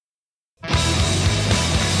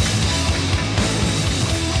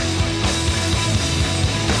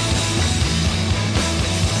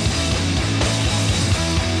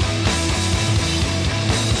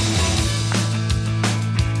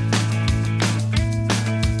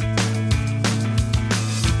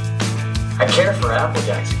I care for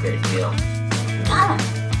Applejack's a great deal. Got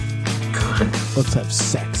him. Good. Let's have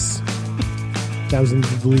sex. That was in the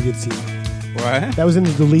deleted scene. What? That was in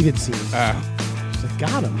the deleted scene. Oh. She's like,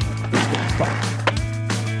 got him. Fuck.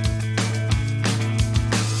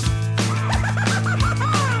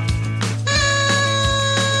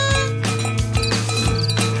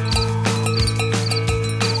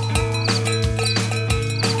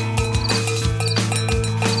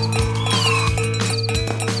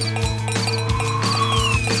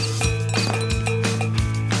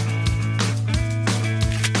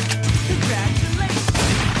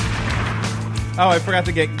 Oh, I forgot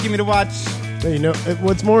to give me the watch. You know,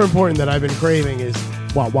 what's more important that I've been craving is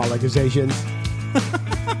accusations.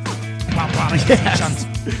 Yes.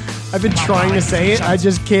 I've been trying to say it. I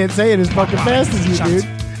just can't say it as fucking fast as you, dude.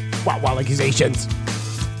 Accusations.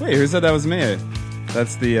 Wait, who said that was me?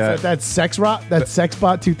 That's the That's Sex Rock. That's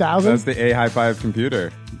Sexbot 2000. that's the A High Five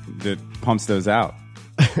computer that pumps those out.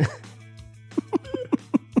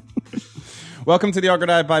 Welcome to the Awkward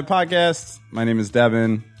High Five podcast. My name is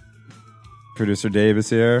Devin. Producer Dave is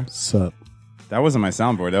here. Sup? That wasn't my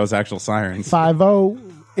soundboard. That was actual sirens 5-0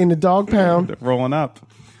 in the dog pound. rolling up.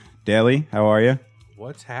 Daly, how are you?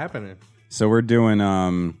 What's happening? So we're doing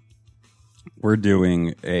a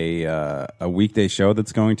weekday show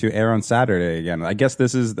that's going to air on Saturday again. I guess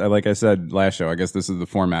this is, like I said last show, I guess this is the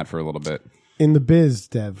format for a little bit. In the biz,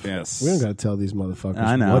 Dev. Yes. We don't got to tell these motherfuckers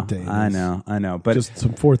I know. what day it is. I know. But Just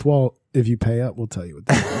some fourth wall. If you pay up, we'll tell you what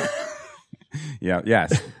day it is.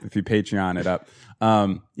 yes. If you Patreon it up.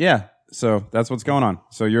 Yeah. So that's what's going on.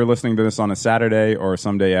 So you're listening to this on a Saturday or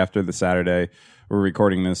someday after the Saturday. We're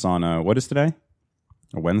recording this on what is today?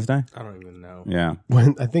 A Wednesday? I don't even know. Yeah.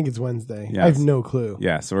 I think it's Wednesday. Yes. I have no clue.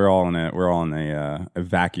 Yeah, so we're all in a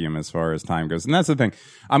vacuum as far as time goes, and that's the thing.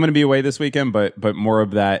 I'm going to be away this weekend, but more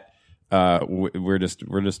of that. We're just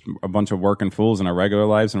a bunch of working fools in our regular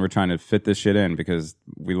lives, and we're trying to fit this shit in because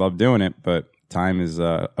we love doing it, but time is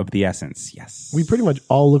of the essence. Yes, We pretty much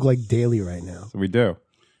all look like Daly right now. we do.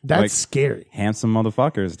 That's Like, scary. handsome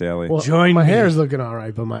motherfuckers, Daly. Well, Join my me. hair is looking all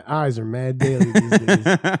right, but my eyes are mad Daly these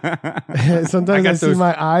days. Sometimes I got see those-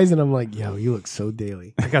 my eyes and I'm like, yo, you look so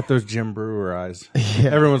Daly. I got those Jim Brewer eyes. Yeah.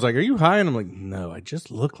 Everyone's like, "Are you high?" And I'm like, "No, I just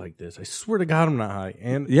look like this. I swear to God, I'm not high."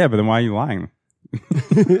 And Yeah, but then why are you lying?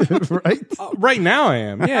 Right? right now, I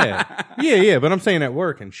am. Yeah. But I'm saying at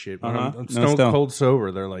work and shit. When I'm No, stone still. cold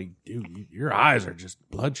sober, they're like, "Dude, your eyes are just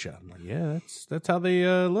bloodshot." I'm like, "Yeah, that's how they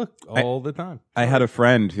look all the time." I had a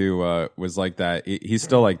friend who was like that. He's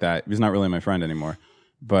still like that. He's not really my friend anymore.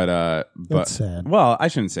 But That's sad. Well, I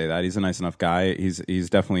shouldn't say that. He's a nice enough guy. He's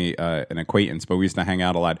definitely an acquaintance, but we used to hang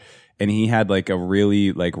out a lot. And he had like a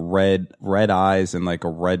really like red eyes and like a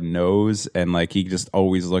red nose, and like he just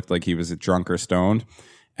always looked like he was drunk or stoned.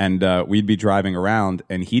 And we'd be driving around,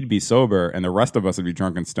 and he'd be sober, and the rest of us would be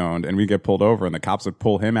drunk and stoned, and we'd get pulled over, and the cops would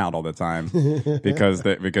pull him out all the time because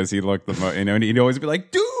he looked the most, and he'd always be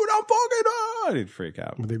like, "Dude, I'm fucking on!" He'd freak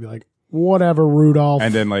out. They'd be like, whatever, Rudolph.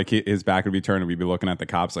 And then like his back would be turned, and we'd be looking at the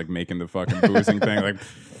cops like making the fucking boozing thing. Like,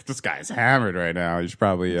 this guy's hammered right now. You should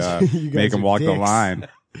probably make him are walk the dicks. line.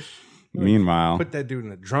 Meanwhile, Put that dude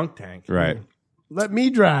in a drunk tank. right. Let me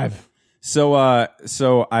drive. So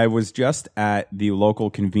I was just at the local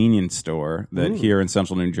convenience store that here in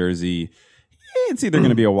Central New Jersey. It's either going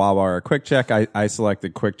to be a Wawa or a Quick Check. I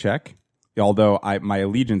selected Quick Check, although my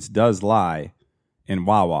allegiance does lie in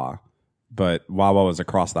Wawa. But Wawa was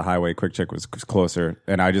across the highway. Quick Check was closer.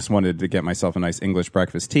 And I just wanted to get myself a nice English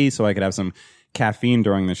breakfast tea so I could have some caffeine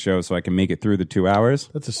during the show so I can make it through the 2 hours.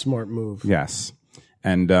 That's a smart move. Yes.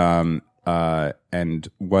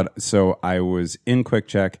 So I was in Quick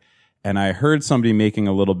Check and I heard somebody making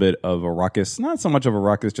a little bit of a ruckus. Not so much of a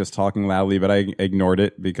ruckus, just talking loudly, but I ignored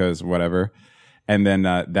it because whatever. And then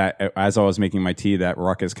that as I was making my tea, that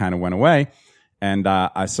ruckus kind of went away. And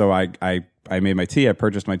I made my tea. I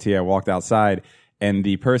purchased my tea. I walked outside, and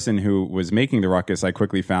the person who was making the ruckus, I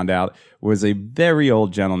quickly found out, was a very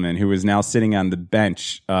old gentleman who was now sitting on the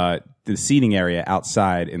bench, the seating area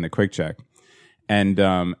outside in the Quick Check. And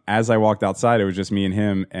as I walked outside, it was just me and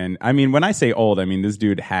him. And I mean, when I say old, I mean this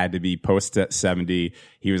dude had to be post 70.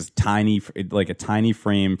 He was tiny, like a tiny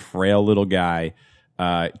frame, frail little guy,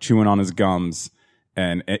 chewing on his gums,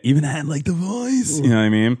 and even had like the voice. You know what I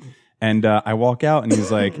mean? And I walk out, and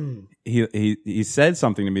he's like, he said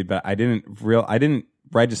something to me, but I didn't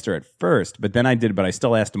register at first. But then I did, but I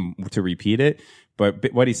still asked him to repeat it.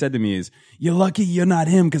 But what he said to me is, "You're lucky you're not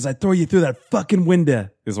him, because I throw you through that fucking window."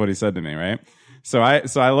 Is what he said to me, right? So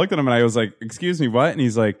I looked at him and I was like, "Excuse me, what?" And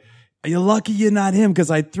he's like, "You're lucky you're not him, because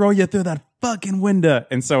I throw you through that fucking window.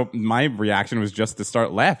 And so my reaction was just to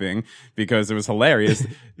start laughing because it was hilarious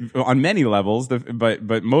on many levels.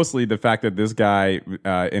 But mostly the fact that this guy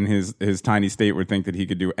in his tiny state would think that he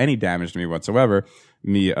could do any damage to me whatsoever.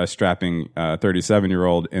 Me, a strapping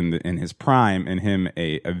 37-year-old in his prime, and him,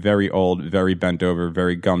 a very old, very bent over,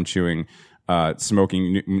 very gum chewing,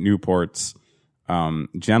 smoking Newports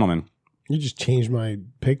gentleman. You just changed my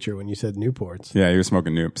picture when you said Newports. Yeah, he was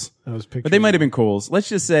smoking Noops. I was picturing. But they might have been Cools. Let's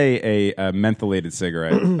just say a mentholated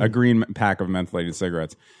cigarette, a green pack of mentholated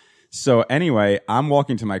cigarettes. So anyway, I'm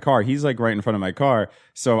walking to my car. He's like right in front of my car.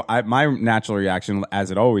 So my natural reaction,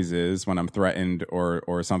 as it always is when I'm threatened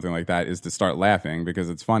or something like that, is to start laughing because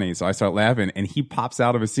it's funny. So I start laughing, and he pops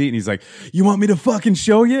out of his seat and he's like, "You want me to fucking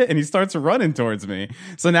show you?" And he starts running towards me.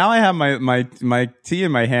 So now I have my tea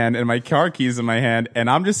in my hand and my car keys in my hand, and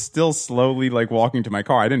I'm just still slowly like walking to my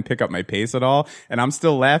car. I didn't pick up my pace at all, and I'm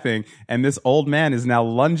still laughing. And this old man is now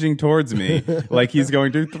lunging towards me like he's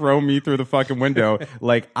going to throw me through the fucking window.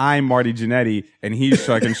 Like I'm Marty Jannetty and he's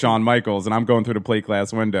fucking Shawn Michaels, and I'm going through the plate glass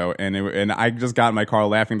window, and I just got in my car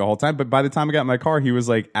laughing the whole time. But by the time I got in my car, he was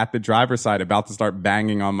like at the driver's side about to start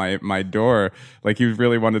banging on my door, like he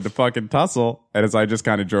really wanted to fucking tussle. And as I just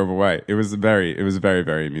kind of drove away, it was very,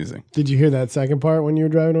 very amusing. Did you hear that second part when you were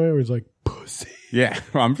driving away where it's like, pussy? Yeah,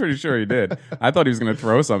 I'm pretty sure he did. I thought he was going to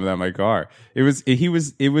throw something at my car. It was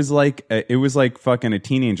like fucking a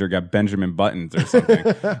teenager got Benjamin Buttons or something.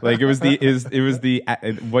 Like it was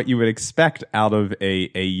the what you would expect out of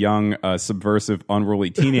a young subversive unruly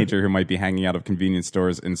teenager who might be hanging out of convenience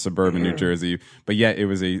stores in suburban New Jersey, but yet it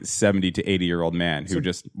was a 70 to 80-year-old man who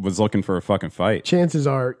just was looking for a fucking fight. Chances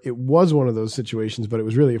are it was one of those situations, but it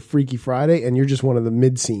was really a Freaky Friday, and you're just one of the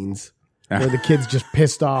mid scenes. Where the kid's just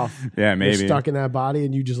pissed off. Yeah, maybe. They're stuck in that body,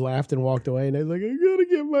 and you just laughed and walked away, and they're like, I gotta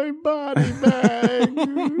get my body back.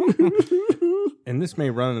 And this may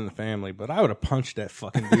run in the family, but I would have punched that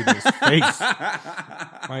fucking dude in his face.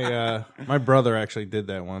 My brother actually did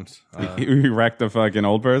that once. He wrecked a fucking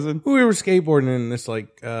old person? We were skateboarding in this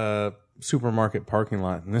like supermarket parking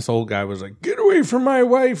lot, and this old guy was like, "Get away from my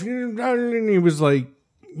wife." And he was like,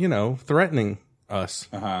 threatening us.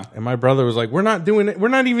 And my brother was like, "We're not doing it. We're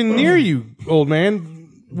not even near you, old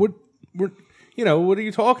man. What are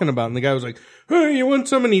you talking about?" And the guy was like, "Hey, you want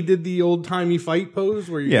some?" And he did the old timey fight pose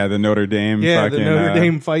where the Notre Dame fucking, the Notre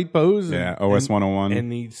Dame fight pose. OS 101.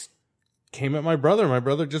 And he came at my brother. My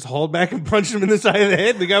brother just hauled back and punched him in the side of the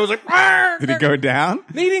head. The guy was like, "Arr!" Did he go down?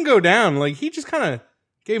 He didn't go down. Like he just kind of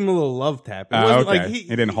gave him a little love tap. It wasn't okay. like he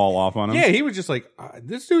didn't haul off on him. Yeah, he was just like,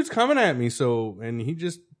 "This dude's coming at me." And he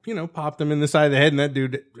just popped him in the side of the head, and that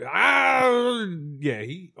dude,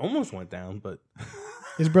 he almost went down, but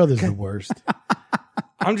his brother's the worst.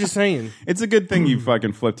 I'm just saying. It's a good thing you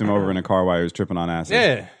fucking flipped him over in a car while he was tripping on acid.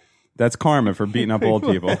 Yeah. That's karma for beating up old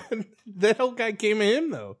people. That whole guy came at him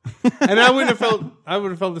though. And I would have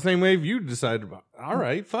felt the same way if you decided about, all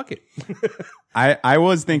right, fuck it. I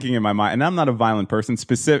was thinking in my mind, and I'm not a violent person,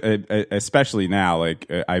 especially now.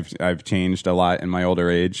 Like I've changed a lot in my older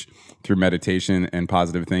age through meditation and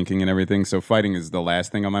positive thinking and everything. So fighting is the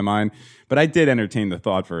last thing on my mind. But I did entertain the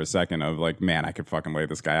thought for a second of like, man, I could fucking lay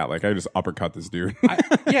this guy out. Like I just uppercut this dude,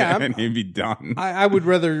 and he'd be done. I would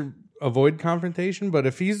rather avoid confrontation, but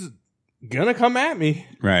if he's gonna come at me,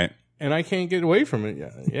 right, and I can't get away from it,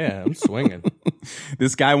 yeah, I'm swinging.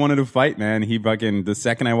 This guy wanted to fight, man. He fucking, the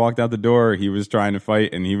second I walked out the door, he was trying to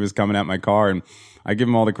fight, and he was coming at my car, and I give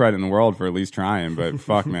him all the credit in the world for at least trying, but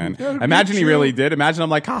fuck, man. Imagine he really did. Imagine I'm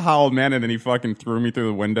like, haha, old man, and then he fucking threw me through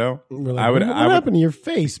the window. Like, what happened to your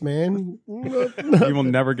face, man? You will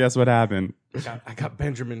never guess what happened. I got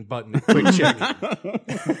Benjamin Button. Quick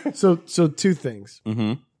check. So two things.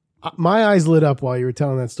 Mm-hmm. My eyes lit up while you were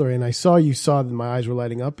telling that story, and I saw that my eyes were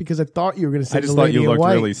lighting up because I thought you were going to say. I just thought you looked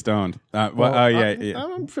really stoned. Yeah.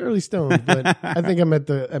 I'm fairly stoned, but I think I'm at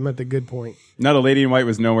the good point. No, the lady in white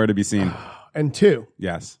was nowhere to be seen. And two,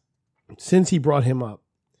 yes, since he brought him up,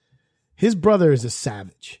 his brother is a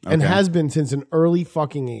savage and has been since an early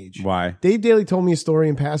fucking age. Why? Dave Daly told me a story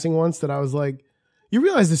in passing once that I was like, "You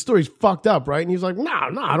realize this story's fucked up, right?" And he was like, "No,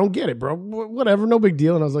 I don't get it, bro. Whatever, no big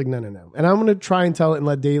deal." And I was like, no. And I'm going to try and tell it and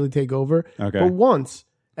let Daly take over. Okay. But once,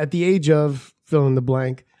 at the age of fill in the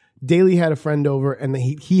blank, Daly had a friend over and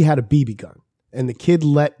he had a BB gun. And the kid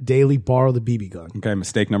let Daly borrow the BB gun. Okay,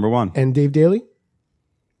 mistake number one. And Dave Daly,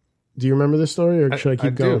 do you remember this story or should I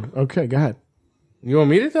keep going? Do. Okay, go ahead. You want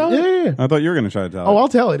me to tell it? Yeah. I thought you were going to try to tell it. Oh, I'll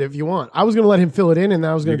tell it if you want. I was going to let him fill it in and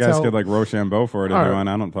I was going to tell. You guys could like Rochambeau for it if All you right. want.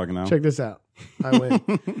 I don't fucking know. Check this out. I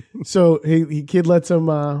win. So kid lets him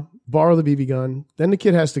borrow the BB gun. Then the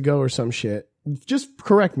kid has to go or some shit. Just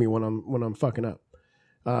correct me when I'm fucking up.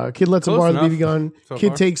 Kid lets him Close borrow enough the BB gun. so Kid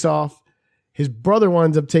far. takes off. His brother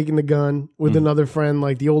winds up taking the gun with another friend,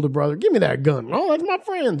 like the older brother. Give me that gun. Oh, that's my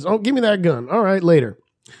friend's. Oh, give me that gun. All right, later.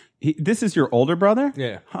 This is your older brother?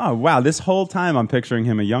 Yeah. Oh, wow. This whole time I'm picturing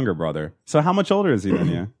him a younger brother. So how much older is he than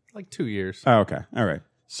you? Like 2 years. Oh, okay. All right.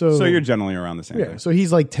 So you're generally around the same yeah. age. So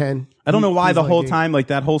he's like 10. I don't know why He's the like whole 8. time, like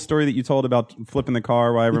that whole story that you told about flipping the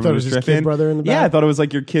car while everyone thought it was was his tripping. kid brother in the back? Yeah, I thought it was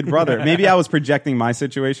like your kid brother. Maybe I was projecting my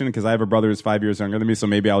situation because I have a brother who's 5 years younger than me, so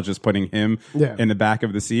maybe I was just putting him in the back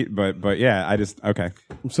of the seat. But yeah, okay.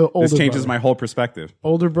 So older This changes brother. my whole perspective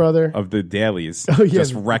Older brother. of the dailies. Oh, yeah.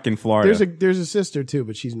 Just wrecking Florida. There's a sister too,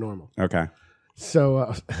 but she's normal. Okay.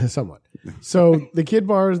 So somewhat. So the kid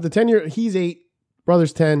borrows the 10-year. He's 8.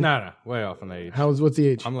 Brother's 10. No, way off in age. What's the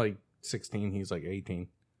age? I'm like 16. He's like 18.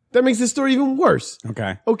 That makes the story even worse.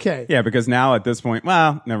 Okay. Okay. Yeah, because now at this point,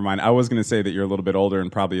 well, never mind. I was going to say that you're a little bit older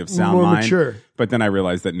and probably of sound More mind. mature. But then I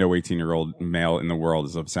realized that no 18-year-old male in the world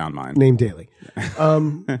is of sound mind. Name Daly.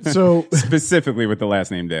 So Specifically with the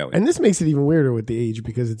last name Daly. and this makes it even weirder with the age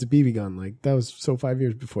because it's a BB gun. Like that was so 5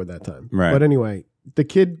 years before that time. Right. But anyway, the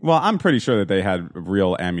kid. Well, I'm pretty sure that they had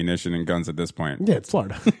real ammunition and guns at this point. Yeah, it's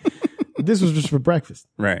Florida. This was just for breakfast.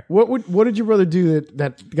 Right. What did your brother do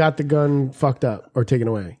that got the gun fucked up or taken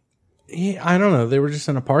away? I don't know. They were just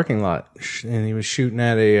in a parking lot, and he was shooting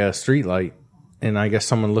at a street light. And I guess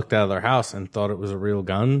someone looked out of their house and thought it was a real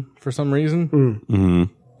gun for some reason,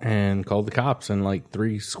 and called the cops. And like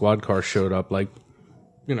 3 squad cars showed up, like,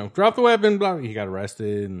 drop the weapon. Blah. He got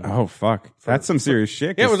arrested. And, Oh, fuck. That's some serious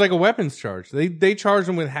shit. yeah, it was like a weapons charge. They charged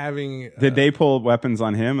him with having. Did they pull weapons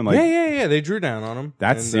on him? And like, Yeah. They drew down on him.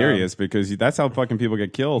 That's And, serious because that's how fucking people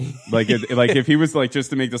get killed. Like, if he was like just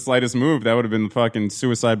to make the slightest move, that would have been fucking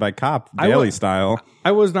suicide by cop, Daly style.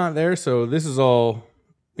 I was not there, so this is all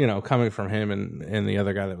coming from him and the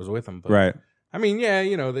other guy that was with him. But, Right. I mean, yeah,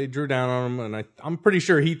 they drew down on him, and I'm pretty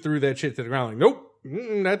sure he threw that shit to the ground. Like, nope,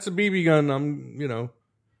 that's a BB gun. I'm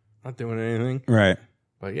not doing anything. Right.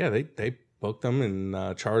 But yeah, they booked him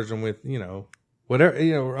and charged him with whatever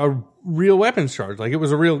a real weapons charge. Like it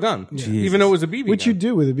was a real gun, even though it was a BB gun. What you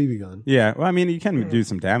do with a BB gun? Yeah. Well, I mean, you can do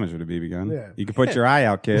some damage with a BB gun. Yeah. You can put your eye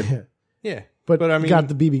out, kid. Yeah, But I mean, got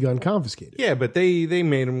the BB gun confiscated. yeah, but they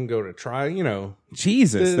made him go to trial.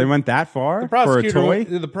 Jesus, they went that far The for a prosecutor toy?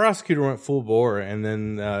 the prosecutor went full bore, and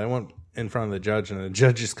then they went in front of the judge, and the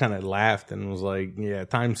judge just kind of laughed and was like, "Yeah,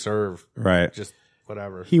 time served, Right. just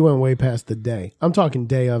whatever." He went way past the day. I'm talking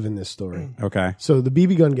day of in this story. Okay. So the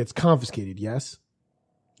BB gun gets confiscated, yes?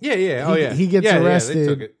 Yeah. Oh yeah. He gets Yeah, they arrested.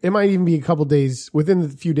 took it. It might even be a couple days, within the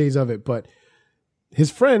few days of it, but his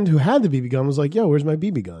friend who had the BB gun was like, yo, where's my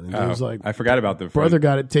BB gun? And he was like, I forgot about the brother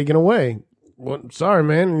got it taken away. What? Sorry,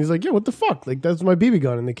 man. And he's like, yeah, what the fuck? Like, that's my BB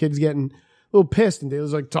gun. And the kid's getting a little pissed. And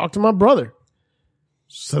Daly's like, talk to my brother.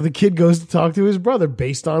 So the kid goes to talk to his brother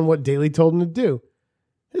based on what Daly told him to do.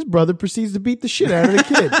 His brother proceeds to beat the shit out of the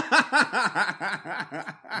kid.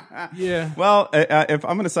 Yeah. Well, if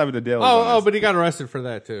I'm going to side with the Daly. Oh, but he got arrested for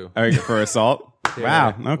that too. For assault?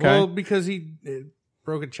 Wow. Okay. Well, because he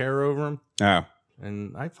broke a chair over him, Oh.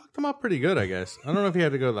 and I fucked him up pretty good, I guess. I don't know if he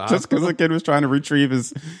had to go to the hospital. Just because the kid was trying to retrieve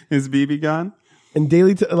his BB gun? And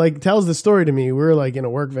Daly tells the story to me. We were like in a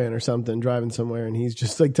work van or something driving somewhere. And he's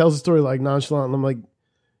just like, tells the story like nonchalant. And I'm like,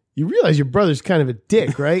 you realize your brother's kind of a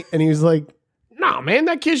dick, right? And he was like, nah, man,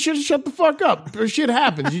 that kid should have shut the fuck up. Or shit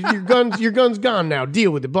happens. Your gun's gone now.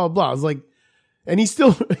 Deal with it. Blah, blah. I was like, and he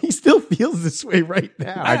still feels this way right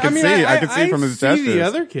now. I can see from his see gestures. the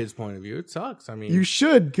other kid's point of view. It sucks. I mean, You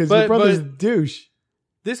should, because But- your brother's a but- douche.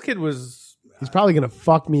 this kid was. He's probably gonna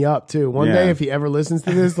fuck me up too. One Yeah. day if he ever listens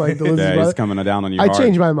to this, like the Liz's Yeah, he's brother, coming down on you I hard.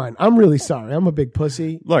 changed my mind. I'm really sorry. I'm a big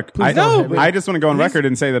pussy. Look, Please don't hit me. I just want to go on record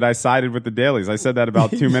and say that I sided with the Dailies. I said that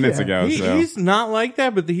about 2 minutes Yeah. ago. So. He's not like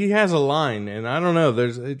that, but he has a line, and I don't know.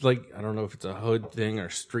 It's like I don't know if it's a hood thing or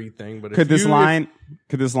street thing, but Could this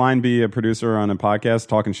line be a producer on a podcast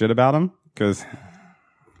talking shit about him? Because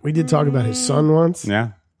We did talk about his son once. yeah,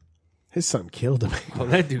 His son killed him. Oh,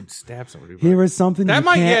 that dude stabbed somebody. here is something That you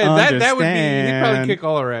might, can't yeah, that would be. He'd probably understand. kick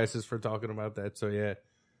all our asses for talking about that. So yeah.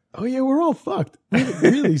 Oh yeah, we're all fucked.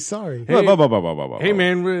 Really sorry. Whoa, whoa, whoa, whoa, whoa, whoa, whoa. Hey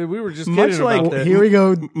man, we were just Much kidding like- about that. Here we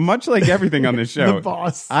go. Much like everything on this show, The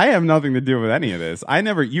boss. I have nothing to do with any of this.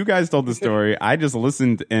 You guys told the story. I just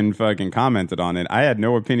listened and fucking commented on it. I had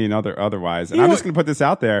no opinion otherwise. And I'm just going to put this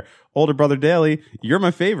out there. Older brother Daly, you're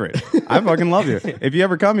my favorite. I fucking love you. If you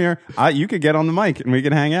ever come here, you could get on the mic and we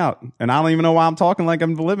can hang out. And I don't even know why I'm talking like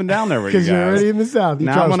I'm living down there with you guys. Because you're already in the South. You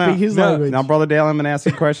Now try I'm to gonna- speak his no, language. Now, brother Daly, I'm going to ask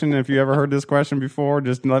you a question. If you ever heard this question before,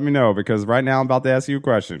 just let me know because right now I'm about to ask you a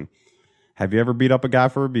question. Have you ever beat up a guy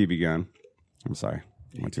for a BB gun? I'm sorry.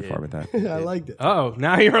 Went too far with that. I liked it. Oh,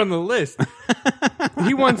 now you're on the list.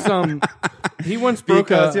 He once broke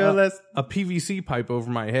Because you're list. a PVC pipe over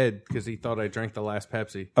my head because he thought I drank the last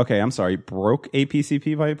Pepsi. Okay, I'm sorry. Broke a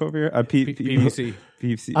PCP pipe over here? A PVC.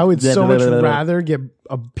 PVC. I would so much rather get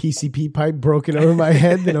a PCP pipe broken over my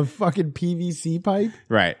head than a fucking PVC pipe.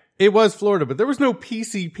 Right. It was Florida, but there was no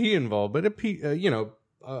PCP involved. But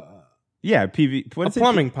Yeah, what is it?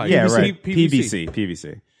 plumbing pipe. Yeah, PVC. right.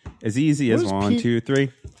 PVC. As easy as is 1, 2,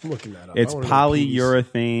 3. I'm looking that up. It's I wanna know PVC.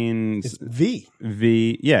 polyurethane. It's V.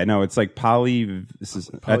 V. Yeah, no, it's like poly. This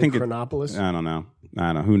is. I think it, Polychronopolis. I don't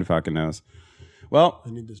know. Who the fucking knows? Well,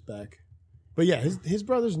 I need this back. But yeah, his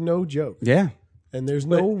brother's no joke. yeah. And there's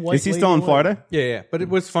no white. Is he still in lady Florida? Yeah. But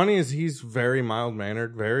what's funny is he's very mild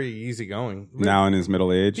mannered, very easygoing. Now in his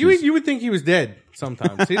middle age. You would think he was dead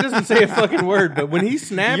sometimes. He doesn't say a fucking word, but when he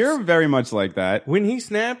snaps, You're very much like that. when he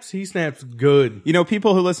snaps good. You know,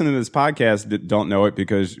 people who listen to this podcast don't know it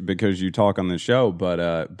because you talk on the show,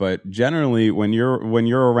 but generally when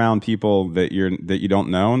you're around people that you don't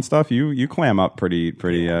know and stuff, you clam up pretty.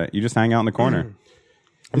 You just hang out in the corner.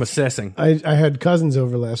 I'm assessing. I had cousins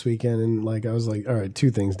over last weekend, and I was like, all right,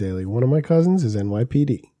 2 things daily. One of my cousins is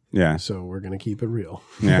NYPD, Yeah. so we're gonna keep it real.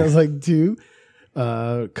 Yeah. I was like, 2,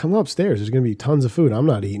 come upstairs. There's gonna be tons of food. I'm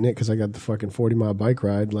not eating it because I got the fucking 40-mile bike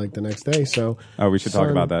ride the next day. So We should talk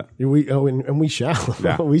about that. And we shall.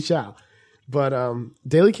 Yeah. We shall. But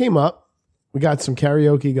Daly came up. We got some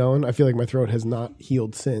karaoke going. I feel like my throat has not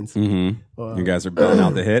healed since. You guys are belting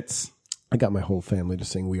out the hits. I got my whole family to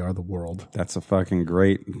sing "We Are the World." That's a fucking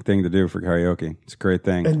great thing to do for karaoke. It's a great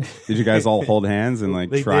thing. Did you guys all hold hands and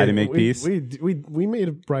try to make peace? We made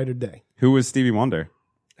a brighter day. Who was Stevie Wonder?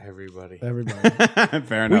 Everybody. Fair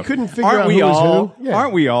enough. We couldn't figure out who was who. Yeah.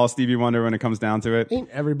 Aren't we all Stevie Wonder when it comes down to it? Ain't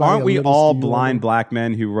everybody Aren't a we little all Stevie blind Wonder? black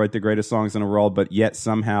men who write the greatest songs in the world, but yet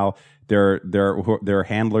somehow their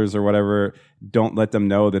handlers or whatever don't let them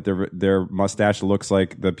know that their mustache looks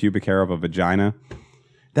like the pubic hair of a vagina?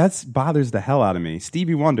 That bothers the hell out of me.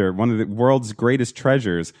 Stevie Wonder, one of the world's greatest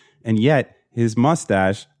treasures, and yet his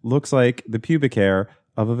mustache looks like the pubic hair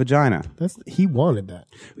of a vagina. He wanted that.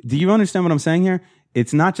 Do you understand what I'm saying here?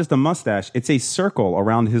 It's not just a mustache. It's a circle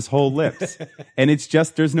around his whole lips. And it's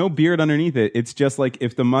just, there's no beard underneath it. It's just like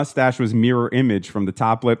if the mustache was mirror image from the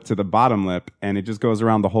top lip to the bottom lip, and it just goes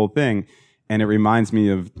around the whole thing. And it reminds me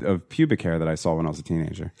of pubic hair that I saw when I was a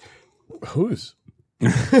teenager. Whose?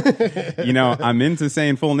 You know, I'm into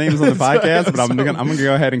saying full names on the podcast, but I'm gonna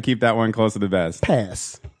go ahead and keep that one close to the vest.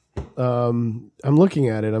 Pass. I'm looking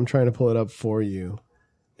at it. I'm trying to pull it up for you,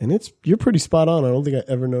 and you're pretty spot on. I don't think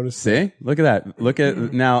I ever noticed. See, look at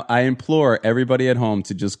that. Now. I implore everybody at home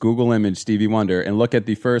to just Google image Stevie Wonder and look at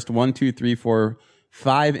the first 1, 2, 3, 4,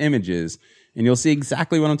 5 images, and you'll see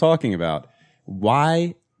exactly what I'm talking about.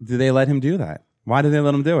 Why do they let him do that? Why do they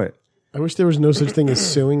let him do it? I wish there was no such thing as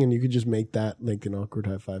suing, and you could just make that like an awkward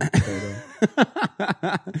high five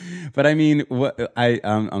photo. But I mean,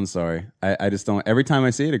 I'm sorry. I just don't. Every time I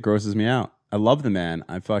see it, it grosses me out. I love the man.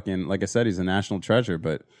 I fucking, like I said, he's a national treasure.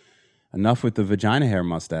 But enough with the vagina hair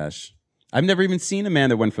mustache. I've never even seen a man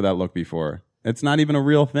that went for that look before. It's not even a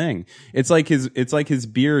real thing. It's like his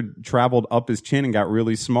beard traveled up his chin and got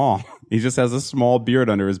really small. He just has a small beard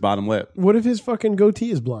under his bottom lip. What if his fucking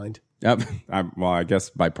goatee is blind? Yep. Well, I guess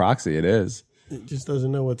by proxy it is. It just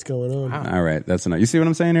doesn't know what's going on. Wow. All right, that's enough. You see what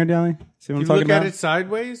I'm saying here, Dally? See what I'm You talking look about? at it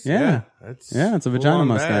sideways? Yeah. It's It's a vagina full-on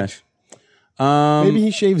mustache. Maybe he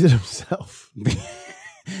shaves it himself.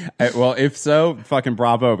 Well, if so, fucking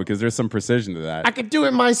bravo, because there's some precision to that. I could do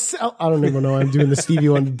it myself. I don't even know. I'm doing the Stevie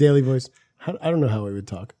Wonder daily voice. I don't know how he would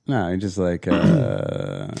talk. No, just like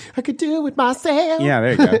I could do it myself. yeah,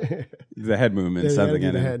 there you go. The head movement, Yeah, something you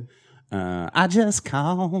in gotta do the it. head. I just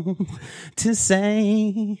called to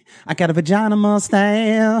say I got a vagina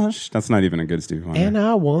mustache. That's not even a good Stevie Wonder. And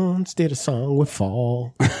I once did a song with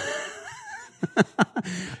Fall.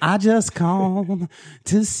 I just called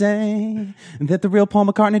to say that the real Paul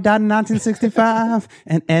McCartney died in 1965,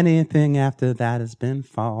 and anything after that has been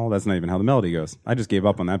fall. That's not even how the melody goes. I just gave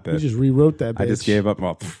up on that bit. You just rewrote that bitch. I just gave up.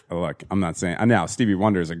 Well, look, I'm not saying. Now, Stevie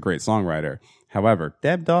Wonder is a great songwriter. However,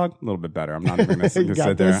 Deb Dog, a little bit better. I'm not even going to sit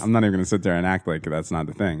got there. this. I'm not even going to sit there and act like that's not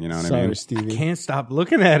the thing. You know what I mean? Sorry, Stevie. Can't stop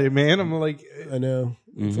looking at it, man. I'm like, I know.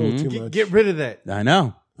 It's a little too much. get rid of that. I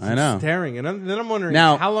know. Staring. And then I'm wondering,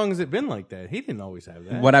 Now- how long has it been like that? He didn't always have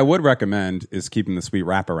that. What I would recommend is keeping the sweet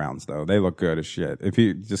wraparounds, though. They look good as shit. If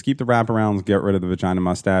you just keep the wraparounds, get rid of the vagina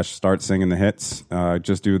mustache, start singing the hits,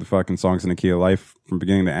 just do the fucking songs in the key of life from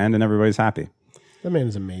beginning to end, and everybody's happy. That man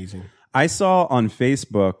is amazing. I saw on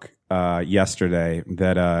Facebook yesterday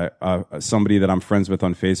that somebody that I'm friends with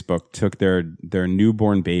on Facebook took their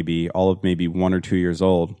newborn baby, all of maybe 1 or 2 years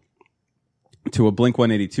old, to a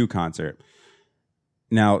Blink-182 concert.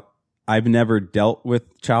 Now, I've never dealt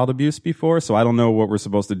with child abuse before, so I don't know what we're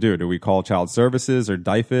supposed to do. Do we call child services or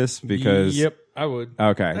DYFS? Because Yep, I would.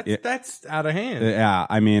 Okay, That's out of hand. yeah.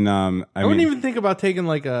 I mean, I wouldn't even think about taking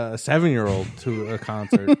like a 7-year-old to a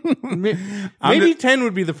concert. Maybe 10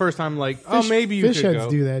 would be the first time. Like, maybe you fish could heads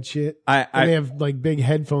go. do that shit. I They have like big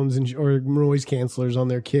headphones or noise cancelers on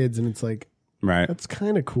their kids, and it's like right. that's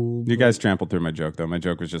kind of cool. You guys trampled through my joke, though. My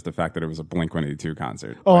joke was just the fact that it was a Blink-182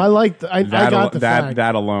 concert. Oh, I liked. I got the fact.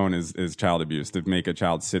 That alone is child abuse, to make a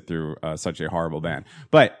child sit through such a horrible band.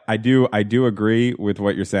 But I do agree with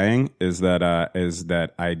what you're saying. Is that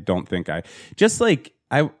I don't think I just like.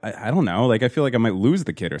 I don't know. Like, I feel like I might lose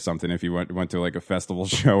the kid or something if you went to like a festival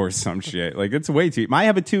show or some shit. Like, it's way too. I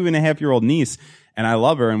have a 2.5-year-old niece, and I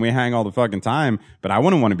love her, and we hang all the fucking time. But I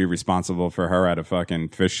wouldn't want to be responsible for her at a fucking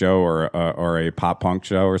Fish show or a pop punk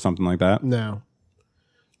show or something like that. No,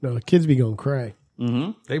 the kids be going cray.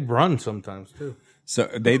 They run sometimes too. So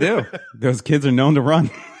they do. Those kids are known to run.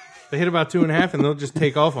 They hit about 2.5, and they'll just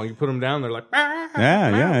take off on you. Put them down, they're like,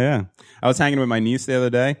 Yeah. I was hanging with my niece the other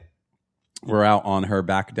day. We're out on her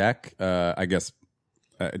back deck. I guess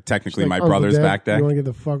technically Like, my Uncle brother's Dad, back deck. You want to get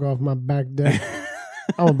the fuck off my back deck?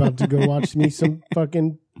 I'm about to go watch me some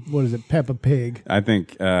fucking what is it, Peppa Pig. I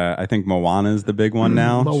think Moana's the big one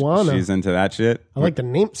now. Moana. She's into that shit. I like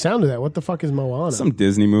the sound of that. What the fuck is Moana? Some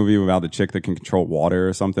Disney movie about the chick that can control water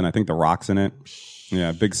or something. I think The Rock's in it.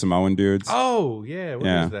 Yeah, big Samoan dudes. oh yeah, what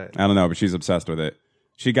is that? I don't know, but she's obsessed with it.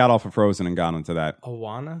 She got off of Frozen and got into that.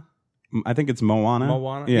 Awana? I think it's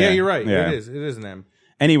Moana. Yeah, you're right. Yeah. It is an M.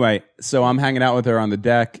 Anyway, so I'm hanging out with her on the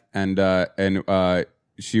deck, and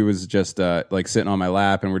she was just like sitting on my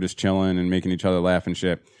lap, and we're just chilling and making each other laugh and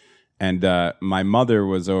shit. And my mother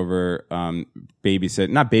was over not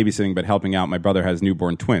babysitting, but helping out. My brother has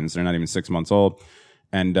newborn twins; they're not even 6 months old.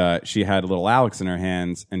 And she had little Alex in her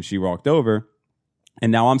hands, and she walked over.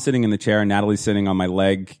 And now I'm sitting in the chair, and Natalie's sitting on my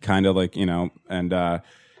leg, kind of like,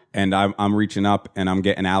 and I'm reaching up, and I'm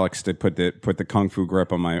getting Alex to put the kung fu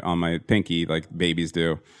grip on my pinky like babies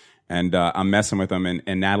do, and I'm messing with him,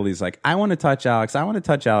 and Natalie's like, I want to touch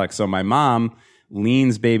Alex. So my mom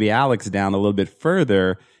leans baby Alex down a little bit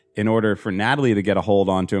further in order for Natalie to get a hold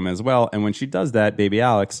onto him as well. And when she does that, baby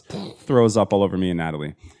Alex throws up all over me and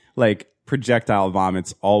Natalie, like projectile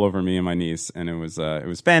vomits all over me and my niece, and it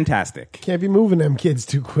was fantastic. Can't be moving them kids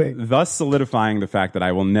too quick. Thus solidifying the fact that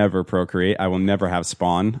I will never procreate. I will never have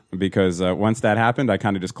spawn, because once that happened, I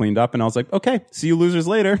kind of just cleaned up, and I was like, okay, see you losers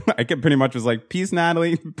later. I pretty much was like, peace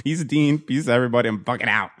Natalie, peace Dean, peace everybody. I'm fucking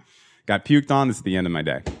out. Got puked on. This is the end of my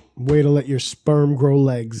day. Way to let your sperm grow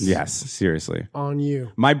legs. Yes, seriously. On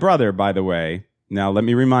you. My brother, by the way, now let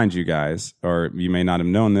me remind you guys, or you may not have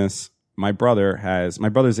known this, my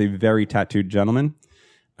brother's a very tattooed gentleman.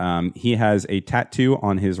 He has a tattoo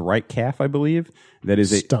on his right calf, I believe, that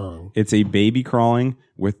is it's a baby crawling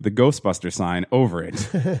with the Ghostbuster sign over it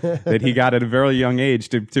that he got at a very young age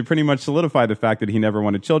to pretty much solidify the fact that he never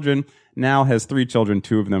wanted children. Now has 3 children,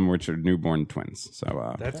 2 of them which are newborn twins.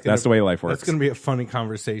 So that's the way life works. That's going to be a funny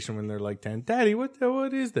conversation when they're like 10. Daddy, what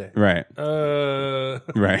is that? Right.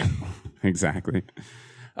 Right. Exactly.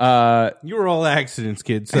 You were all accidents,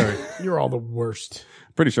 kid. Sorry. You're all the worst.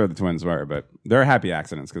 Pretty sure the twins were, but they're happy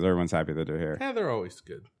accidents because everyone's happy that they're here. Yeah, they're always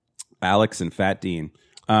good. Alex and Fat Dean.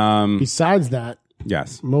 Besides that,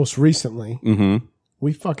 yes. most recently,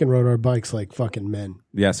 we fucking rode our bikes like fucking men.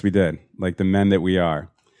 Yes, we did. Like the men that we are.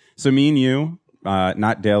 So me and you,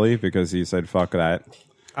 not daily because he said fuck that.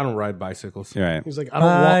 I don't ride bicycles. Right. He's like, I don't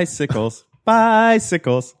walk. Bicycles.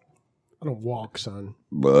 Bicycles. I don't walk, son.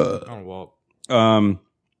 I don't walk.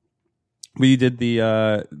 We did the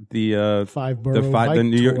 5-borough bike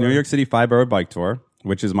New tour. York City 5-borough bike tour,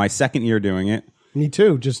 which is my second year doing it. Me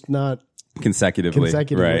too, just not consecutively.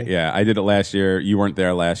 Right? Yeah, I did it last year. You weren't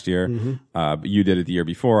there last year, but you did it the year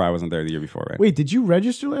before. I wasn't there the year before. Right? Wait, did you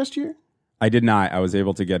register last year? I did not. I was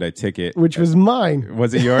able to get a ticket, which was mine.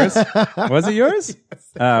 Was it yours? Was it yours?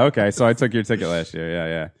 Oh, okay. So I took your ticket last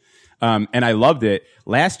year. Yeah. And I loved it.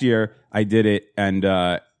 Last year I did it, and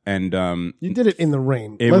you did it in the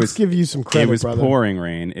rain. Let's give you some credit, brother. It was pouring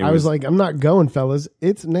rain. I was like, I'm not going, fellas.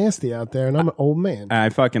 It's nasty out there, and I'm an old man. I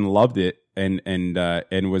fucking loved it, and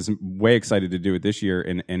was way excited to do it this year,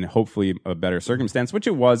 and hopefully a better circumstance, which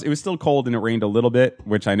it was. It was still cold, and it rained a little bit,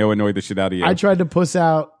 which I know annoyed the shit out of you. I tried to puss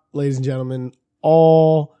out, ladies and gentlemen,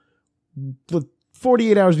 all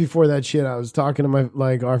 48 hours before that shit. I was talking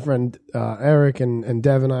to our friend Eric and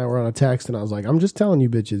Dev and I were on a text, and I was like, I'm just telling you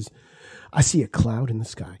bitches, I see a cloud in the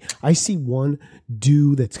sky. I see one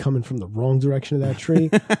dew that's coming from the wrong direction of that tree.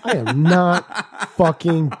 I am not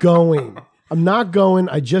fucking going. I'm not going.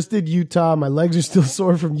 I just did Utah. My legs are still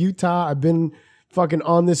sore from Utah. I've been fucking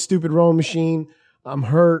on this stupid rowing machine. I'm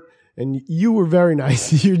hurt. And you were very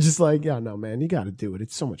nice. You're just like, yeah, no, man, you got to do it.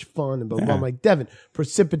 It's so much fun. And blah, blah, blah. I'm like, Devin,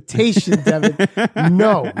 precipitation, Devin.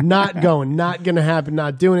 No, not going. Not going to happen.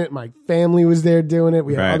 Not doing it. My family was there doing it.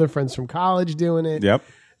 We had other friends from college doing it. Yep.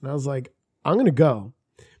 And I was like, I'm going to go,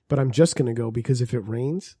 but I'm just going to go because if it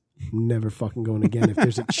rains, I'm never fucking going again. If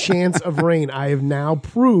there's a chance of rain, I have now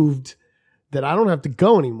proved that I don't have to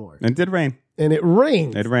go anymore. It did rain. And it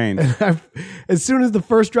rained. It rained. As soon as the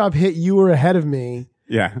first drop hit, you were ahead of me.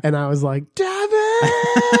 Yeah. And I was like, Devin!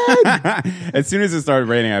 As soon as it started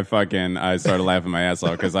raining, I started laughing my ass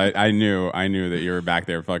off because I knew that you were back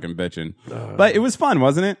there fucking bitching. But it was fun,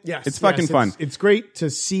 wasn't it? Yes. It's fucking fun. It's great to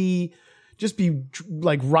see, just be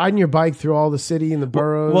like riding your bike through all the city and the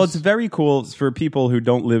boroughs. Well, it's very cool for people who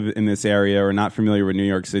don't live in this area or not familiar with New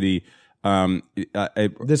York City.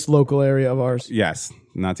 This local area of ours. Yes,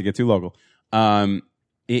 not to get too local.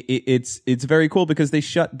 It's very cool because they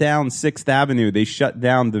shut down 6th Avenue, they shut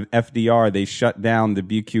down the FDR, they shut down the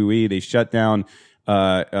BQE, they shut down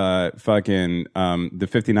the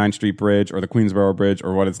 59th Street Bridge or the Queensboro Bridge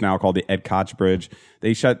or what it's now called the Ed Koch Bridge.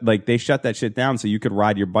 They shut that shit down so you could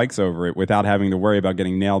ride your bikes over it without having to worry about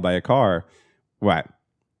getting nailed by a car. What?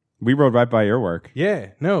 We rode right by your work. Yeah,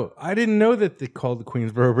 no, I didn't know that they called the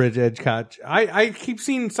Queensboro Bridge Ed Koch. I keep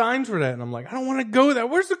seeing signs for that, and I'm like, I don't want to go there.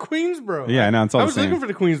 Where's the Queensboro? Yeah, I know. It's all I the was same. looking for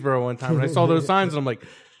the Queensboro one time, and I saw those signs, and I'm like,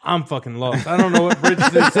 I'm fucking lost. I don't know what bridge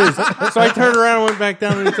this is. So I turned around and went back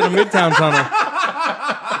down into the Midtown Tunnel.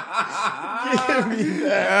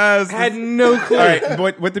 I had no clue. All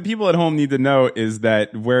right, what the people at home need to know is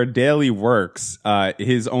that where Daly works,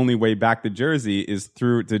 his only way back to Jersey is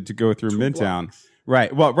to go through Midtown. Blocks.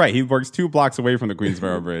 Right. Well, right. He works 2 blocks away from the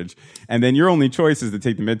Queensboro Bridge, and then your only choice is to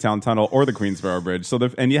take the Midtown Tunnel or the Queensboro Bridge. So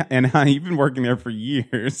you've been working there for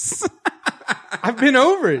years. I've been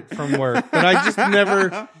over it from work, but I just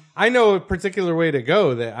never. I know a particular way to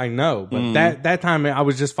go that I know, but that time I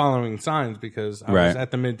was just following signs because I was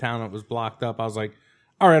at the Midtown. It was blocked up. I was like,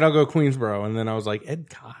 all right, I'll go Queensboro, and then I was like, Ed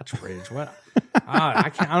Koch Bridge. What?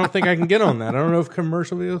 I don't think I can get on that. I don't know if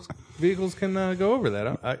commercial vehicles can go over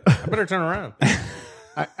that. I better turn around.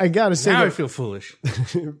 I gotta say, now I feel foolish.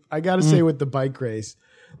 I gotta say with the bike race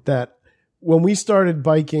that when we started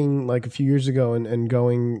biking like a few years ago and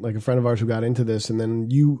going, like a friend of ours who got into this, and then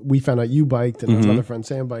we found out you biked and another friend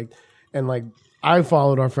Sam biked, and like I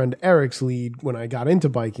followed our friend Eric's lead when I got into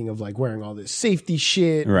biking of like wearing all this safety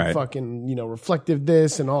shit, Right. and fucking, reflective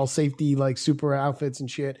this and all safety like super outfits and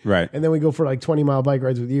shit. Right. And then we go for like 20-mile bike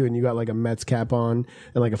rides with you and you got like a Mets cap on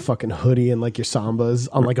and like a fucking hoodie and like your Sambas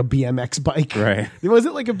on like a BMX bike. Right. Was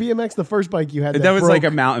it like a BMX, the first bike you had? That was broke? like a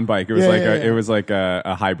mountain bike. It was it was like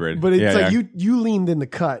a hybrid. But it's like you leaned in the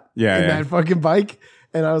cut in that fucking bike.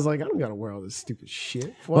 And I was like, I don't got to wear all this stupid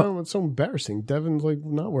shit. Why? It's so embarrassing. Devin's like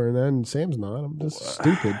not wearing that and Sam's not. I'm just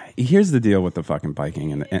stupid. Here's the deal with the fucking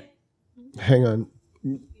biking. And Hang on.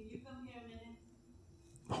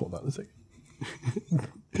 Hold on a second.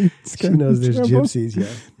 She knows there's gypsies, yeah.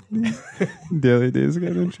 Daily Day's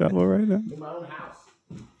getting in trouble right now. In my own house.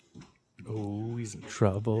 Oh, he's in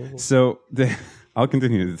trouble. So I'll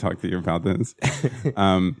continue to talk to you about this.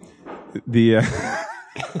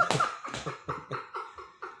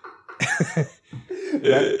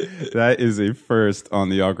 That is a first on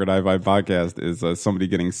the Awkward Hi-Fi podcast, is somebody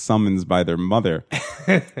getting summons by their mother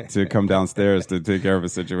to come downstairs to take care of a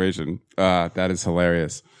situation. That is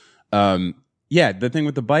hilarious. Yeah, the thing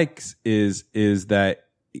with the bikes is that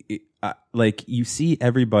like you see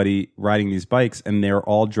everybody riding these bikes and they're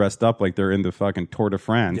all dressed up like they're in the fucking Tour de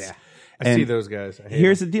France. Yeah. I see those guys.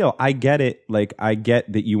 Here's the deal. I get it. Like I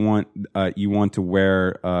get that you want to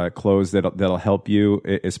wear clothes that'll help you,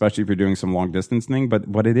 especially if you're doing some long distance thing. But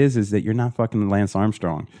what it is that you're not fucking Lance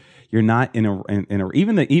Armstrong. You're not in a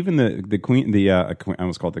even the Queen I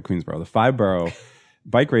almost called it the Queensboro, the 5-borough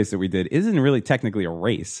bike race that we did isn't really technically a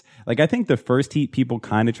race. Like I think the first heat people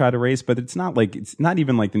kind of try to race, but it's not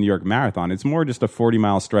even like the New York Marathon. It's more just a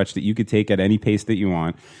 40-mile stretch that you could take at any pace that you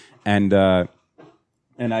want. And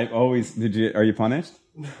I've always are you punished?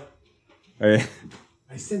 No.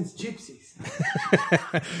 I sense gypsies.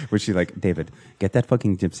 Was she like, David, get that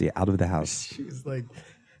fucking gypsy out of the house? She was like,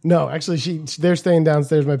 no, actually they're staying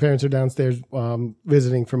downstairs. My parents are downstairs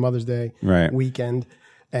visiting for Mother's Day weekend.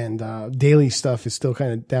 And Daily stuff is still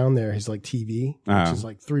kind of down there. His like TV, which is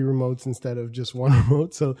like 3 remotes instead of just 1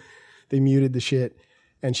 remote. So they muted the shit.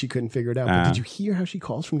 and she couldn't figure it out. But did you hear how she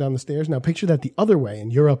calls from down the stairs? Now picture that the other way,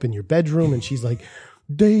 and you're up in your bedroom, and she's like,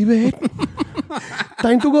 David,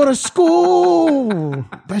 time to go to school.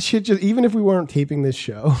 That shit just, even if we weren't taping this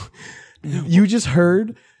show, you just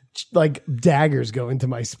heard like daggers go into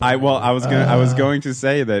my spine. I was going to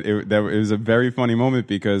say that it was a very funny moment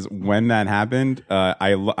because when that happened,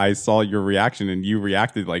 I saw your reaction and you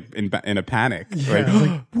reacted like in a panic. Yeah, Right? I was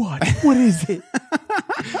like, what is it?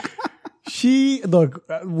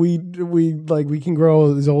 We can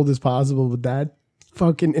grow as old as possible, but that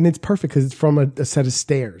fucking, and it's perfect because it's from a set of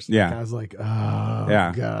stairs. Yeah. Like, I was like,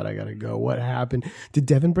 oh God, I gotta go. What happened? Did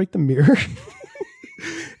Devin break the mirror?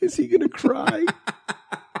 Is he gonna cry?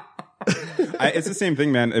 It's the same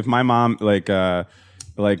thing, man. If my mom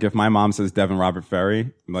if my mom says Devin Robert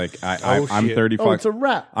Ferry, like I'm 30. It's a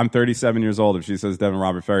wrap. I'm 37 years old. If she says Devin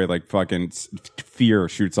Robert Ferry, like fucking fear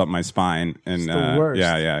shoots up my spine. And It's the worst.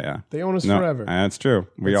 Yeah. They own us forever. That's true.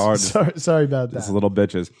 We are just, sorry about just that. little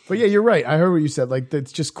bitches. But yeah, you're right. I heard what you said. Like,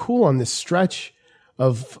 it's just cool on this stretch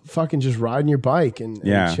of fucking just riding your bike and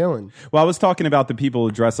chilling. Well, I was talking about the people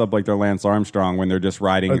who dress up like they're Lance Armstrong when they're just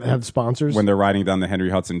riding. Or have sponsors when they're riding down the Henry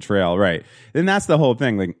Hudson Trail, right? And that's the whole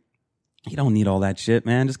thing. Like, you don't need all that shit,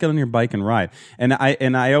 man. Just get on your bike and ride. And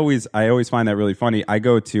I always find that really funny. I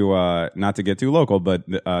go to not to get too local, but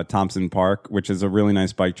Thompson Park, which is a really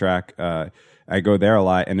nice bike track. I go there a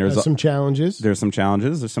lot, and there's some challenges. There's some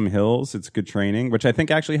challenges. There's some hills. It's good training, which I think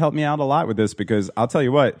actually helped me out a lot with this because I'll tell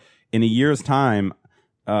you what, in a year's time,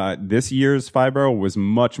 this year's Fibro was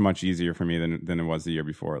much easier for me than it was the year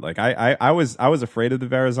before. Like I was afraid of the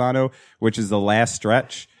Verrazano, which is the last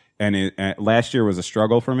stretch. And last year was a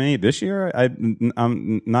struggle for me. This year,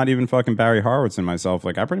 I'm not even fucking Barry Horowitz in myself.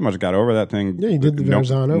 Like, I pretty much got over that thing. Yeah, you did the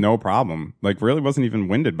Verrazano. No problem. Like, really wasn't even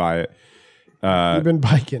winded by it. You've been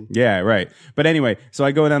biking. Yeah, right. But anyway, so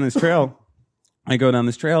I go down this trail.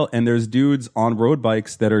 And there's dudes on road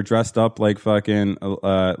bikes that are dressed up like fucking,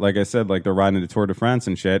 like I said, like they're riding the Tour de France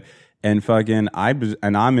and shit. And fucking,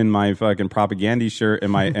 I'm in my fucking propaganda shirt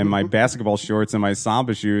and my basketball shorts and my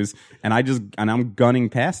Samba shoes, and I'm gunning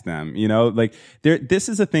past them. You know, like this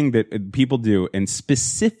is a thing that people do, and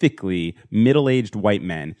specifically middle-aged white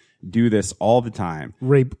men do this all the time.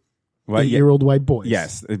 Rape 8-year-old white boys.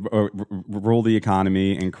 Yes, rule the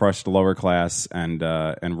economy and crush the lower class and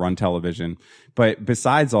run television. But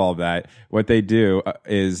besides all of that, what they do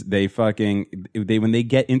is when they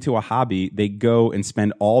get into a hobby, they go and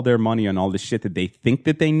spend all their money on all the shit that they think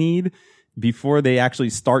that they need before they actually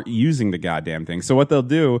start using the goddamn thing. So what they'll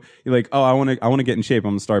do, you're like, oh, I want to get in shape.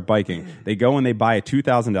 I'm gonna start biking. They go and they buy a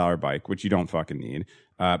 $2,000 bike, which you don't fucking need.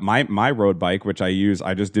 My road bike, which I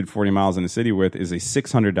just did 40 miles in the city with, is a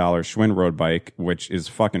 $600 Schwinn road bike, which is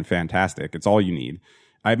fucking fantastic. It's all you need.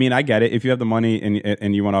 I mean, I get it. If you have the money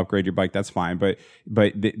and you want to upgrade your bike, that's fine. But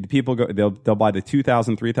the people they'll buy the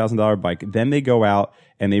 $2,000, $3,000 bike. Then they go out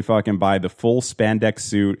and they fucking buy the full spandex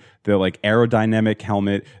suit, the like aerodynamic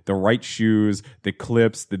helmet, the right shoes, the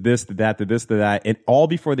clips, the this, the that, the this, the that, and all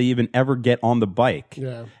before they even ever get on the bike.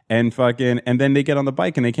 Yeah. And then they get on the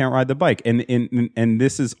bike and they can't ride the bike. And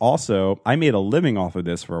this is also, I made a living off of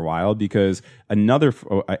this for a while because another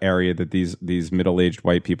area that these middle-aged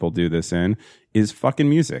white people do this in is fucking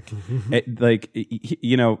music.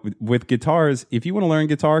 With guitars, if you want to learn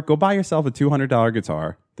guitar, go buy yourself a $200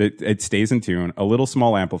 guitar that it stays in tune, a little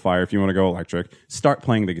small amplifier if you want to go electric, start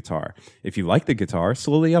playing the guitar. If you like the guitar,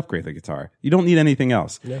 slowly upgrade the guitar. You don't need anything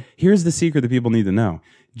else. Yeah. Here's the secret that people need to know.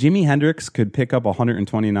 Jimi Hendrix could pick up a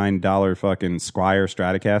 $129 fucking Squier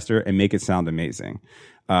Stratocaster and make it sound amazing.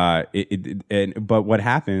 But what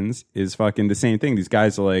happens is fucking the same thing. These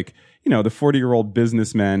guys are like, the 40-year-old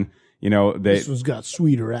businessmen, this one's got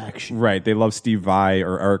sweeter action. Right. They love Steve Vai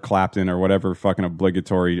or Eric Clapton or whatever fucking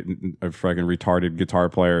obligatory fucking retarded guitar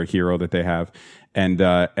player hero that they have. And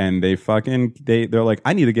they're like,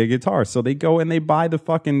 I need to get a guitar. So they go and they buy the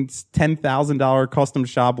fucking $10,000 custom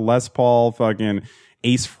shop Les Paul fucking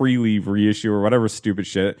Ace Frehley reissue or whatever stupid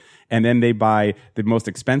shit. And then they buy the most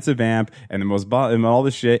expensive amp and and all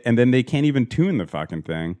this shit. And then they can't even tune the fucking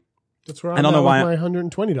thing. That's where I'm at with my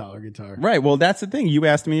 $120 guitar. Right. Well, that's the thing. You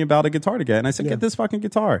asked me about a guitar to get, and I said, get this fucking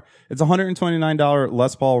guitar. It's a $129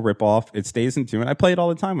 Les Paul ripoff. It stays in tune. I play it all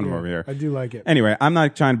the time when I'm over here. I do like it. Anyway, I'm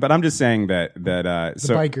not trying, but I'm just saying that the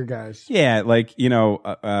biker guys. Yeah, like,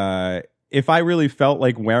 if I really felt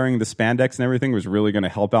like wearing the spandex and everything was really going to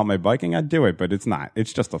help out my biking, I'd do it, but it's not.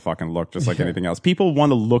 It's just a fucking look, just like anything else. People want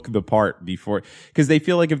to look the part before, because they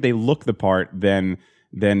feel like if they look the part, then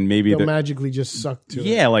maybe they'll magically just suck to it.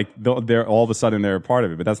 Yeah, like they're all of a sudden they're a part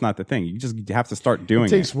of it, but that's not the thing. You have to start doing it.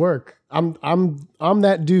 It takes work. I'm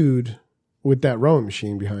that dude with that rowing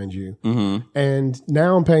machine behind you. Mm-hmm. And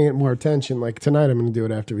now I'm paying it more attention. Like tonight, I'm going to do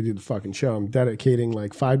it after we do the fucking show. I'm dedicating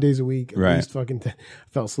like 5 days a week. At Right. least fucking I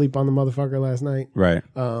fell asleep on the motherfucker last night. Right.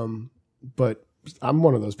 But I'm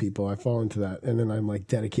one of those people. I fall into that. And then I'm like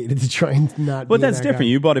dedicated to try and not Well, be that's that different. guy.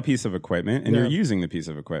 You bought a piece of equipment and Yeah. you're using the piece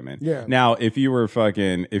of equipment. Yeah. Now, if you were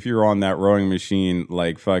on that rowing machine,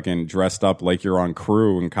 like fucking dressed up like you're on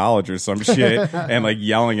crew in college or some shit and like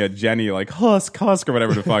yelling at Jenny, like husk, or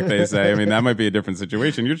whatever the fuck they say. I mean, that might be a different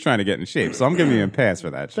situation. You're trying to get in shape. So I'm giving you a pass for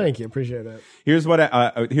that shit. Thank you. Appreciate that. Here's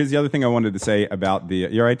the other thing I wanted to say about the,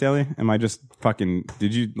 you're right, Daly? Am I just fucking,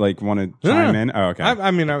 did you like want to chime in? Oh, okay. I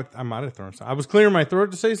mean, I might have thrown something. I was clearing my throat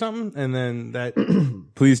to say something, and then that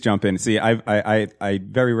Please jump in. See, I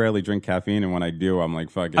very rarely drink caffeine, and when I do, I'm like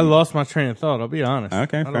fucking. I lost my train of thought. I'll be honest.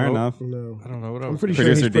 Okay, I don't fair know- enough. No. I don't know what I I'm was. pretty sure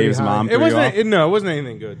Producer he's pretty Dave's high. mom. It wasn't. Off? No, it wasn't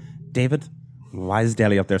anything good. David, why is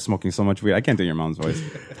Daly up there smoking so much weed? I can't do your mom's voice.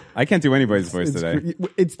 I can't do anybody's voice today.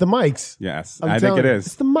 It's the mics. Yes, I'm I think telling it you, is.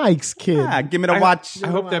 It's the mics, kid. Ah, give me the watch. I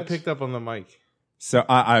hope that picked up on the mic. So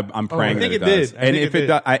I'm praying I think that it does. did. And think if it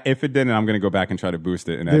did. if it didn't, I'm going to go back and try to boost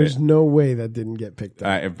it and There's edit. no way that didn't get picked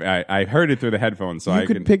up. I heard it through the headphones, so You I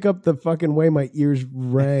could can pick up the fucking way my ears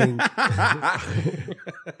rang.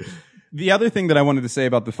 The other thing that I wanted to say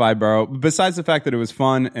about the Five Borough, besides the fact that it was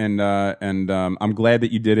fun and I'm glad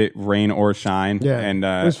that you did it, rain or shine. Yeah, and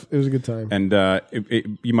it was a good time. and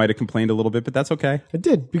you might have complained a little bit, but that's okay. It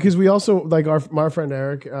did because we also like my friend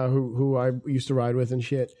Eric, who I used to ride with and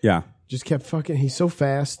shit. Yeah, Just kept fucking. He's so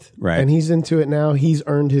fast, Right. And he's into it now. He's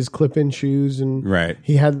earned his clip-in shoes, and Right.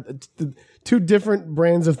 He had two different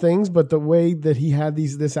brands of things, but the way that he had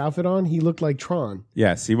this outfit on, he looked like Tron.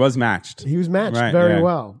 yes, he was matched. He was matched Right, very yeah.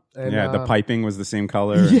 well. And, Yeah, the piping was the same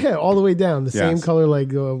color. Yeah, all the way down, the same Yes. color,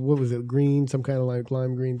 like what was it, green, some kind of like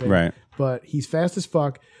lime green thing. Right. But he's fast as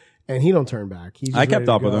fuck, and he don't turn back. He's just I kept ready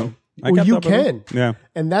to up with go. him. Well, you can. Yeah.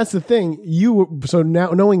 And that's the thing. So now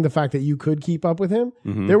knowing the fact that you could keep up with him,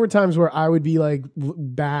 Mm-hmm. there were times where I would be like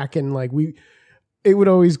back and like it would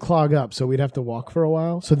always clog up. So we'd have to walk for a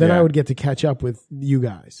while. So then Yeah. I would get to catch up with you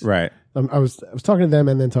guys. Right. I was talking to them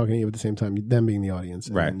and then talking to you at the same time, them being the audience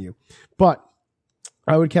and Right. then you. But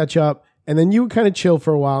I would catch up and then you would kind of chill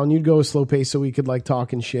for a while and you'd go a slow pace so we could like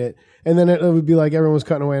talk and shit. And then it would be like everyone was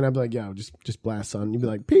cutting away and I'd be like, yo, just blast son. You'd be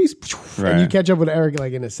like, peace. Right. And you catch up with Eric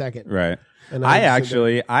like in a second. Right. And I I'd sit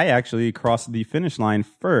there. actually crossed the finish line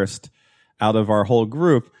first out of our whole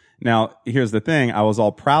group. Now, here's the thing. I was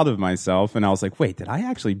all proud of myself and I was like, wait, did I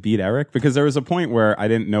actually beat Eric? Because there was a point where I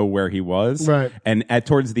didn't know where he was. Right. And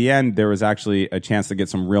towards the end, there was actually a chance to get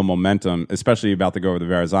some real momentum, especially about to go over the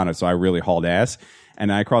Verrazano. So I really hauled ass.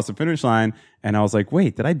 And I crossed the finish line and I was like,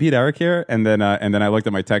 wait, did I beat Eric here? And then I looked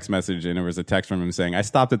at my text message and there was a text from him saying, I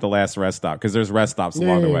stopped at the last rest stop because there's rest stops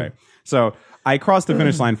along the yeah. way. So I crossed the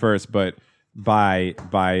finish line first, but by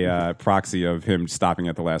proxy of him stopping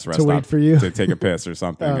at the last rest To stop wait for you? to take a piss or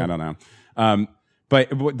something. I don't know. But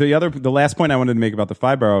the last point I wanted to make about the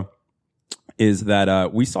Five Borough is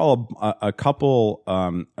that we saw a couple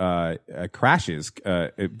crashes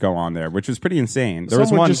go on there, which was pretty insane. There was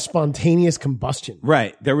Some were one. just spontaneous combustion.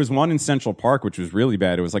 Right. There was one in Central Park, which was really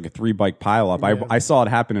bad. It was like a 3-bike pileup. I saw it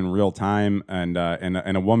happen in real time, and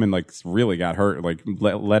a woman like really got hurt, like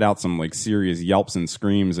let out some like serious yelps and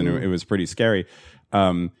screams, and it was pretty scary.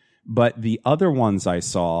 But the other ones I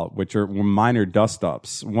saw, which were minor dust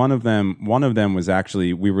ups, one of them was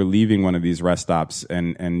actually, we were leaving one of these rest stops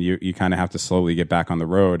and you kind of have to slowly get back on the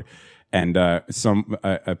road. And,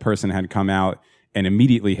 a person had come out and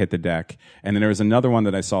immediately hit the deck. And then there was another one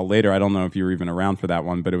that I saw later. I don't know if you were even around for that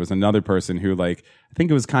one, but it was another person who like, I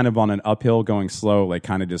think it was kind of on an uphill going slow, like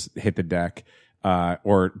kind of just hit the deck.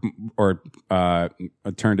 Or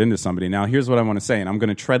turned into somebody. Now, here's what I want to say, and I'm going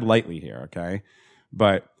to tread lightly here, okay?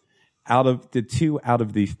 But out of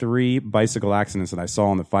the 3 bicycle accidents that I saw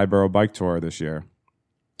on the Five Borough Bike Tour this year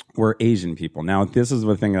were Asian people. Now, this is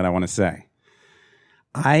the thing that I want to say.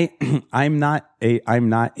 I'm not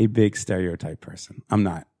a big stereotype person. I'm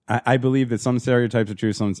not. I believe that some stereotypes are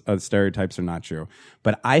true, some stereotypes are not true.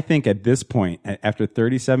 But I think at this point, after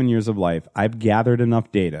 37 years of life, I've gathered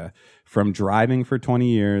enough data from driving for 20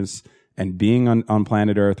 years and being on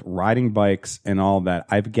planet Earth, riding bikes and all that.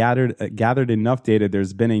 I've gathered enough data.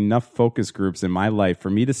 There's been enough focus groups in my life for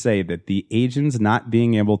me to say that the Asians not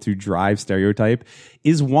being able to drive stereotype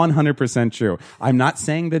is 100% true. I'm not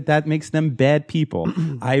saying that makes them bad people.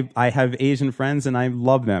 I have Asian friends and I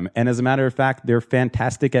love them. And as a matter of fact, they're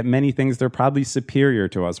fantastic at many things. They're probably superior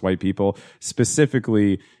to us white people,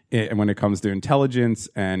 specifically when it comes to intelligence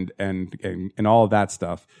and all of that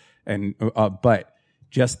stuff. But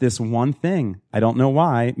just this one thing. I don't know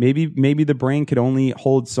why. Maybe the brain could only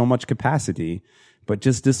hold so much capacity, but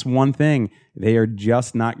just this one thing they are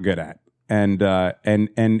just not good at. And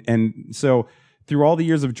so through all the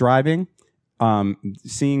years of driving,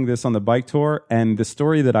 seeing this on the bike tour and the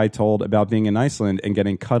story that I told about being in Iceland and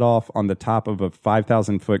getting cut off on the top of a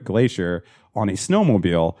 5,000-foot glacier on a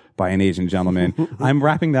snowmobile by an Asian gentleman, I'm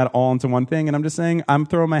wrapping that all into one thing. And I'm just saying, I'm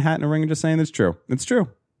throwing my hat in the ring and just saying it's true. It's true.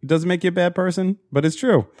 It doesn't make you a bad person, but it's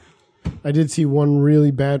true. I did see one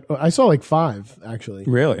really bad. I saw like 5 actually.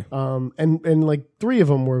 Really? And like 3 of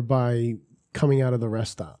them were by coming out of the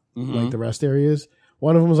rest stop, like the rest areas.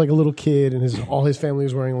 One of them was like a little kid, and all his family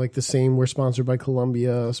was wearing like the same. We're sponsored by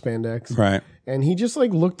Columbia spandex, Right. And he just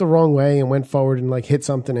like looked the wrong way and went forward and like hit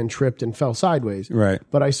something and tripped and fell sideways. Right.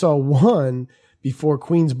 But I saw one before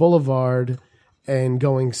Queens Boulevard and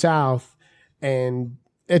going south, and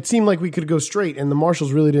it seemed like we could go straight, and the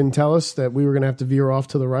marshals really didn't tell us that we were going to have to veer off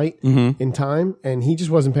to the right in time, and he just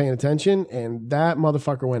wasn't paying attention, and that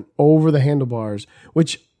motherfucker went over the handlebars,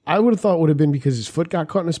 which I would have thought would have been because his foot got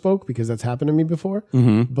caught in a spoke, because that's happened to me before.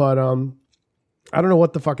 But I don't know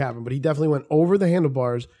what the fuck happened, but he definitely went over the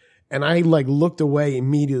handlebars, and I like looked away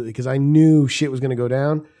immediately because I knew shit was going to go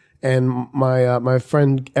down. And my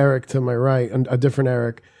friend Eric to my right, a different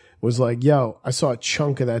Eric, was like, "Yo, I saw a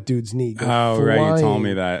chunk of that dude's knee go Right, you flying told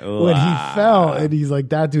me that when he fell." And he's like,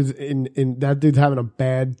 "That dude's that dude's having a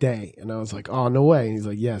bad day." And I was like, "Oh, no way." And he's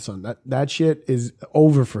like, "Yeah, son, that shit is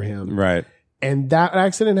over for him." Right. And that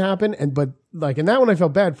accident happened, and that one I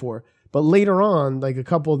felt bad for. But later on, like a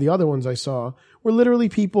couple of the other ones I saw were literally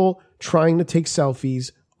people trying to take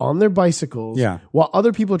selfies on their bicycles, while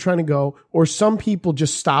other people are trying to go, or some people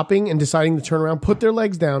just stopping and deciding to turn around, put their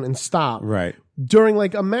legs down, and stop. Right. During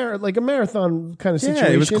like a marathon kind of situation.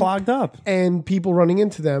 Yeah, it was clogged up. And people running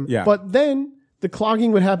into them. Yeah. But then the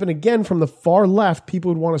clogging would happen again from the far left. People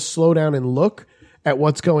would want to slow down and look at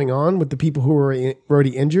what's going on with the people who were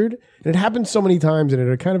already injured. And it happened so many times, and it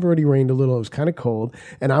had kind of already rained a little. It was kind of cold.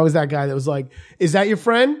 And I was that guy that was like, "Is that your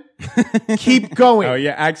friend? Keep going." Oh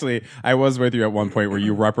yeah, actually, I was with you at one point where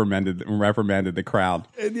you reprimanded the crowd.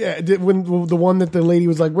 Yeah, when the one that the lady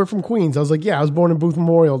was like, "We're from Queens." I was like, "Yeah, I was born in Booth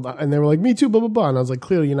Memorial." And they were like, "Me too, blah, blah, blah." And I was like,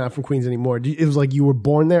 "Clearly you're not from Queens anymore." It was like you were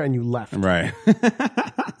born there and you left. Right.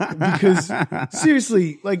 Because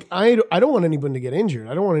seriously, like I don't want anyone to get injured.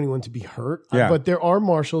 I don't want anyone to be hurt. Yeah. But there are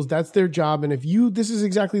marshals. That's their job. And this is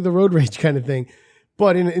exactly the road rage kind of thing.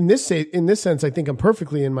 But in this sense, I think I'm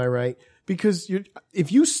perfectly in my right, because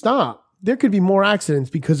if you stop, there could be more accidents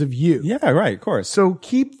because of you. Yeah, right, of course. So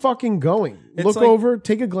keep fucking going. Look like- over,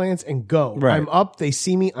 take a glance, and go. Right. I'm up. They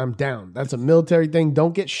see me. I'm down. That's a military thing.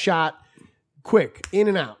 Don't get shot. Quick, in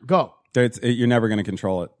and out. Go. You're never going to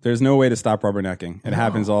control it. There's no way to stop rubbernecking. It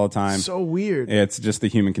happens all the time. So weird. It's just the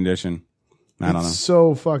human condition. I don't know.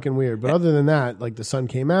 So fucking weird. But other than that, like the sun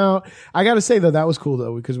came out. I got to say though, that was cool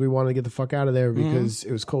though, because we wanted to get the fuck out of there because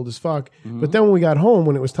it was cold as fuck. But then when we got home,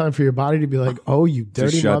 when it was time for your body to be like, "Oh, you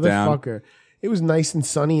dirty shut down. motherfucker," it was nice and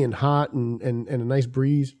sunny and hot and a nice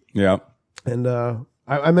breeze. Yeah. And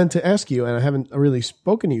I meant to ask you, and I haven't really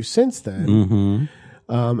spoken to you since then.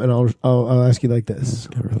 And I'll ask you like this.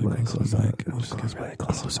 Close my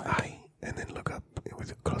close eye, and then look up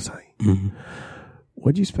with a close eye.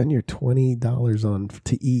 What'd you spend your $20 on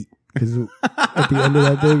to eat? Because at the end of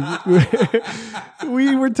that day,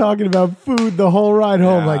 we were talking about food the whole ride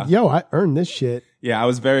home. Yeah. Like, yo, I earned this shit. Yeah, I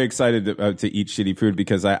was very excited to eat shitty food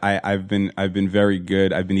because I've been very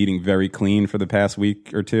good. I've been eating very clean for the past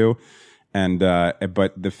week or two. And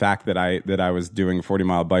but the fact that I was doing a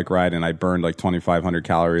 40-mile bike ride and I burned like 2,500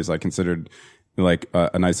 calories, I considered like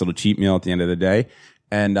a nice little cheat meal at the end of the day.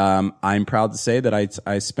 And I'm proud to say that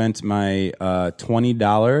I spent my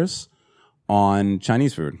 $20 on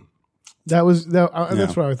Chinese food. That's what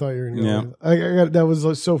I thought you were going to go. That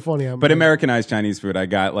was so funny. But Americanized Chinese food, I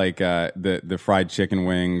got like the fried chicken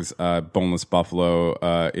wings, boneless buffalo,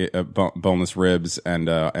 boneless ribs, and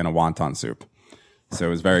a wonton soup. So it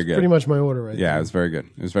was very good. Pretty much my order right Yeah, there. it was very good.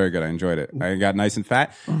 It was very good. I enjoyed it. I got nice and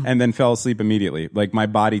fat and then fell asleep immediately. Like my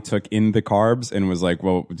body took in the carbs and was like,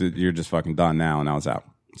 "Well, you're just fucking done now." And I was out.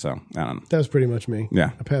 So I don't know. That was pretty much me.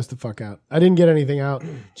 Yeah. I passed the fuck out. I didn't get anything out.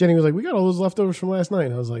 Jenny was like, "We got all those leftovers from last night."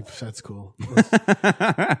 And I was like, "That's cool.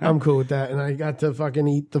 I'm cool with that." And I got to fucking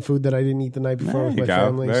eat the food that I didn't eat the night before with my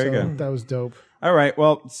family. Very so good. that was dope. All right.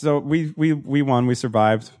 Well, so we won. We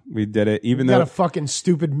survived. We did it. Even Got though a fucking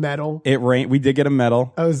stupid medal. it rained, we did get a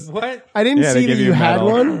medal. I was What? I didn't Yeah, they see that give you a had medal.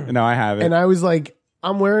 one. No, I have it. And I was like,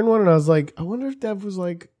 I'm wearing one, and I was like, I wonder if Dev was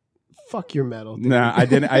like, "Fuck your medal." dude." No, I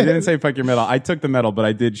didn't. I didn't say fuck your medal. I took the medal, but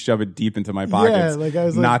I did shove it deep into my pockets, like I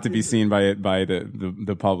was like- not to be seen by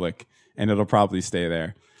the public. and it'll probably stay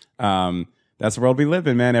there. That's the world we live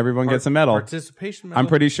in, man. Everyone gets a medal. Participation medal. I'm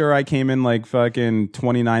pretty sure I came in like fucking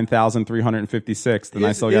 29,356, and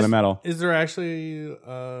I still got a medal. Is there actually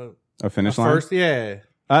A finish line? first? Yeah.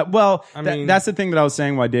 Well, I mean- that's the thing that I was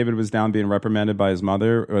saying. Why David was down being reprimanded by his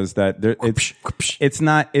mother was that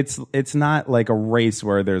it's not like a race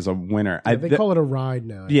where there's a winner. They call it a ride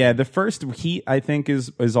now. Yeah, the first heat I think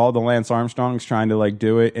is all the Lance Armstrongs trying to like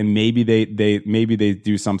do it, and maybe they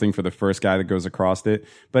do something for the first guy that goes across it.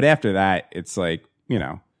 But after that, it's like, you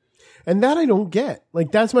know, And that I don't get.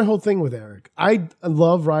 Like, that's my whole thing with Eric. I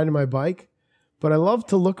love riding my bike, but I love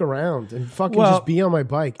to look around and fucking just be on my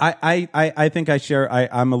bike. I think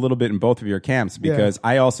I'm a little bit in both of your camps because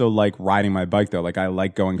I also like riding my bike though. Like I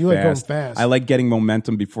like going fast. Like going fast. I like getting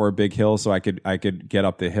momentum before a big hill so I could get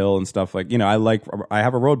up the hill and stuff. Like, you know, I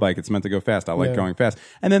have a road bike. It's meant to go fast. I like going fast.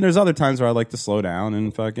 And then there's other times where I like to slow down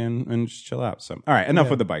and fucking and just chill out. So, all right, enough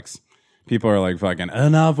with the bikes. People are like fucking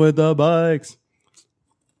enough with the bikes.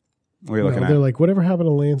 What are you looking at? They're like, whatever happened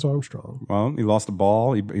to Lance Armstrong? Well, he lost a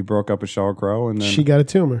ball. He broke up with Sheryl Crow, and then She got a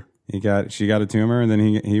tumor. she got a tumor, and then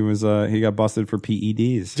he got busted for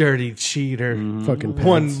PEDs. Dirty cheater. Fucking pants.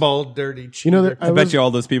 One bald dirty cheater. You know, I bet you all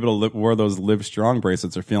those people that wore those Live Strong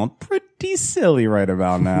bracelets are feeling pretty silly right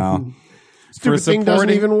about now. stupid thing doesn't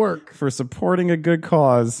even work. For supporting a good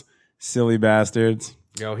cause, silly bastards.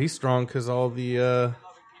 Yo, he's strong because all the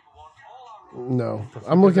No,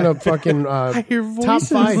 I'm looking up fucking hear top voices.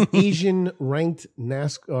 5 Asian ranked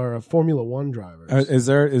NASCAR or Formula One drivers. Is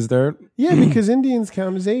there? Yeah, because Indians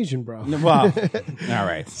count as Asian, bro. Well, all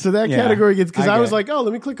right. So that Yeah, category gets, because I was get it. like, oh,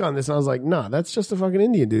 let me click on this. And I was like, nah, that's just a fucking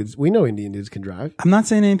Indian dudes. We know Indian dudes can drive. I'm not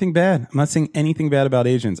saying anything bad. I'm not saying anything bad about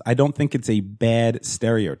Asians. I don't think it's a bad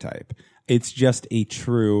stereotype. It's just a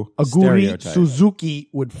true Aguri stereotype. Suzuki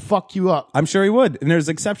would fuck you up. I'm sure he would. And there's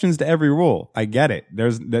exceptions to every rule. I get it.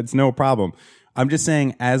 That's no problem. I'm just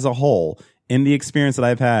saying, as a whole, in the experience that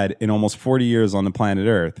I've had in almost 40 years on the planet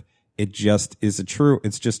Earth, it just is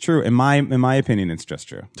it's just true. In my opinion, it's just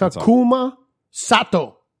true. That's all. Takuma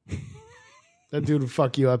Sato. That dude would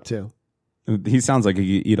fuck you up too. He sounds like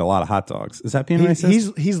he could eat a lot of hot dogs. Is that being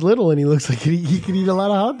racist? He's little and he looks like he could eat a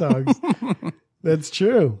lot of hot dogs. That's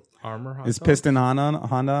true. armor. Is Piston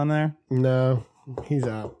Honda on there? No, he's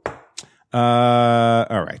out.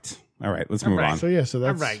 All right. Let's move on. So yeah, so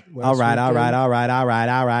that's right. All right.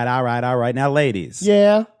 Now, ladies,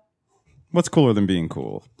 Yeah, what's cooler than being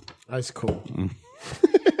cool? ice cool.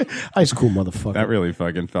 Ice cool, motherfucker. That really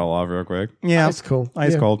fucking fell off real quick. Yeah, Ice cool.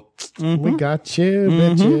 Ice Yeah. cold. We got you,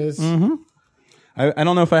 bitches. I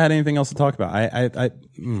don't know if I had anything else to talk about. I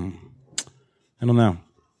don't know.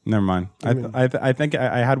 Never mind. I think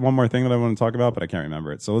I had one more thing that I want to talk about, but I can't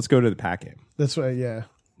remember it. So let's go to the packet. That's right. Yeah,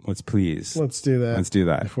 Let's please. let's do that. Let's do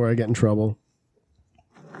that. before I get in trouble.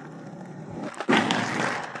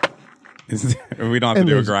 We don't have to And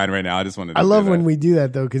do a there's- grind right now. I just wanted to I love do that. when we do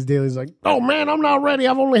that though, because Daly's like, "Oh man, I'm not ready.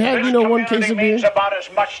 I've only had one case of beer." means about as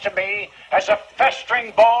much to me as a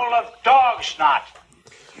festering ball of dog snot.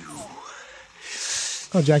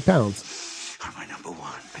 Oh, Jack Palance. Are my number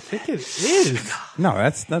one. I think it is. No,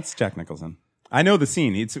 that's Jack Nicholson. I know the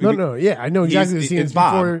scene. No, yeah, I know exactly the He's- scene. it's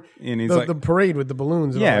Bob, before and he's the, like- the parade with the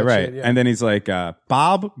balloons. And Yeah, all that right. shit, yeah. And then he's like,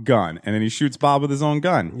 Bob, gun. And then he shoots Bob with his own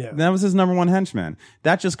gun. Yeah. That was his number one henchman.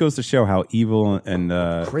 That just goes to show how evil and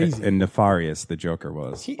Crazy. and nefarious the Joker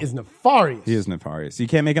was. He is nefarious. He is nefarious. You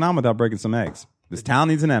can't make an omelet without breaking some eggs. This town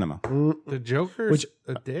needs an enema. The Joker's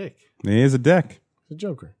a dick. He is a dick. The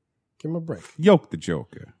Joker. Give him a break. Yoke the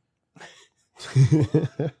Joker.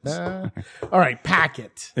 All right,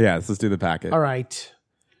 packet. Yeah, let's do the packet. All right.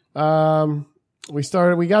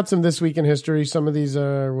 We got some This Week in History. Some of these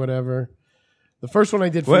are whatever. The first one I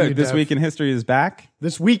did for you, What, This Dev. Week in History is back?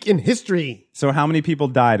 This Week in History. So how many people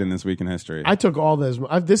died in This Week in History? I took all this.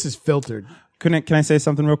 This is filtered. Can I say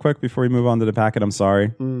something real quick before we move on to the packet? I'm sorry.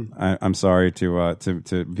 Mm. I'm sorry to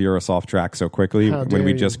veer us off track so quickly How when dare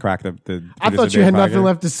we you. just cracked the I Producer thought you Dave had nothing packet.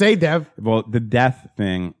 left to say, Dev. Well, the death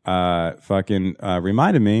thing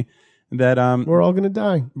reminded me that We're all going to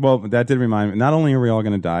die. well, that did remind me. Not only are we all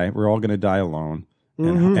going to die, we're all going to die alone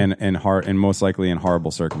and most likely in horrible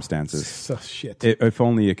circumstances. So shit. If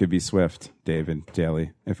only it could be swift, David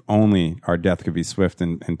Daly. If only our death could be swift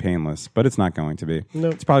and painless, but it's not going to be.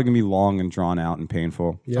 Nope. It's probably going to be long and drawn out and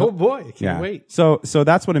painful. Yep. Oh boy, I can't wait. So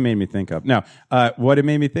that's what it made me think of. Now, what it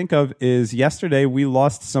made me think of is yesterday we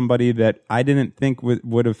lost somebody that I didn't think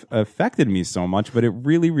would have affected me so much, but it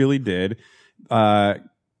really, really did.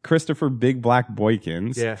 Christopher Big Black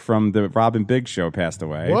Boykins from the Robin Big Show passed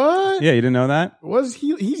away. What? Yeah, you didn't know that? Was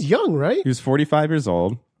he? He's young, right? He was 45 years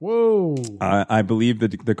old. Whoa. I believe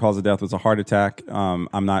that the cause of death was a heart attack.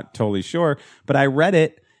 I'm not totally sure, but I read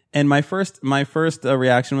it. And my first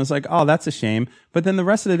reaction was like, oh, that's a shame. But then the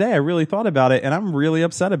rest of the day, I really thought about it, and I'm really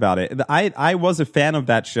upset about it. I was a fan of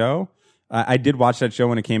that show. I did watch that show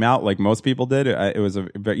when it came out, like most people did.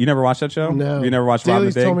 But you never watched that show? No. You never watched Robin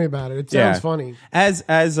Daly's Big? told me about it. It sounds funny.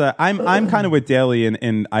 I'm kind of with Daly,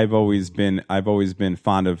 and I've always been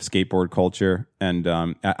fond of skateboard culture, and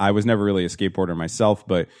I was never really a skateboarder myself,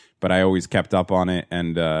 but I always kept up on it,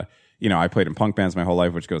 and I played in punk bands my whole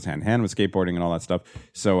life, which goes hand in hand with skateboarding and all that stuff.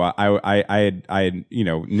 So I had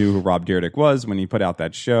knew who Rob Dyrdek was when he put out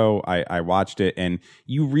that show. I watched it, and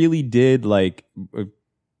you really did like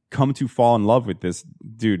come to fall in love with this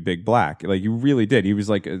dude, Big Black. Like you really did. He was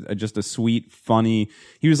like just a sweet, funny.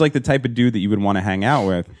 He was like the type of dude that you would want to hang out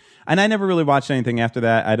with. And I never really watched anything after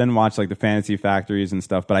that. I didn't watch like the Fantasy Factories and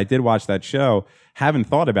stuff, but I did watch that show. Haven't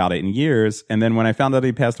thought about it in years. And then when I found out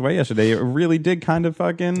he passed away yesterday, it really did kind of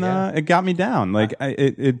fucking, it got me down. Like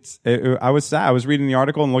I was sad. I was reading the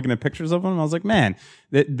article and looking at pictures of him. I was like, man,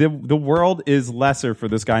 the world is lesser for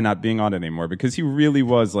this guy not being on it anymore, because he really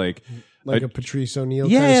was like a Patrice O'Neal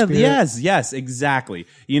kind of spirit. Yes, exactly.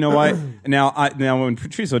 You know what? Now when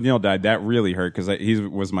Patrice O'Neal died, that really hurt, because he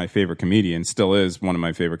was my favorite comedian, still is one of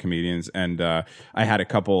my favorite comedians, and I had a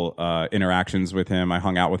couple interactions with him. I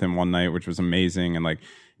hung out with him one night, which was amazing, and like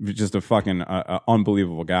just a fucking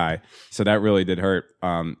unbelievable guy. So that really did hurt.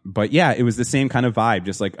 But yeah, it was the same kind of vibe,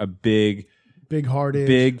 just like a big-hearted,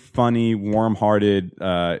 big, funny, warm-hearted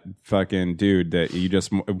fucking dude that you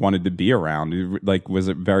just wanted to be around. Like, was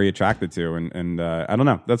it very attracted to, and I don't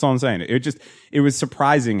know. That's all I'm saying. It was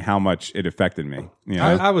surprising how much it affected me. You know?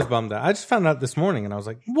 I was bummed out. I just found out this morning, and I was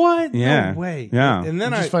like, "What? Yeah. No way!" Yeah, and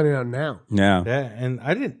then I'm just finding out now. Yeah, and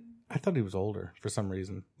I thought he was older for some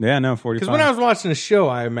reason. Yeah, no, 45. Because when I was watching the show,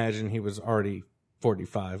 I imagined he was already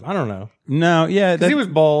 45. I don't know. No, yeah, because he was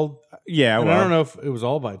bald. Yeah, and I don't know if it was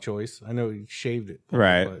all by choice. I know he shaved it.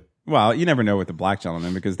 Right. But. Well, you never know with the black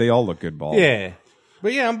gentlemen, because they all look good bald. Yeah.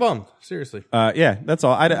 But yeah, I'm bummed. Seriously. Yeah, that's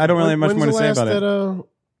all. I don't really have much more to say about it.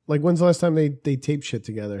 Like, when's the last time they taped shit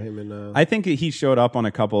together? Him and I think he showed up on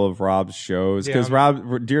a couple of Rob's shows, because Rob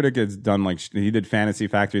Dyrdek has done like he did Fantasy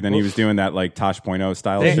Factory, then he was doing that like Tosh.0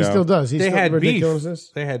 style show. He still does. They had beef.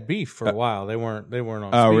 They had beef for a while. They weren't on.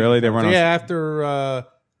 Oh, really? They weren't. Yeah, after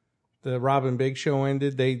the Robin Big show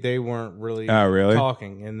ended, they weren't really.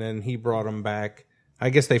 Talking, and then he brought them back. I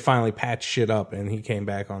guess they finally patched shit up, and he came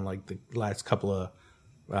back on like the last couple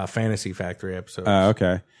of Fantasy Factory episodes.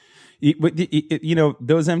 Okay.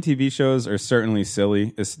 Those MTV shows are certainly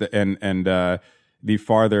silly, and the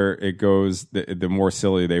farther it goes, the more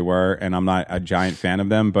silly they were. And I'm not a giant fan of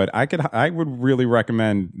them, but I would really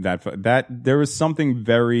recommend that there was something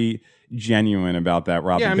very genuine about that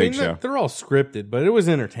Robin Big show. They're all scripted, but it was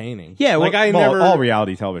entertaining. Yeah, all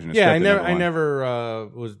reality television is scripted. I never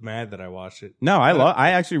was mad that I watched it. No, I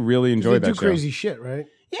actually really enjoyed that show. They do crazy shit, right?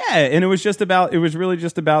 Yeah, and it was really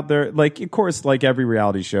just about their, like, of course, like every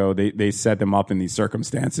reality show, they set them up in these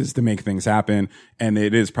circumstances to make things happen, and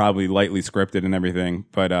it is probably lightly scripted and everything.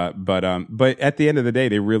 But at the end of the day,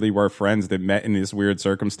 they really were friends that met in this weird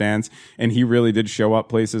circumstance, and he really did show up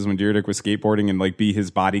places when Dyrdek was skateboarding and like be his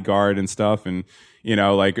bodyguard and stuff, and.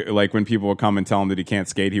 Like when people would come and tell him that he can't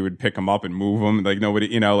skate, he would pick them up and move them. Like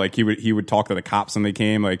nobody, like he would talk to the cops when they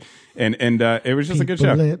came. Like, and it was just a good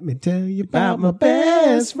show. Let me tell you about my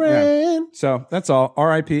best friend. Yeah. So that's all.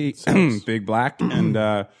 R.I.P. Big Black,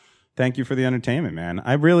 and thank you for the entertainment, man.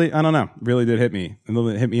 I don't know, really did hit me in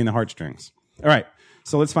the heartstrings. All right.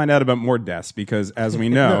 So let's find out about more deaths, because as we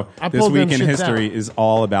know, this week in history is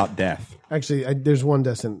all about death. Actually, there's one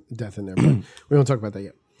death in there, but we won't talk about that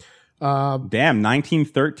yet. Damn,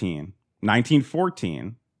 1913,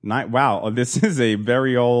 1914. Wow, this is a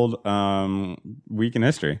very old week in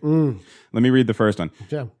history. Let me read the first one.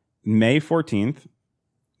 Yeah. May 14th,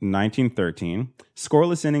 1913.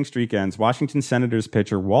 Scoreless inning streak ends. Washington Senators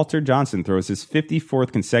pitcher Walter Johnson throws his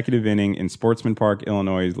 54th consecutive inning in Sportsman Park,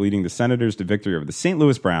 Illinois, leading the Senators to victory over the St.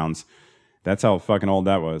 Louis Browns. That's how fucking old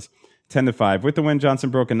that was. 10-5. With the win, Johnson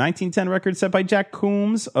broke a 1910 record set by Jack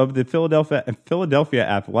Coombs of the Philadelphia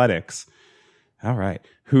Athletics. All right.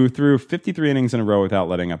 Who threw 53 innings in a row without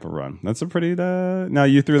letting up a run. That's a pretty... Now,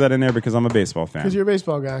 you threw that in there because I'm a baseball fan. Because you're a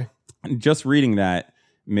baseball guy. Just reading that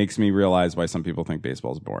makes me realize why some people think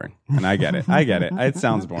baseball is boring. And I get it. It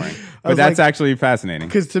sounds boring. But that's actually fascinating.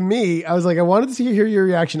 Because to me, I was like, I wanted to hear your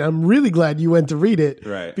reaction. I'm really glad you went to read it.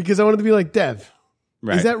 Right. Because I wanted to be like, Dev,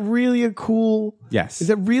 Right. Is that really a cool? Yes. Is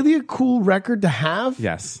that really a cool record to have?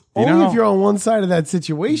 Yes. Do you Only know if how- you're on one side of that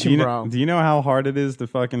situation, bro. Do you know how hard it is to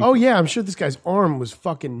fucking? Oh yeah, I'm sure this guy's arm was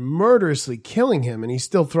fucking murderously killing him, and he's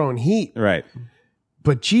still throwing heat. Right.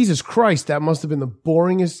 But Jesus Christ, that must have been the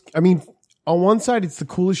boringest. I mean, on one side, it's the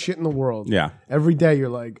coolest shit in the world. Yeah. Every day you're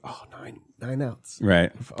like, oh, nine outs.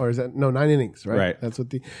 Right. Or is that 9 innings? Right. Right. That's what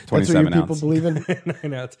 27 people outs. believe in.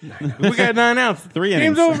 9 outs. We got 9 outs. 3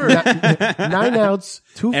 Game's innings. over. 9 outs,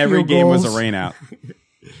 2 Every field game goals. was a rain out.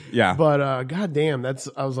 Yeah. But goddamn,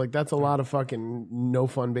 I was like, that's a lot of fucking no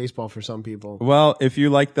fun baseball for some people. Well, if you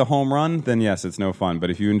like the home run, then yes, it's no fun. But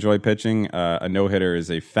if you enjoy pitching, a no hitter is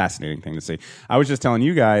a fascinating thing to see. I was just telling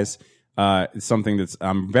you guys something that's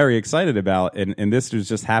I'm very excited about, and this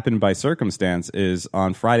just happened by circumstance. Is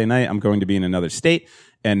on Friday night I'm going to be in another state,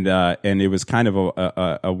 and it was kind of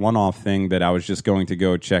a one-off thing that I was just going to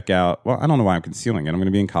go check out. Well, I don't know why I'm concealing it. I'm going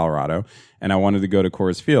to be in Colorado, and I wanted to go to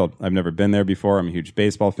Coors Field. I've never been there before. I'm a huge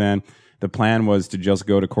baseball fan. The plan was to just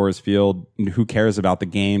go to Coors Field. Who cares about the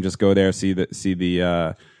game? Just go there, see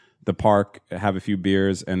the park, have a few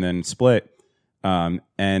beers, and then split. And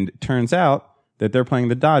it turns out that they're playing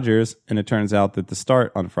the Dodgers, and it turns out that the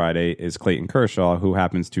start on Friday is Clayton Kershaw, who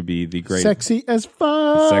happens to be the great, Sexy as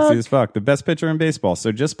fuck. sexy as fuck, the best pitcher in baseball.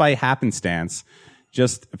 So just by happenstance,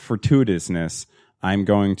 just fortuitousness, I'm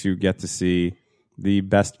going to get to see the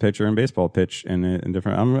best pitcher in baseball pitch in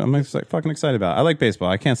different. I'm fucking excited about it. I like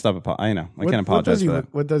baseball. I can't stop. I know. I can't apologize for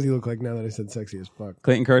that. What does he look like now that I said sexy as fuck?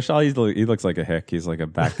 Clayton Kershaw, he looks like a hick. He's like a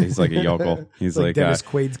back. He's like a yokel. He's Like like Dennis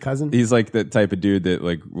Quaid's cousin. He's like the type of dude that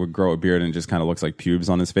like would grow a beard and just kind of looks like pubes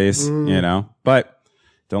on his face, you know. But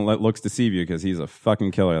don't let looks deceive you because he's a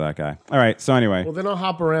fucking killer. That guy. All right. So anyway, Well, then I'll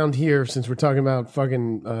hop around here since we're talking about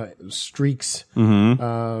fucking streaks.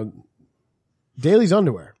 Daly's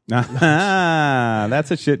underwear. that's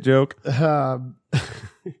a shit joke. Thank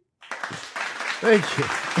you.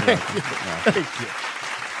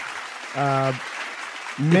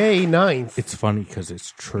 May 9th. It's funny because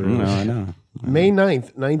it's true. No, I know. May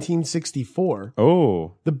 9th, 1964.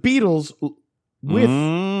 Oh, The Beatles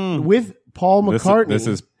with Paul this McCartney.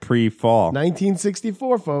 is pre-fall.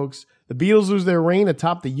 1964, folks. The Beatles lose their reign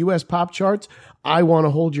atop the U.S. pop charts. I Want to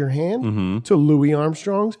Hold Your Hand to Louis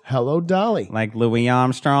Armstrong's Hello, Dolly. Like Louis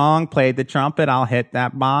Armstrong played the trumpet. I'll hit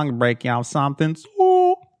that bong, break y'all something.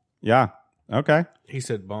 Ooh. Yeah. Okay. He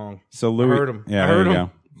said bong. So Louis. I heard him. Yeah, I there heard you him.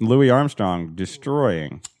 go. Louis Armstrong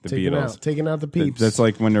destroying the Beatles. Taking out the peeps. That's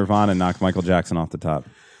like when Nirvana knocked Michael Jackson off the top.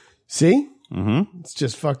 See? Mm-hmm. It's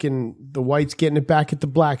just fucking the whites getting it back at the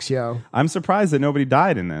blacks, yo. I'm surprised that nobody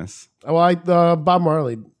died in this. Well, Bob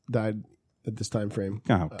Marley died at this time frame.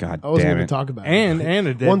 Oh, God I wasn't damn going to it. talk about it. And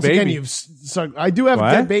a dead Once baby. again, I do have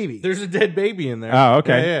What? a dead baby. There's a dead baby in there. Oh,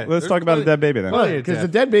 okay. Yeah, yeah. Let's There's talk about the plenty- dead baby then. plenty of Because the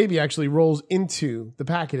death. dead baby actually rolls into the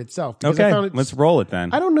packet itself. Because I Okay, found it, let's roll it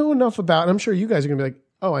then. I don't know enough about, and I'm sure you guys are going to be like,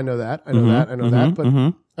 oh, I know that. I know that. I know that.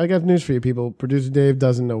 But I got news for you people. Producer Dave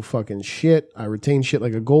doesn't know fucking shit. I retain shit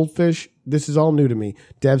like a goldfish. This is all new to me.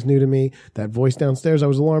 Dev's new to me. That voice downstairs, I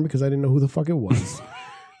was alarmed because I didn't know who the fuck it was.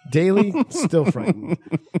 Daily, still frightened.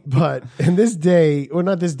 But in this day, or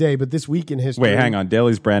not this day, but this week in history. Wait, hang on.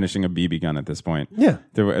 Daly's brandishing a BB gun at this point. Yeah.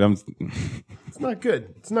 I'm It's not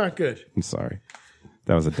good. It's not good. sorry.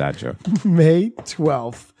 That was a dad joke. May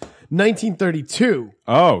 12th, 1932.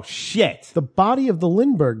 Oh, shit. The body of the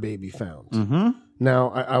Lindbergh baby found. Mm-hmm. Now,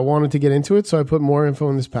 I wanted to get into it, so I put more info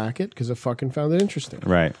in this packet because I fucking found it interesting.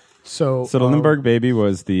 Right. So So the Lindbergh baby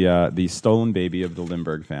was the stolen baby of the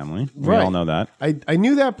Lindbergh family. We Right. all know that. I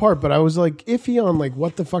knew that part, but I was like iffy on like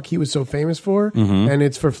what the fuck he was so famous for, and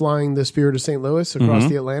it's for flying the Spirit of St. Louis across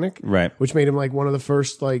the Atlantic, Right. Which made him like one of the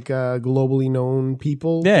first like globally known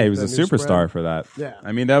people. Yeah, he was a that news superstar spread. for that. Yeah.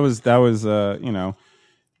 I mean, that was you know,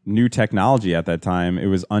 new technology at that time. It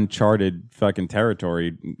was uncharted fucking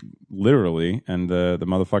territory, literally, and the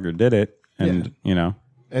motherfucker did it, and you know,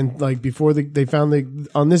 And like before they found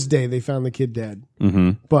on this day they found the kid dead,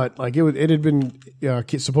 but like it had been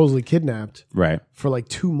supposedly kidnapped right. for like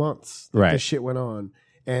 2 months. Right. This shit went on.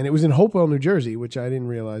 And it was in Hopewell, New Jersey, which I didn't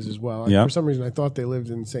realize as well. Yep. For some reason, I thought they lived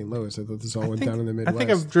in St. Louis. I thought this all went down in the I Midwest. think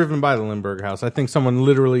I've driven by the Lindbergh house. I think someone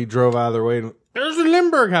literally drove out of their way. There's a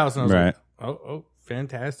Lindbergh house. And I was Right. like, oh,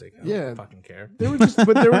 fantastic. I Yeah. don't fucking care. There were just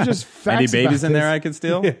facts. Any babies about in there this. I could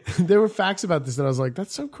steal? There were facts about this that I was like,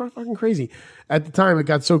 that's so fucking crazy. At the time, it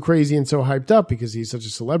got so crazy and so hyped up because he's such a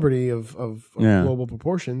celebrity of Yeah. global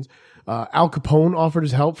proportions. Al Capone offered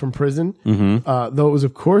his help from prison, Mm-hmm. though it was,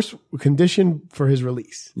 of course, conditioned for his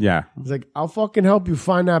release. Yeah. He's like, I'll fucking help you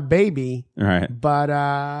find that baby, Right. but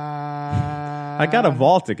I got a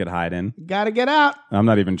vault it could hide in. gotta get out. I'm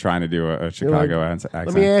not even trying to do a Chicago accent.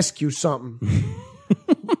 Let me ask you something.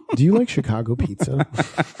 Do you like Chicago pizza?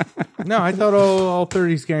 No, I thought all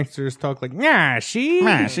 30s gangsters talk like, yeah,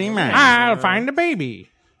 I'll find a baby.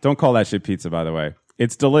 Don't call that shit pizza, by the way.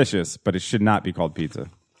 It's delicious, but it should not be called pizza.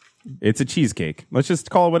 It's a cheesecake. Let's just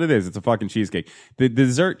call it what it is. It's a fucking cheesecake. The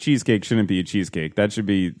dessert cheesecake shouldn't be a cheesecake. That should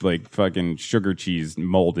be like fucking sugar cheese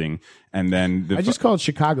molding. And then I just call it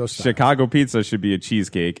Chicago style. Chicago pizza should be a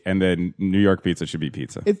cheesecake, and then New York pizza should be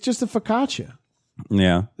pizza. It's just a focaccia.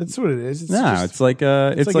 Yeah, That's what it is. it's like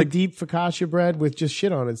a deep focaccia bread with just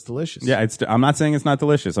shit on it. It's delicious. Yeah, I'm not saying it's not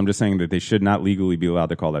delicious. I'm just saying that they should not legally be allowed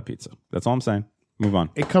to call that pizza. That's all I'm saying. Move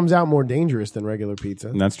on. It comes out more dangerous than regular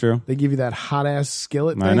pizza. That's true. They give you that hot ass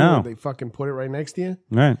skillet thing. I know. Where they fucking put it right next to you.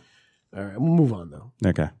 Right. All right, we'll move on though.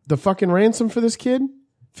 Okay. The fucking ransom for this kid,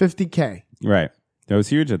 $50K. Right. That was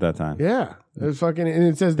huge at that time. Yeah, it was fucking. And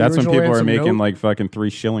it says the That's when original people are ransom making note, like fucking 3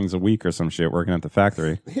 shillings a week or some shit working at the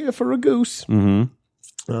factory. here for a goose.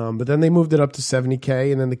 But then they moved it up to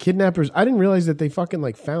 $70K, and then the kidnappers. I didn't realize that they fucking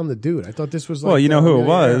like found the dude. I thought this was like. Well, you know who it yeah,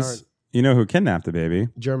 was? You know who kidnapped the baby?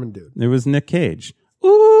 German dude. It was Nick Cage.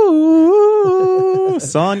 Ooh,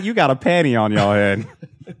 son, you got a panty on your head.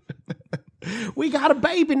 We got a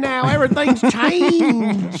baby now. Everything's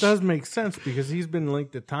changed. It does make sense because he's been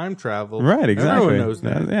linked to time travel. Right, exactly. Everyone knows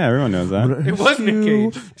that. Yeah, everyone knows that. It was Nick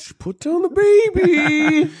Cage. Just put down the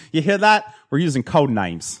baby. You hear that? We're using code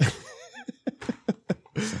names.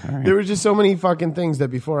 There were just so many fucking things that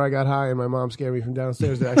before I got high and my mom scared me from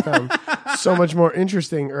downstairs that I found so much more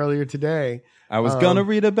interesting earlier today. I was gonna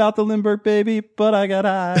read about the Lindbergh baby, but I got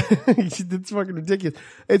high. It's fucking ridiculous.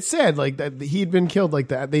 It's sad, like that he'd been killed like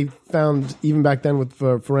that. They found even back then with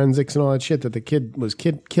forensics and all that shit that the kid was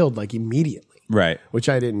killed like immediately. Right. Which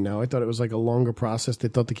I didn't know. I thought it was like a longer process. They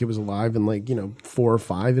thought the kid was alive in like 4 or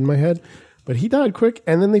 5 in my head, but he died quick.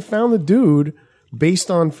 And then they found the dude based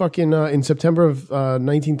on fucking in September of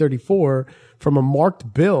 1934 from a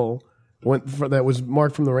marked bill that was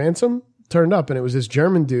marked from the ransom. Turned up and it was this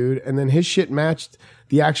German dude, and then his shit matched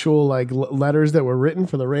the actual like letters that were written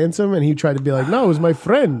for the ransom, and he tried to be like, no, it was my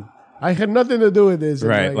friend. I had nothing to do with this.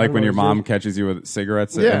 Right, like when your mom catches you with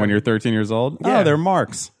cigarettes Yeah. when you're 13 years old. Yeah. Oh, they're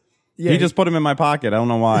marks. Yeah, He just put them in my pocket. I don't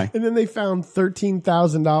know why. and then they found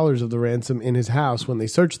 $13,000 of the ransom in his house when they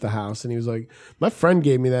searched the house, and he was like, my friend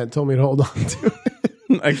gave me that and told me to hold on to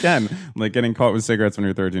it. Again, like getting caught with cigarettes when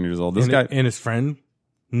you're 13 years old. This guy, And his friend,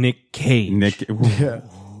 Nick Cage. Nick. Yeah.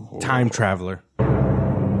 Time traveler.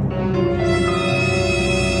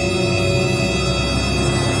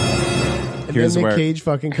 And Here's then Nick where- Cage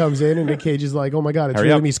fucking comes in, and Nick Cage is like, oh my God, it's Hurry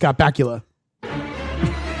really up. me, Scott Bakula.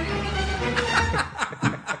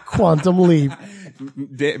 Quantum leap.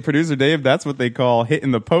 Producer Dave, that's what they call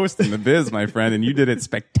hitting the post in the biz, my friend, and you did it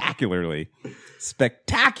spectacularly.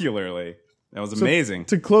 Spectacularly. That was amazing.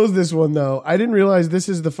 To close this one, though, I didn't realize this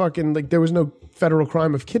is the fucking, like, there was no federal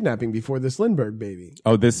crime of kidnapping before this Lindbergh baby.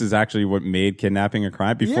 Oh, this is actually what made kidnapping a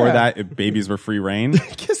crime? Before Yeah. that, babies were free reign? I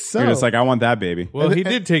guess so. You're just like, I want that baby. Well, he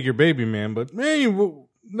did take your baby, man, but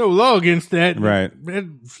no law against that. Right.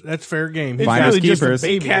 That's fair game. It's Finders really just a keepers.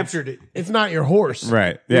 baby. Captured it. It's not your horse.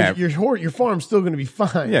 Right. Yeah. Your farm's still going to be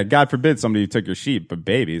fine. Yeah, God forbid somebody took your sheep, but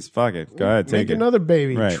babies, fuck it. Go ahead, take Make it. another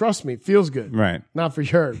baby. Right. Trust me, feels good. Right. Not for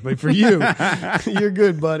her, but for you. You're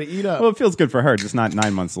good, buddy. Eat up. Well, it feels good for her, just not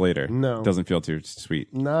 9 months later. No. It doesn't feel too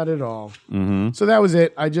sweet. Not at all. Mm-hmm. So that was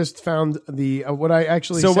it. I just found the what I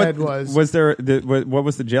actually So said what was there? What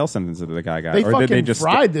was the jail sentence that the guy got? they or fucking did they just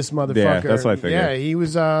fried this motherfucker. Yeah, that's what I figured. Yeah, he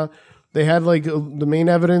was. They had like the main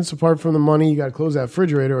evidence apart from the money. You got to close that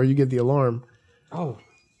refrigerator or you get the alarm. Oh.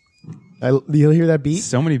 You'll hear that beat.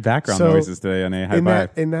 So many background So, noises today on a high in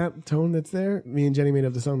five. that tone that's there, me and Jenny made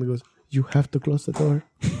up the song that goes, "You have to close the door.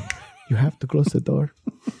 You have to close the door.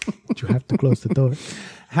 You have to close the door."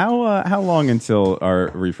 How long until our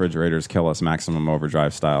refrigerators kill us maximum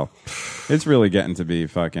overdrive style? It's really getting to be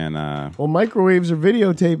fucking. Well, microwaves are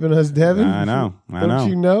videotaping us, Devin. I know. Don't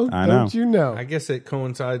you know? I know. Don't you know? I guess it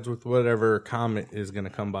coincides with whatever comet is going to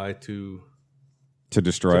come by to To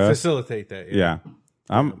destroy us. facilitate that. Yeah.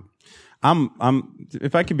 I'm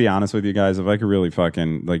if I could be honest with you guys, if I could really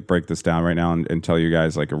fucking like break this down right now and tell you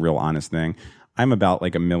guys like a real honest thing, I'm about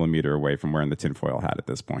like a millimeter away from wearing the tinfoil hat at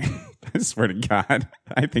this point. I swear to God.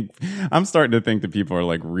 I'm starting to think that people are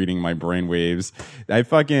like reading my brain waves. I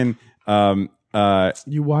fucking You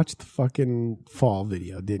watched the fucking fall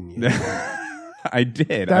video, didn't you? I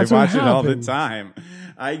did. That's I what watch it all the happened. time.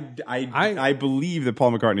 I believe that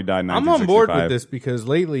Paul McCartney died in 1965. I'm on board with this because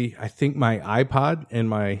lately I think my iPod and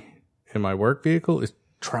my work vehicle is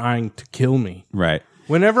trying to kill me. Right.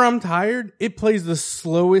 Whenever I'm tired, it plays the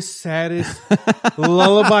slowest, saddest,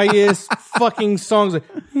 lullaby-est fucking songs. Like,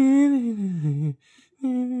 and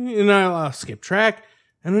I'll skip track.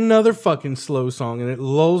 and another fucking slow song, and it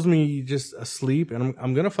lulls me just asleep, and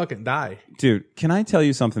I'm gonna fucking die. Dude, can I tell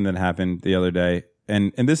you something that happened the other day?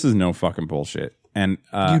 And this is no fucking bullshit. And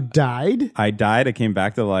You died? I died. I came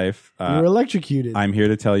back to life. You were electrocuted. I'm here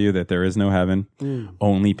to tell you that there is no heaven,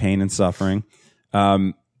 only pain and suffering.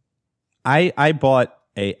 I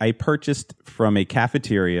purchased from a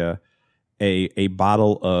cafeteria a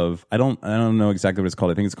bottle of I don't know exactly what it's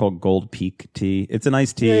called. I think it's called Gold Peak tea. It's an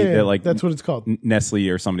iced tea that like that's what it's called. Nestle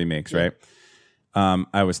or somebody makes, right?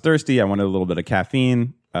 I was thirsty. I wanted a little bit of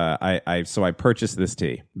caffeine. So I purchased this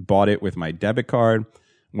tea, bought it with my debit card,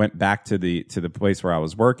 went back to the place where I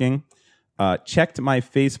was working, checked my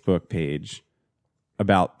Facebook page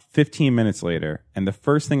about 15 minutes later, and the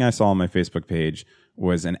first thing I saw on my Facebook page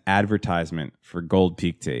was an advertisement for Gold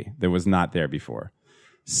Peak tea that was not there before.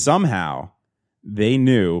 Somehow they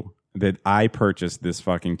knew that I purchased this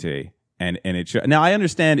fucking tea, and it should. Now I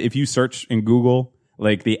understand if you search in Google,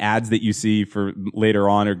 like the ads that you see for later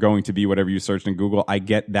on are going to be whatever you searched in Google. I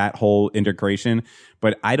get that whole integration,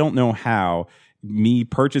 but I don't know how me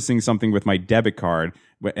purchasing something with my debit card,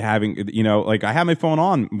 having, you know, like I have my phone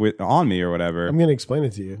on me or whatever. I'm going to explain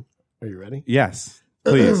it to you. Are you ready? Yes,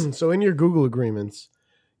 please. So in your Google agreements,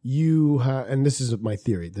 you have, and this is my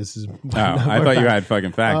theory. This is I thought you had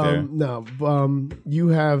fucking fact there. No, you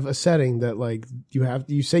have a setting that like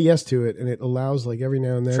you say yes to it, and it allows like every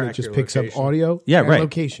now and then Track it just your picks location. up audio, Yeah, and right.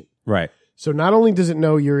 location. Right. So not only does it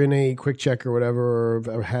know you're in a Quick Check or whatever,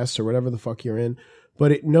 or Hess or whatever the fuck you're in,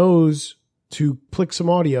 but it knows to click some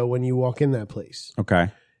audio when you walk in that place. Okay.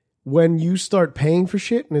 When you start paying for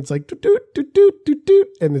shit and it's like doot doot doot doot doot doot,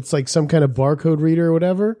 and it's like some kind of barcode reader or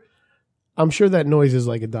whatever, I'm sure that noise is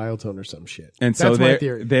like a dial tone or some shit. And so that's my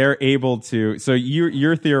theory. they're able to. So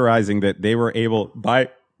you're theorizing that they were able, by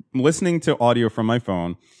listening to audio from my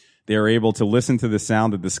phone, they were able to listen to the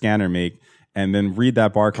sound that the scanner make and then read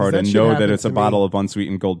that barcode that and shit know that happened it's a to bottle me. of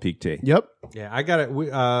unsweetened Gold Peak tea. Yep. Yeah, I got it.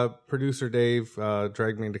 Producer Dave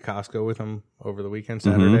dragged me to Costco with him over the weekend,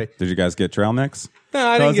 Saturday. Did you guys get trail mix? No,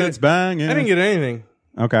 I didn't 'Cause get it's banging. I didn't get anything,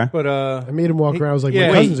 Okay. but I made him walk around. I was like, Yeah.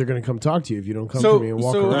 my Wait. cousins are going to come talk to you if you don't come So- to me and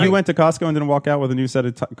walk so around. You went to Costco and didn't walk out with a new set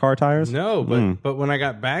of car tires? no. But when I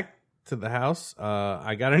got back to the house,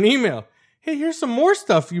 I got an email. Hey, here's some more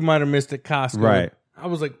stuff you might have missed at Costco. Right. I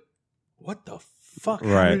was like, what the fuck?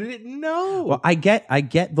 Right. How did it know? Well, I get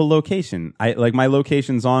the location. I like my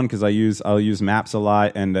location's on because I'll use maps a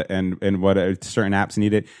lot and what certain apps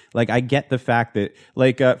need it. Like I get the fact that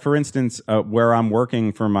like for instance where I'm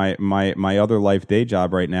working for my other life day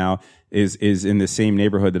job right now is in the same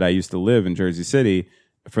neighborhood that I used to live in Jersey City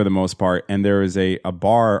for the most part, and there is a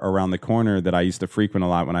bar around the corner that I used to frequent a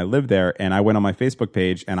lot when I lived there, and I went on my Facebook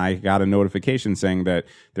page and I got a notification saying that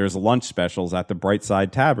there's lunch specials at the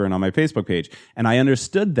Brightside Tavern on my Facebook page, and I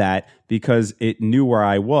understood that because it knew where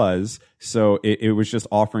I was, so it was just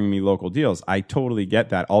offering me local deals. I totally get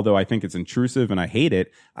that, although I think it's intrusive and I hate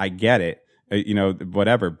it. I get it. You know,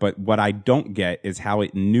 whatever. But what I don't get is how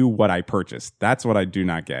it knew what I purchased. That's what I do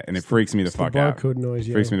not get. And it freaks me the fuck out. barcode noise,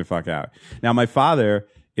 yeah. Freaks me the fuck out. Now, my father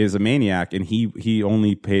is a maniac and he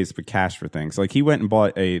only pays for cash for things. Like he went and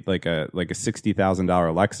bought a $60,000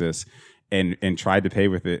 Lexus and tried to pay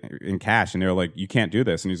with it in cash. And they were like, you can't do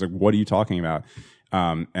this. And he's like, what are you talking about?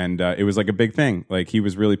 It was like a big thing. Like he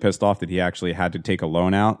was really pissed off that he actually had to take a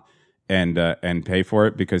loan out and pay for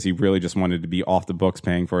it because he really just wanted to be off the books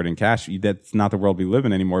paying for it in cash. That's not the world we live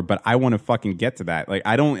in anymore. But I want to fucking get to that. Like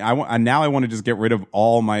I want to just get rid of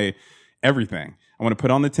all my everything. I want to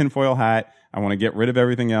put on the tinfoil hat. I want to get rid of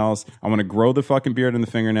everything else. I want to grow the fucking beard and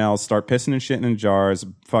the fingernails, start pissing and shitting in jars,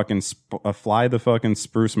 fucking fly the fucking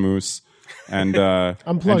spruce moose, and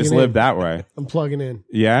and just live that way. I'm plugging in.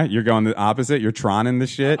 Yeah, you're going the opposite. You're troning the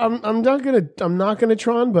shit. I'm not gonna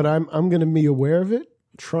Tron, but I'm gonna be aware of it.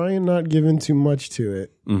 Try and not give in too much to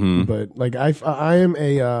it. Mm-hmm. But like I am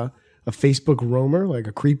a Facebook roamer, like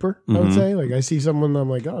a creeper. I would say. Like I see someone, I'm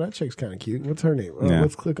like, oh, that chick's kind of cute. What's her name? Oh, Yeah.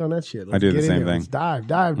 let's click on that shit. Let's I do the get in same here. thing. Let's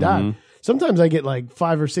dive. Sometimes I get like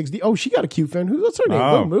 5 or 6. Oh, she got a cute friend. What's her name?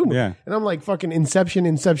 Oh, Boom. yeah. And I'm like fucking inception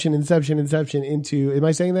into. Am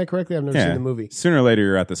I saying that correctly? I've never seen the movie. Sooner or later,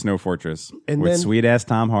 you're at the Snow Fortress And with then- sweet ass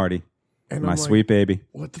Tom Hardy, And my I'm like, sweet baby.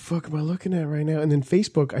 what the fuck am I looking at right now? And then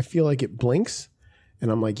Facebook, I feel like it blinks. And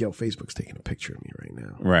I'm like, yo, Facebook's taking a picture of me right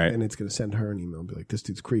now. Right. And it's going to send her an email and be like, this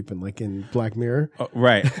dude's creeping, like in Black Mirror.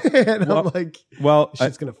 Right. And I'm like, Well,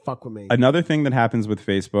 shit's going to fuck with me. another thing that happens with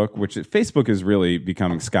Facebook, Facebook is really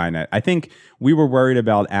becoming Skynet. I think we were worried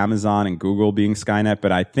about Amazon and Google being Skynet,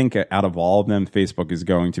 but I think out of all of them, Facebook is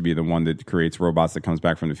going to be the one that creates robots that comes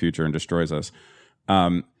back from the future and destroys us.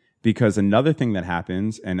 Because another thing that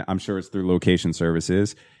happens, and I'm sure it's through location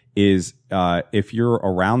services, is if you're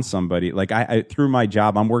around somebody, like I through my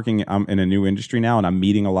job, I'm in a new industry now, and I'm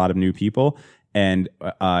meeting a lot of new people, and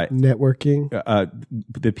networking.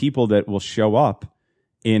 The people that will show up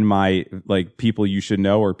in my like people you should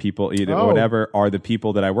know or people whatever are the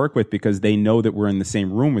people that I work with, because they know that we're in the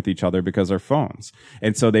same room with each other because our phones,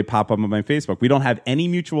 and so they pop up on my Facebook. We don't have any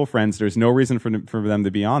mutual friends. There's no reason for them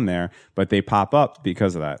to be on there, but they pop up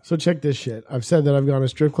because of that. So check this shit. I've said that I've gone to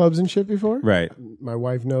strip clubs and shit before. Right. My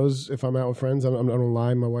wife knows if I'm out with friends. I don't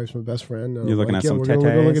lie. My wife's my best friend. You're looking at some we're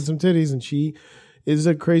gonna go look at some titties, and she is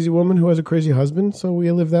a crazy woman who has a crazy husband. So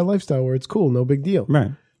we live that lifestyle where it's cool, no big deal.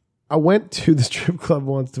 Right. I went to the strip club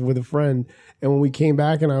once with a friend, and when we came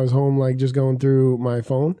back and I was home, like just going through my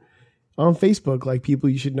phone on Facebook, like people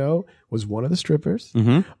you should know was one of the strippers,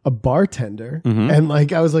 a bartender, and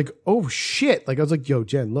like I was like, oh shit! Like I was like, yo,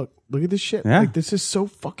 Jen, look at this shit. Yeah. Like this is so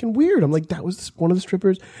fucking weird. I'm like, that was one of the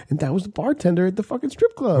strippers, and that was the bartender at the fucking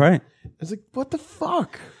strip club. Right. I was like, what the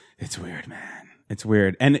fuck? It's weird, man. It's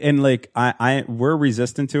weird. And like we're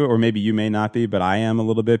resistant to it, or maybe you may not be, but I am a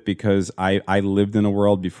little bit, because I lived in a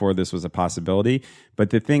world before this was a possibility. But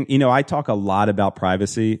the thing, I talk a lot about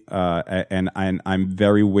privacy, and I'm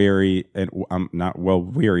very wary, and I'm not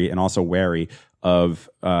weary and also wary of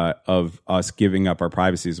us giving up our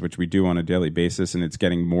privacies, which we do on a daily basis, and it's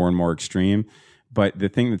getting more and more extreme. But the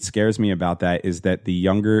thing that scares me about that is that the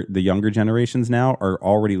younger generations now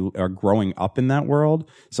are growing up in that world,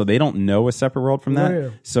 so they don't know a separate world from that. Yeah.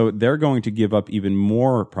 So they're going to give up even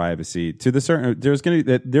more privacy to the certain. There's going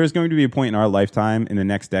to be a point in our lifetime in the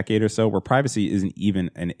next decade or so where privacy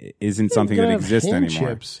isn't something that exists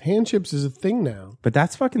anymore. Handships is a thing now. But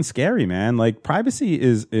that's fucking scary, man. Like privacy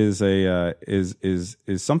is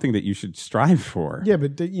something that you should strive for. Yeah,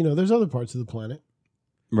 but there's other parts of the planet.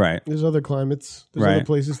 Right. There's other climates. There's Right. other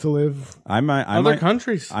places to live. Other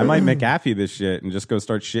countries. I might McAfee this shit and just go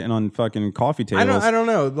start shitting on fucking coffee tables. I don't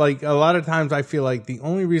know. Like a lot of times I feel like the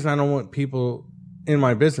only reason I don't want people in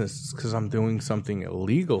my business is because I'm doing something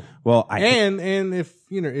illegal. Well, and if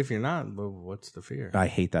you're not, well, what's the fear? I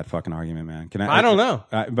hate that fucking argument, man. I don't know.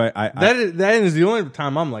 That is the only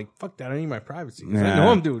time I'm like, fuck that. I need my privacy. 'Cause I know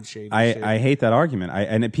I'm doing shady shit. I hate that argument.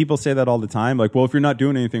 And people say that all the time. Like, well, if you're not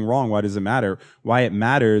doing anything wrong, why does it matter? Why it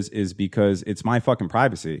matters is because it's my fucking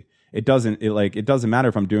privacy. It doesn't matter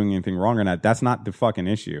if I'm doing anything wrong or not. That's not the fucking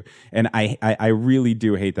issue. And I really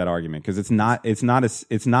do hate that argument, because it's not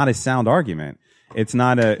a sound argument. It's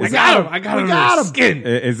not a. I got him. Skin.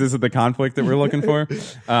 Is this the conflict that we're looking for?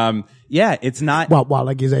 Yeah, it's not. Wild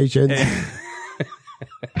accusations.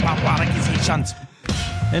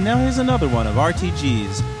 And now here's another one of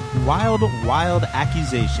RTG's wild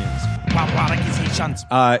accusations.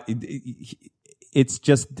 It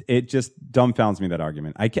just dumbfounds me, that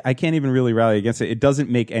argument. I can't even really rally against it. It doesn't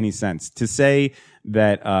make any sense to say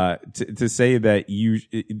that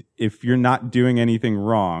if you're not doing anything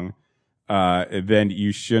wrong, then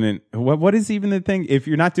you shouldn't. What is even the thing? If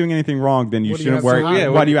you're not doing anything wrong, then you shouldn't worry.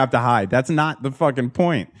 Why do you have to hide? That's not the fucking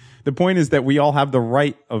point. The point is that we all have the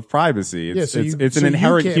right of privacy. It's an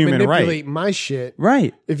inherent human right. Manipulate my shit,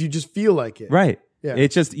 right? If you just feel like it, right? Yeah.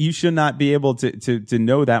 It's just, you should not be able to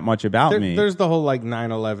know that much about me. There's the whole like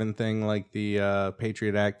 9/11 thing, like the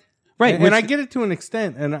Patriot Act. Right, and I get it to an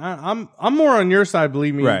extent, and I'm more on your side,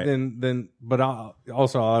 believe me, right. than. But I'll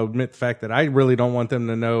admit the fact that I really don't want them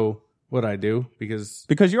to know what I do, because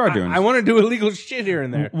you are doing. I want to do illegal shit here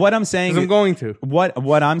and there. What I'm saying, I'm going to.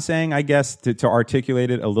 What I'm saying, I guess, to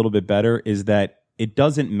articulate it a little bit better, is that it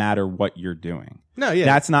doesn't matter what you're doing. No, yeah,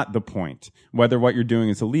 that's not the point. Whether what you're doing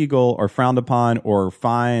is illegal or frowned upon or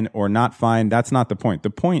fine or not fine, that's not the point. The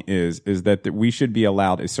point is that we should be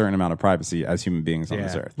allowed a certain amount of privacy as human beings on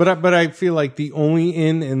this earth. But I feel like the only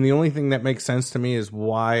thing that makes sense to me is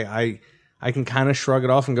why I can kind of shrug it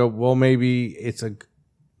off and go, well, maybe it's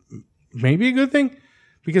maybe a good thing,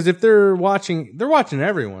 because if they're watching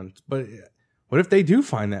everyone. But what if they do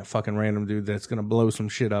find that fucking random dude that's going to blow some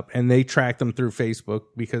shit up, and they track them through Facebook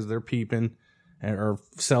because they're peeping, or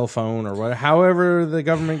cell phone, or whatever, however the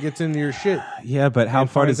government gets into your shit. Yeah, but how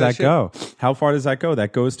far does that go? How far does that go?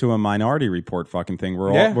 That goes to a Minority Report fucking thing. We're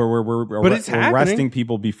arresting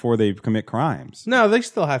people before they commit crimes. No, they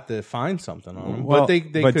still have to find something on them. Well,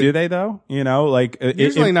 but do they though?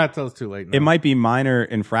 Usually not till it's too late. No. It might be minor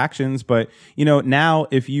infractions, but now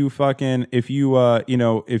if you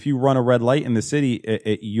run a red light in the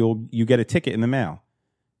city, you get a ticket in the mail.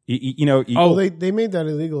 They made that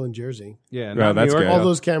illegal in Jersey. Yeah, that's good. All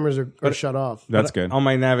those cameras are shut off. That's good. On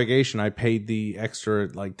my navigation, I paid the extra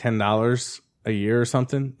like $10 a year or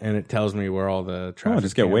something, and it tells me where all the traffic. Oh,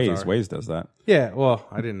 just get cams Waze. are. Waze does that. Yeah, well,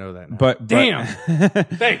 I didn't know that. Now. But damn,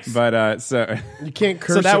 thanks. But so You can't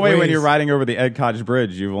curse. so that at way, when Waze. you're riding over the Ed Koch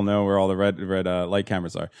Bridge, you will know where all the red light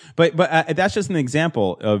cameras are. But that's just an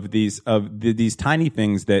example of these tiny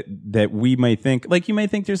things that we may think. Like you may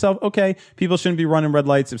think to yourself, okay, people shouldn't be running red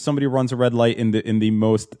lights. If somebody runs a red light in the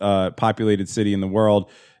most populated city in the world,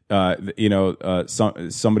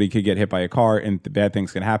 somebody could get hit by a car and bad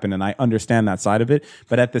things can happen. And I understand that side of it.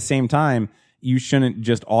 But at the same time, you shouldn't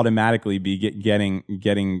just automatically be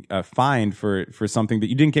getting fined for something that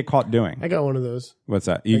you didn't get caught doing. I got one of those. What's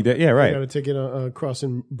that? Yeah, I right. got a ticket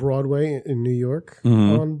crossing Broadway in New York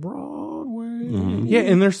Mm-hmm. on Broadway. Yeah,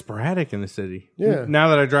 and they're sporadic in the city. Yeah. Now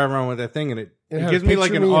that I drive around with that thing, and it had gives a me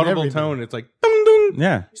like picture an of me and audible everything. tone. It's like ding ding.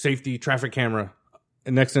 Yeah. Safety traffic camera.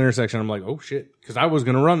 And next intersection, I'm like, oh shit, because I was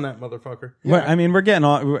gonna run that motherfucker. Well, I mean, we're getting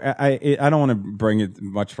all. I don't want to bring it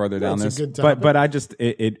much further down it's this, a good topic. but I just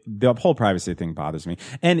the whole privacy thing bothers me.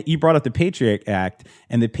 And you brought up the Patriot Act,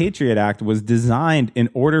 and the Patriot Act was designed in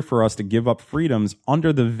order for us to give up freedoms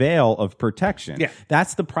under the veil of protection. Yeah.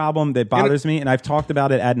 That's the problem that bothers me, and I've talked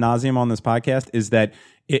about it ad nauseum on this podcast. Is that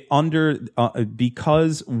it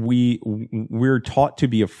because we're taught to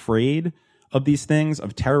be afraid of these things,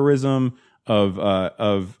 of terrorism,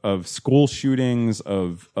 of school shootings,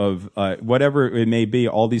 of whatever it may be,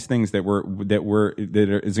 all these things that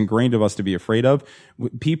is ingrained of us to be afraid of.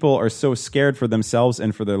 People are so scared for themselves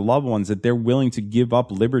and for their loved ones that they're willing to give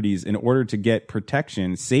up liberties in order to get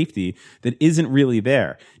protection, safety that isn't really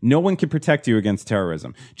there. No one can protect you against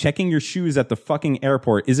terrorism. Checking your shoes at the fucking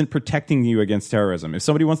airport isn't protecting you against terrorism. If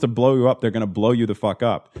somebody wants to blow you up, they're going to blow you the fuck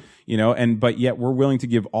up. But yet we're willing to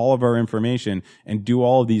give all of our information and do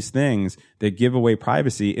all of these things that give away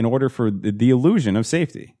privacy in order for the illusion of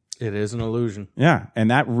safety. It is an illusion. Yeah. And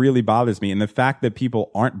that really bothers me. And the fact that people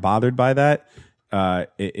aren't bothered by that,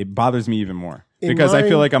 it bothers me even more because I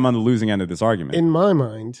feel like I'm on the losing end of this argument. In my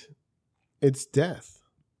mind, it's death.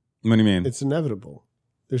 What do you mean? It's inevitable.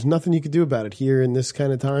 There's nothing you could do about it here in this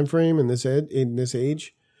kind of time frame, in this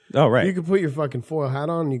age. Oh, right. You can put your fucking foil hat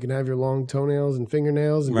on, and you can have your long toenails and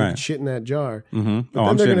fingernails, and you Right. can shit in that jar. Mm-hmm. But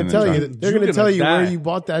then they're going to tell you. They're going to tell you where die. you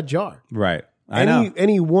bought that jar. Right. I know.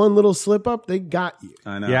 Any one little slip up, they got you.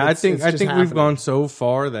 I know. Yeah, I think it's just we've happening. gone so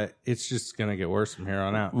far that it's just gonna get worse from here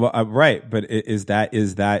on out. Well, right, but is that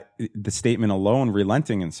the statement alone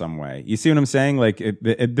relenting in some way? You see what I'm saying? Like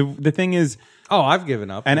the thing is, Oh, I've given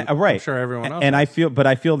up, and right, I'm sure everyone else. And has.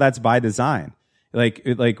 I feel that's by design. Like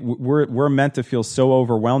we're meant to feel so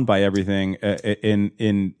overwhelmed by everything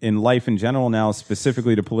in life in general now,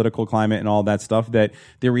 specifically to political climate and all that stuff, that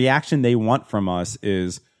the reaction they want from us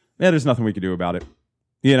is, yeah, there's nothing we can do about it.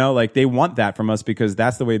 Like they want that from us because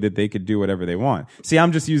that's the way that they could do whatever they want. See,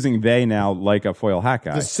 I'm just using they now like a foil hat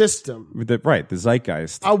guy. The system. The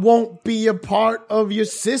zeitgeist. I won't be a part of your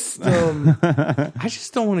system. I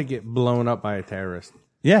just don't want to get blown up by a terrorist.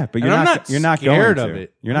 Yeah, but And you're I'm not scared going of to.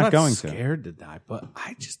 it. You're I'm not going to. scared to die, but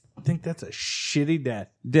I just think that's a shitty death.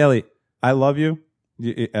 Daly, I love you,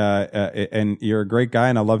 and you're a great guy,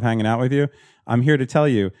 and I love hanging out with you. I'm here to tell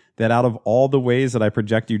you that out of all the ways that I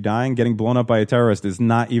project you dying, getting blown up by a terrorist is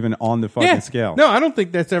not even on the fucking scale. No, I don't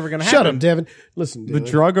think that's ever going to happen. Shut up, Devin. Listen, The dude,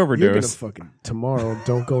 drug You're gonna overdose. fucking tomorrow.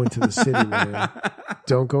 Don't go into the city, man.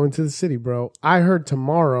 Don't go into the city, bro. I heard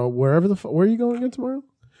tomorrow, where are you going again tomorrow?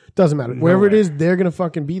 Doesn't matter. Wherever it is, they're gonna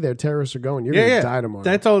fucking be there. Terrorists are going. You're gonna die tomorrow.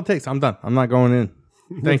 That's all it takes. I'm done. I'm not going in.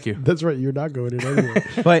 Thank you. That's right. You're not going in anyway.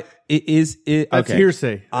 But That's okay.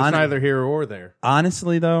 hearsay. It's On- neither here or there.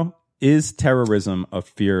 Honestly, though, is terrorism a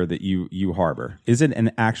fear that you harbor? Is it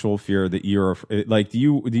an actual fear that you're like? Do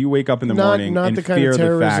you wake up in the morning not and the kind fear of the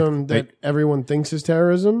terrorism fact that everyone thinks is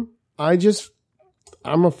terrorism.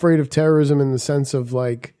 I'm afraid of terrorism in the sense of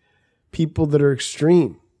like people that are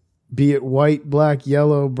extreme, be it white, black,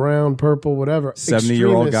 yellow, brown, purple, whatever.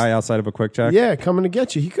 70-year-old Extremists. guy outside of a quick check? Yeah, coming to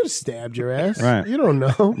get you. He could have stabbed your ass. Right. You don't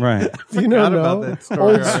know. Right. You don't know. About that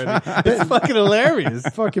story already. It's fucking hilarious.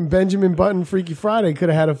 Fucking Benjamin Button Freaky Friday could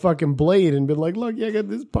have had a fucking blade and been like, look, I got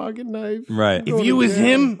this pocket knife. Right. If you was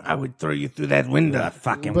him, I would throw you through that window.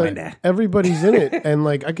 Fucking But window. everybody's in it. And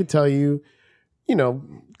like, I could tell you,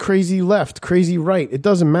 crazy left, crazy right. It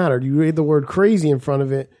doesn't matter. You read the word crazy in front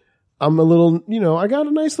of it. I'm a little, I got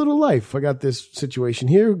a nice little life. I got this situation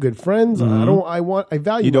here, good friends. I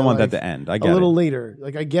value You don't my want that life to end. I get a little it. later.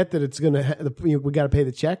 Like, I get that it's going to, we got to pay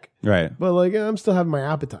the check. Right. But like, I'm still having my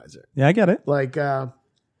appetizer. Yeah, I get it. Like,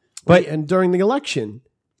 and during the election,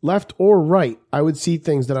 left or right, I would see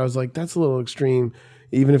things that I was like, that's a little extreme,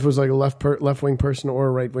 even if it was like a left wing person or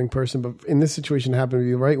a right wing person. But in this situation, it happened to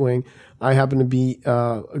be right wing. I happened to be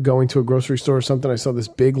going to a grocery store or something. I saw this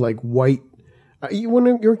big, like, white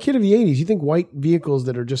When you're a kid of the 80s, you think white vehicles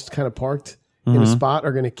that are just kind of parked in a spot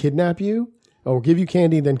are going to kidnap you or give you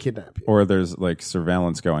candy, then kidnap you. Or there's like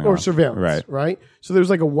surveillance going on. Or surveillance, right? So there's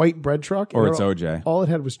like a white bread truck. Or it's OJ. All it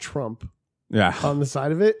had was Trump Yeah. on the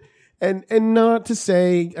side of it. And not to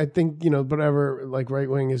say, I think, whatever, like right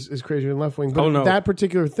wing is crazier than left wing. But that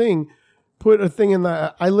particular thing put a thing in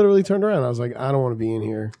the. I literally turned around. I was like, I don't want to be in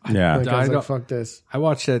here. Yeah. Like, I was like, fuck this. I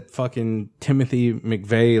watched that fucking Timothy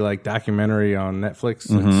McVeigh like documentary on Netflix.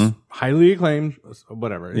 It's highly acclaimed.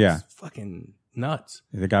 Whatever. It's fucking nuts.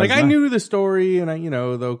 The guy's I knew the story and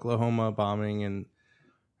the Oklahoma bombing and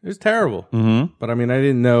it was terrible. Mm-hmm. But I mean, I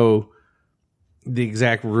didn't know the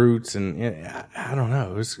exact roots and I don't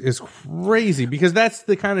know. It's crazy because that's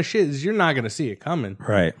the kind of shit is you're not going to see it coming.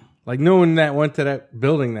 Right. Like no one that went to that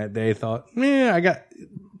building that day thought,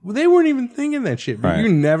 they weren't even thinking that shit, but you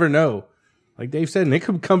never know. Like Dave said, and it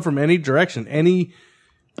could come from any direction, any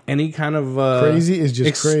kind of crazy is just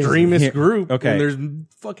extremist group. Okay. And there's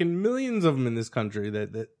fucking millions of them in this country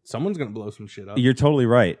that someone's going to blow some shit up. You're totally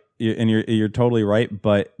right. You're totally right.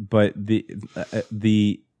 But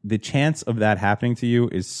the chance of that happening to you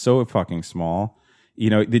is so fucking small.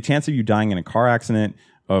 The chance of you dying in a car accident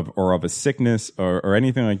or of a sickness or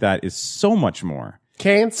anything like that is so much more.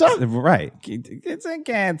 Cancer? Right. It's a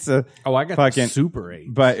cancer. Oh, I got fucking Super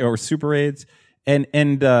AIDS. Or Super AIDS. And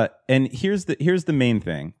here's the main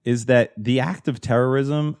thing is that the act of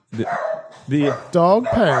terrorism, the dog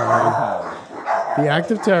pound. The act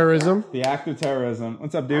of terrorism. The act of terrorism.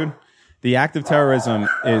 What's up, dude? The act of terrorism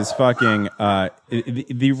is fucking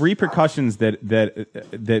the repercussions that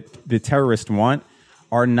the terrorists want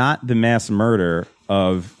are not the mass murder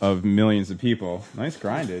of millions of people. Nice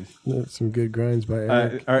grinded. Some good grinds by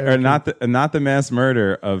Eric. Are not the mass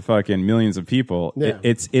murder of fucking millions of people. Yeah.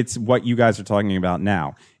 It's what you guys are talking about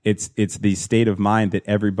now. It's the state of mind that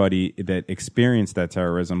everybody that experienced that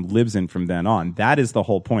terrorism lives in from then on. That is the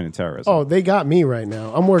whole point of terrorism. Oh, they got me right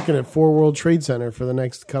now. I'm working at 4 World Trade Center for the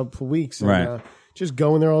next couple of weeks. And, right. Just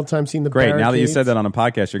going there all the time, seeing the Great. barricades. Now that you said that on a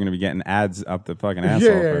podcast, you're going to be getting ads up the fucking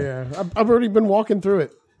asshole. Yeah. I've already been walking through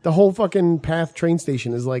it. The whole fucking Path train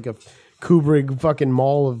station is like a Kubrick fucking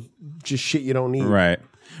mall of just shit you don't need. Right.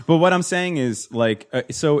 But what I'm saying is like,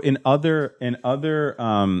 so in other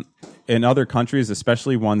countries,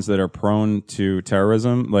 especially ones that are prone to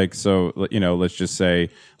terrorism, like, so, let's just say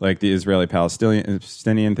like the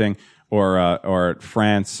Israeli-Palestinian thing or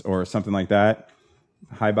France or something like that.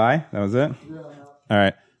 Hi, bye. That was it. Yeah. All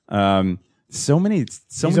right. So many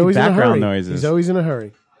background noises. He's always in a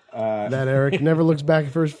hurry. That Eric never looks back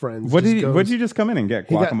for his friends. What did you just come in and get?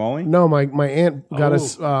 Guacamole? No, my aunt got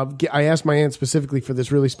us. I asked my aunt specifically for this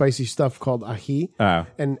really spicy stuff called ají.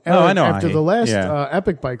 And Eric, I know after ají. the last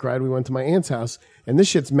epic bike ride, we went to my aunt's house, and this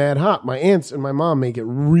shit's mad hot. My aunts and my mom make it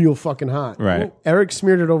real fucking hot. Right. Eric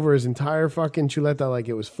smeared it over his entire fucking chuleta like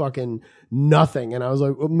it was fucking nothing, and I was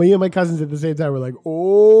like, me and my cousins at the same time were like,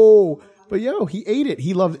 oh. But he ate it.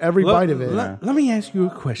 He loved every bite of it. Let me ask you a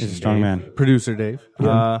question. He's a strong man. Producer Dave.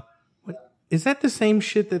 Is that the same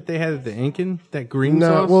shit that they had at the Incan? That green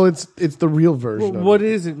sauce? No, well, it's the real version. Well, what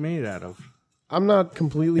is it made out of? I'm not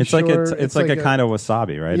completely it's sure. It's like a kind of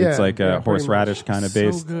wasabi, right? It's like a horseradish kind of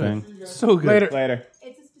based thing. So good. Later.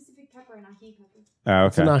 It's a specific pepper, an ají pepper. Oh, okay.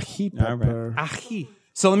 It's an ají pepper. Ají.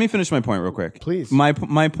 So let me finish my point real quick. Please. My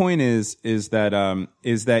point is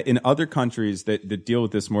that in other countries that deal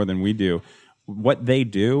with this more than we do, what they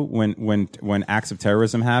do when acts of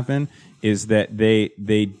terrorism happen is that they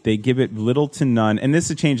give it little to none, and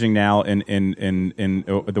this is changing now in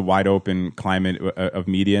the wide open climate of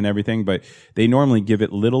media and everything, but they normally give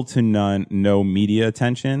it little to no media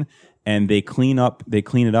attention, and they clean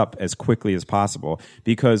it up as quickly as possible,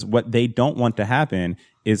 because what they don't want to happen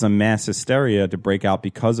is a mass hysteria to break out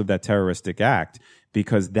because of that terroristic act,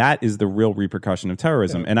 because that is the real repercussion of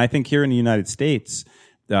terrorism. And I think here in the United States,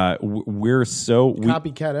 we're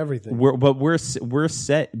copycat everything. We're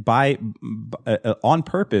set by on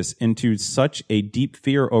purpose into such a deep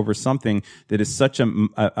fear over something that is such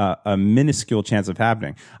a minuscule chance of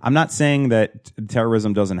happening. I'm not saying that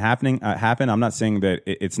terrorism doesn't happen. I'm not saying that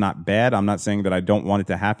it's not bad. I'm not saying that I don't want it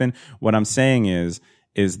to happen. What I'm saying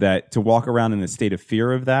is that to walk around in a state of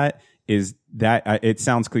fear of that is that it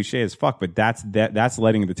sounds cliche as fuck, but that's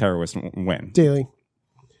letting the terrorists win. Daily.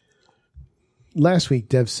 Last week,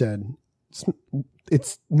 Dev said,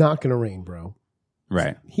 it's not going to rain, bro.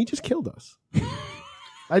 Right. He just killed us.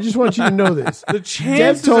 I just want you to know this. The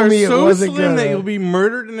chances told are me it so wasn't slim gonna- that you'll be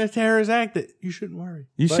murdered in a terrorist act that you shouldn't worry.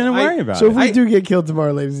 You shouldn't worry about So it. if we do get killed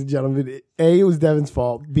tomorrow, ladies and gentlemen, A, it was Devin's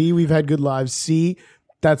fault. B, we've had good lives. C,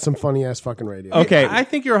 That's some funny ass fucking radio. Okay. I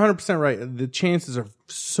think you're 100% right. The chances are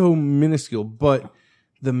so minuscule, but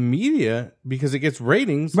the media, because it gets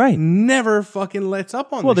ratings, Right. never fucking lets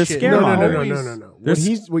up on Well, this they're shit. scaremongering. No.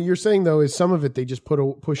 What you're saying though is some of it they just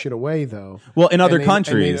push it away though. Well, in other And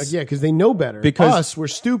countries. yeah, because they know better. Because- us, we're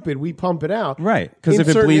stupid. We pump it out. Right, 'cause In if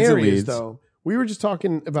it certain bleeds, it areas, leads. Though, we were just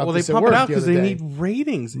talking about Well, they this at pump work it out the because other they day. need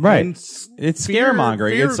ratings. Right. And It's fear-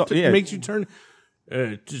 scaremongering. fear It's- t- yeah. makes you turn.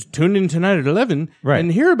 Just tune in tonight at 11 Right. and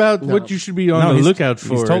hear about what you should be on the he's- lookout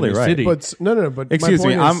for. he's totally in the right. city. But no. But Excuse my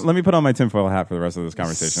me. point is, Let me put on my tinfoil hat for the rest of this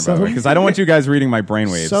conversation, by the Some- way, because I don't want you guys reading my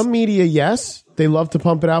brainwaves. some media, yes, they love to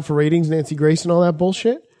pump it out for ratings, Nancy Grace and all that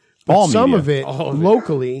bullshit. But All some media. of it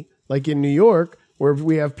locally, like in New York, where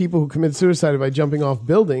we have people who commit suicide by jumping off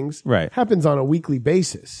buildings, Right. happens on a weekly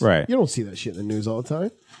basis. Right. You don't see that shit in the news all the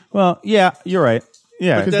time. Well, yeah, you're right.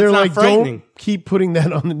 Yeah. Because that's they're not like, frightening. don't keep putting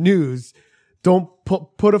that on the news. Don't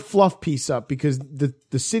put a fluff piece up because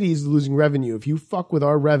the city is losing revenue. If you fuck with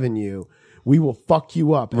our revenue, we will fuck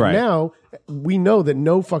you up. Right. And now we know that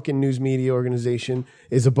no fucking news media organization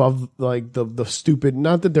is above like the stupid,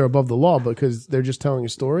 not that they're above the law because they're just telling a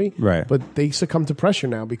story. Right. But they succumb to pressure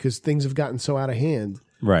now because things have gotten so out of hand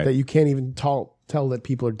Right. that you can't even tell that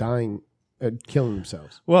people are dying, killing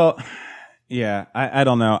themselves. Well, yeah, I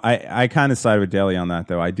don't know. I kind of side with Daly on that,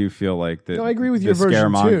 though. I do feel like that. No, I agree with the your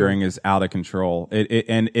version, scaremongering is out of control.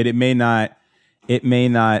 It may not. It may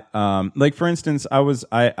not. Like for instance, I was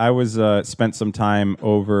spent some time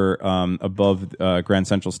over above Grand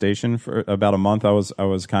Central Station for about a month. I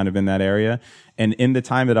was kind of in that area, and in the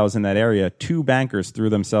time that I was in that area, 2 bankers threw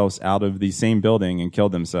themselves out of the same building and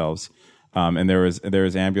killed themselves. And there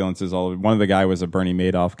was ambulances all over. One of the guy was a Bernie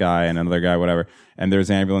Madoff guy, and another guy, whatever. And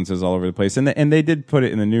there's ambulances all over the place. And they did put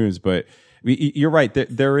it in the news, but you're right.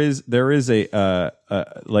 There is a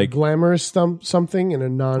like Glamorous something and a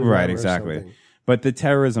non right, exactly. something. But the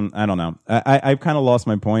terrorism, I don't know. I've kind of lost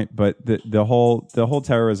my point. But the whole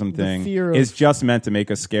terrorism thing fear of- is just meant to make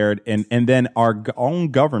us scared, and then our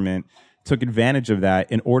own government took advantage of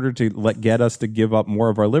that in order to get us to give up more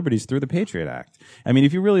of our liberties through the Patriot Act. I mean,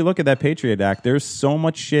 if you really look at that Patriot Act, there's so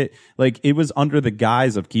much shit. Like, it was under the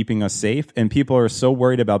guise of keeping us safe, and people are so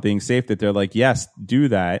worried about being safe that they're like, yes, do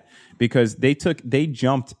that, because they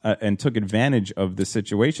jumped and took advantage of the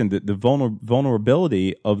situation, the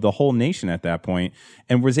vulnerability of the whole nation at that point,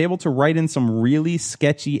 and was able to write in some really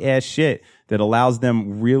sketchy ass shit that allows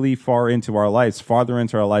them really far into our lives, farther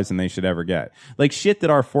into our lives than they should ever get. Like shit that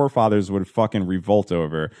our forefathers would fucking revolt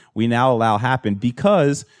over, we now allow happen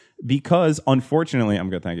because unfortunately, I'm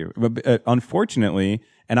good, thank you. But unfortunately,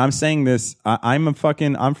 and I'm saying this, I'm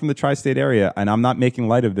from the tri-state area, and I'm not making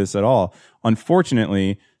light of this at all.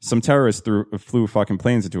 Unfortunately, some terrorists flew fucking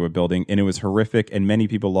planes into a building, and it was horrific, and many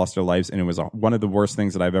people lost their lives, and it was one of the worst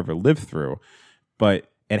things that I've ever lived through.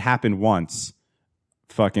 But it happened once.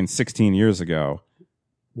 Fucking 16 years ago.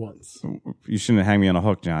 Once. You shouldn't hang me on a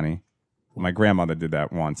hook, Johnny. My grandmother did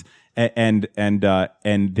that once, and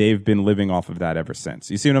they've been living off of that ever since.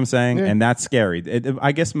 You see what I'm saying? Yeah. And that's scary.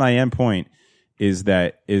 I guess my end point is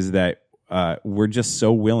that we're just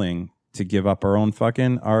so willing to give up our own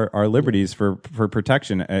fucking our liberties for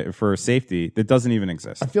protection, for safety that doesn't even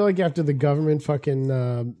exist. I feel like after the government fucking,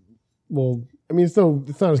 well, I mean, it's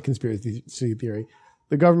not a conspiracy theory.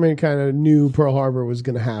 The government kind of knew Pearl Harbor was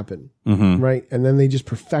going to happen, right? And then they just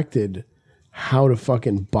perfected how to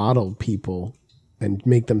fucking bottle people and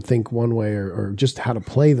make them think one way or just how to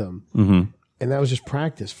play them. Mm-hmm. And that was just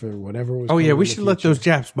practice for whatever was. Oh yeah, coming we in the should let future. those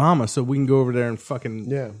Japs bomb us so we can go over there and fucking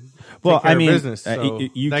Well, take care I mean, of business. So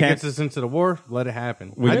you that can't. gets us into the war. Let it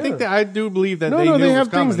happen. Yeah. I think that I do believe that No, they knew they it have was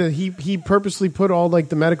coming. things that he purposely put all like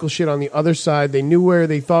the medical shit on the other side. They knew where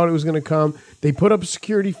they thought it was going to come. They put up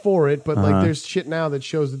security for it, but like there's shit now that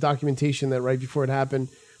shows the documentation that right before it happened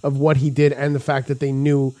of what he did and the fact that they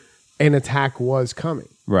knew an attack was coming.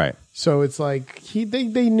 Right. So it's like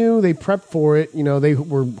they knew, they prepped for it. You know, they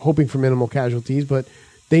were hoping for minimal casualties, but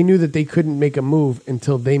they knew that they couldn't make a move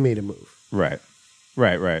until they made a move, Right.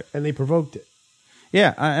 and they provoked it.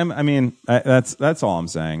 Yeah, I mean that's all I'm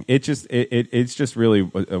saying. It's just really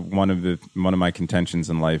one of my contentions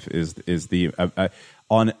in life is the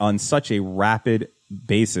on such a rapid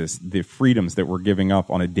basis the freedoms that we're giving up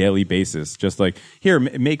on a daily basis. Just like here,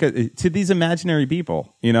 to these imaginary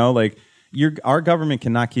people, you know, like our government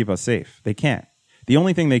cannot keep us safe. They can't. The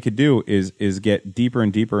only thing they could do is get deeper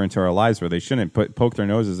and deeper into our lives where they shouldn't, poke their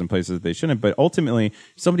noses in places they shouldn't. But ultimately, if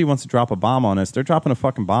somebody wants to drop a bomb on us, they're dropping a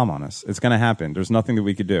fucking bomb on us. It's going to happen. There's nothing that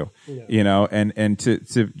we could do, you know. And to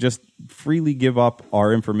just freely give up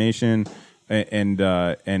our information and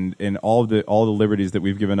all the liberties that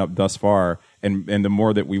we've given up thus far, and the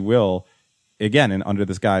more that we will, again, and under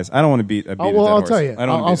this guise, I don't want to beat a dead Well, I'll horse. tell you. I don't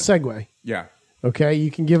I'll wanna beat it. segue. Yeah. Okay, you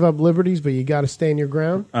can give up liberties, but you got to stand your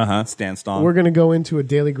ground. Stand strong. We're going to go into a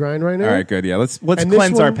daily grind right now. All right, good. Yeah, let's And this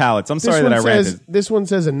cleanse our one- palates. I'm this sorry that one I says, ranted. This one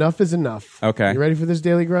says enough is enough. Okay. You ready for this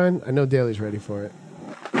daily grind? I know Daly's ready for it.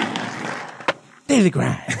 Daily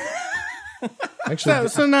grind. Actually,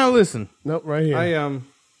 So now listen. nope, right here. I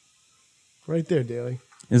right there, Daly.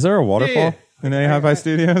 Is there a waterfall Yeah. in any Hi-Fi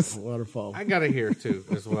Studios? Waterfall. I got it here too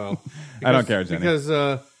as well. I don't care, Jenny. Because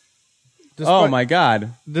Oh my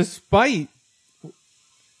God! despite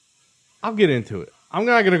I'll get into it. I'm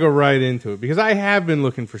not going to go right into it because I have been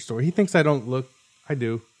looking for story. He thinks I don't look. I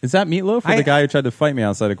do. Is that Meatloaf or the guy who tried to fight me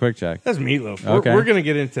outside of Quick Check? That's Meatloaf. Okay. We're going to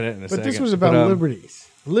get into that in a But second. this was about liberties.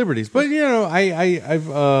 Liberties. But you know,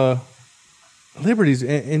 I've liberties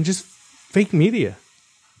and just fake media.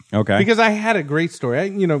 Okay. Because I had a great story.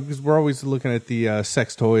 Because we're always looking at the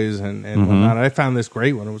sex toys and Mm-hmm. whatnot. I found this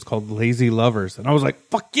great one. It was called Lazy Lovers. And I was like,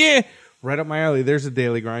 fuck yeah. Right up my alley. There's a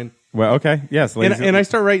daily grind. well, okay. Yes. And I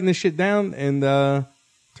start writing this shit down. And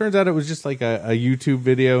turns out it was just like a YouTube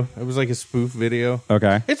video. It was like a spoof video.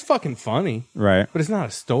 Okay. It's fucking funny. Right. But it's not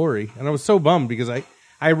a story. And I was so bummed because I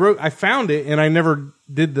found it and I never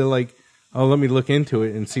did the let me look into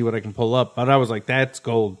it and see what I can pull up. But I was like, that's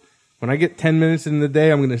gold. When I get 10 minutes in the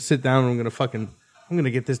day, I'm going to sit down and I'm going to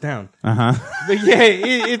get this down. Uh-huh. But yeah,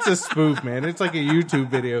 it's a spoof, man. It's like a YouTube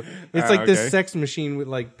video. It's like okay. this sex machine with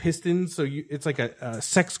like pistons. So it's like a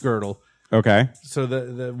sex girdle. Okay. So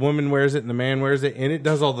the woman wears it and the man wears it and it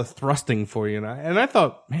does all the thrusting for you. And I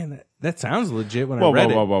thought, man, that sounds legit when I read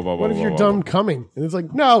it. What if you're done coming? And it's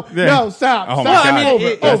like, no, Yeah. no, stop, Oh stop. my God. I mean,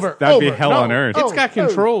 That's- over, that'd be over. hell No. on earth. It's got Oh,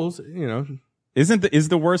 controls, Is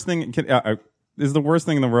the worst thing? Is the worst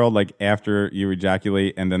thing in the world like after you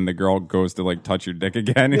ejaculate and then the girl goes to like touch your dick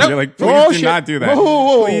again and Nope. you're like, please Oh, do shit. not do that.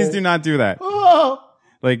 Whoa. Please do not do that. Oh.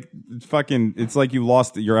 Like fucking, it's like you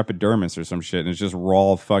lost your epidermis or some shit and it's just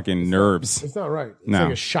raw fucking nerves. It's not right. It's No.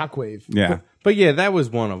 like a shockwave. Yeah. But yeah, that was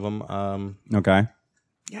one of them. Okay.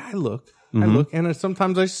 Yeah, I look, and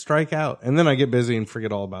sometimes I strike out, and then I get busy and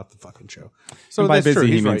forget all about the fucking show. So And by that's busy true.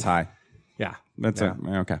 he He's means right. high. Yeah, That's Yeah.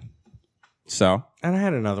 it. Okay. So And I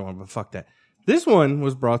had another one, but fuck that. This one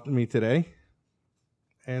was brought to me today,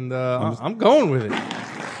 and I'm going with it.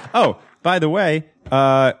 oh, by the way,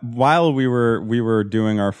 while we were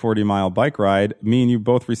doing our 40-mile bike ride, me and you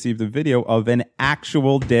both received a video of an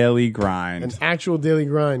actual daily grind. An actual daily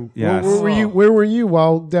grind. Yes. Where were you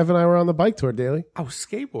while Dev and I were on the bike tour, Daily? I was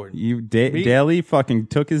skateboarding. Daly fucking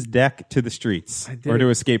took his deck to the streets did. or to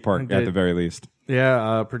a skate park I at did. the very least.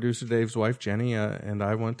 Yeah, producer Dave's wife Jenny and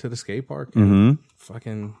I went to the skate park. And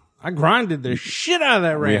fucking, I grinded the shit out of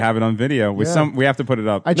that ramp. We have it on video. We have to put it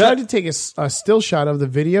up. I tried to take a still shot of the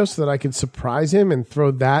video so that I could surprise him and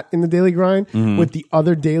throw that in the daily grind with the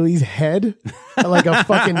other daily's head, like a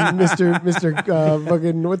fucking Mr.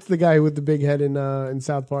 Fucking what's the guy with the big head in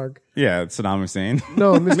South Park? Yeah, it's Saddam Hussein.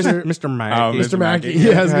 No, Mr. Mr. Mackey. Oh, Mr. Mackey. Mackey.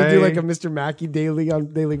 Yeah, I was gonna do Okay. like a Mr. Mackey daily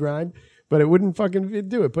on daily grind, but it wouldn't fucking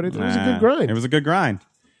do it. But it was a good grind. It was a good grind.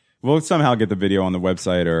 We'll somehow get the video on the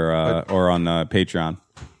website or on Patreon.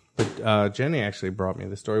 But Jenny actually brought me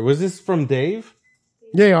the story. Was this from Dave?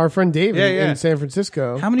 Yeah, our friend Dave Yeah. in San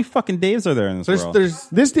Francisco. How many fucking Daves are there in this world? There's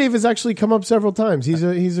This Dave has actually come up several times. He's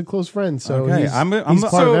a close friend, so Okay, he's, I'm he's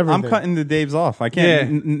part of everything. cutting the Daves off. I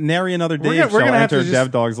can't Yeah. nary another Dave We're gonna shall have to enter just-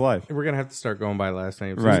 Dev Dog's life. We're gonna have to start going by last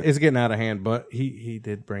names. Right. It's getting out of hand, but he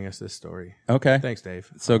did bring us this story. Okay. Thanks,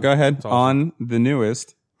 Dave. So go ahead It's awesome. on the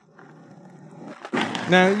newest.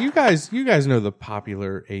 Now you guys know the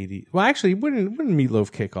popular 80s. Well, actually, when did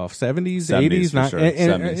Meatloaf kick off? 70s, 80s, for sure. 70s,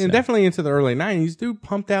 yeah. and definitely into the early 90s. Dude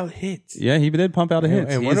pumped out hits. Yeah, he did pump out a hit.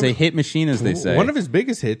 and He one is of- a hit machine, as they say. One of his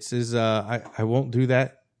biggest hits is I won't do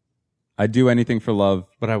that, I do anything for love,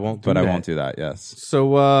 but I won't do but that. I won't do that. Yes.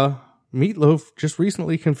 So Meatloaf just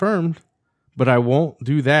recently confirmed, but I won't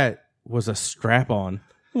do that was a strap-on.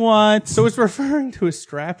 What? So it's referring to a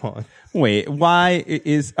strap-on. Wait, why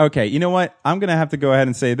is okay? You know what? I'm gonna have to go ahead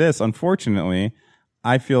and say this. Unfortunately,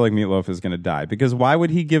 I feel like Meatloaf is gonna die because why would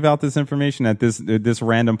he give out this information at this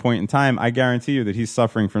random point in time? I guarantee you that he's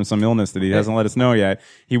suffering from some illness that he hasn't let us know yet.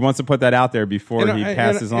 He wants to put that out there before he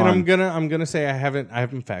passes on. And I'm gonna say I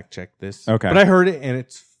haven't fact checked this. Okay. but I heard it and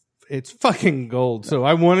it's fucking gold. So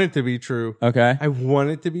I want it to be true. Okay. I want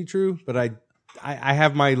it to be true, but I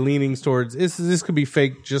have my leanings towards this could be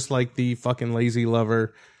fake, just like the fucking lazy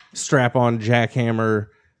lover strap on jackhammer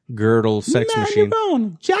girdle sex machine.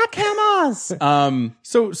 Bone, jackhammers.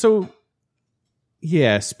 So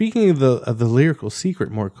yeah. Speaking of the lyrical secret,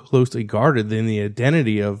 more closely guarded than the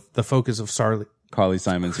identity of the focus of Carly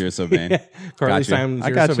Simon's You're So Vain. Carly Gotcha. Simon's I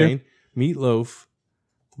You're got So you. Vain. Meatloaf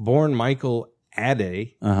born Michael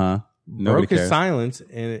Ade, Nobody broke his cares. silence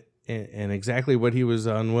and exactly what he was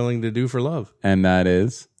unwilling to do for love. And that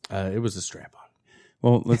is? It was a strap-on.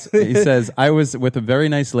 Well, he says, I was with a very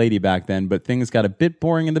nice lady back then, but things got a bit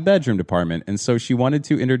boring in the bedroom department. And so she wanted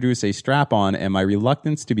to introduce a strap-on, and my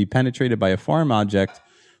reluctance to be penetrated by a foreign object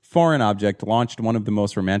launched one of the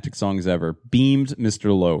most romantic songs ever, Beamed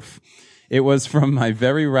Mr. Loaf. It was from my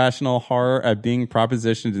very rational horror at being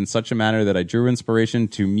propositioned in such a manner that I drew inspiration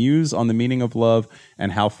to muse on the meaning of love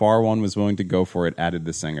and how far one was willing to go for it, added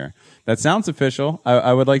the singer. That sounds official.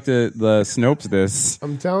 I would like to Snopes this.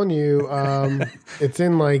 I'm telling you, it's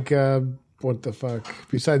in like, what the fuck?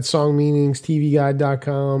 Besides song meanings,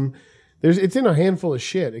 tvguide.com. It's in a handful of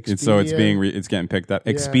shit. Expedia, So it's it's getting picked up.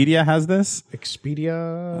 Expedia has this?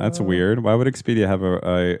 Expedia. That's weird. Why would Expedia have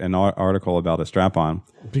an article about a strap-on?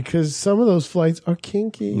 Because some of those flights are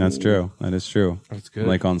kinky. That's true. That is true. That's good.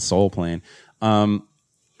 Like on Soul Plane.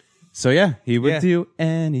 So yeah, he would do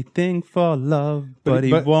anything for love, but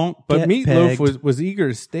he won't. But get Meatloaf pegged. was eager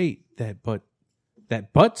to state that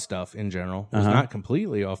butt stuff in general was not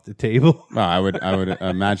completely off the table. Well, I would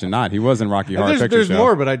imagine not. He was in Rocky Horror Picture There's Show.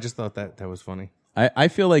 more, but I just thought that was funny. I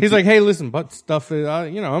feel like He's like, hey, listen, butt stuff.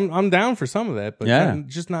 I'm down for some of that, but Yeah. I'm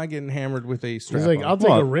just not getting hammered with a strap. He's like, I'll take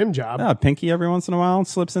Well, a rim job. yeah, Pinky every once in a while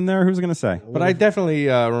slips in there. Who's gonna say? But I definitely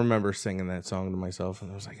remember singing that song to myself, and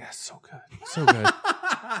I was like, that's so good, so good.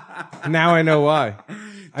 Now I know why.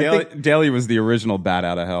 Daly was the original bat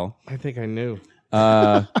out of hell. I think I knew.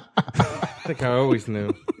 I think I always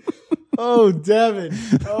knew. Oh, Devin.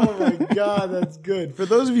 Oh, my God. That's good. For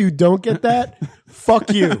those of you who don't get that,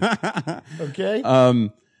 fuck you. Okay?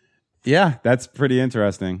 Yeah, that's pretty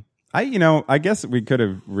interesting. I guess we could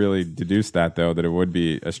have really deduced that though, that it would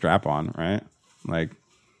be a strap-on, right? Like,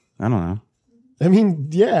 I don't know. I mean,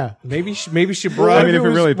 yeah. Maybe she brought. I mean, if we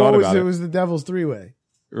really thought about it. It was the devil's three-way,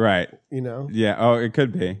 Right. you know? Yeah. Oh, it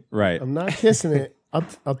could be. Right. I'm not kissing it.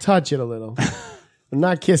 I'll touch it a little. I'm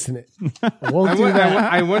not kissing it. I won't do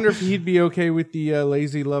that. I wonder if he'd be okay with the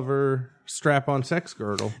lazy lover strap-on sex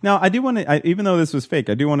girdle. Now, I do want to, even though this was fake,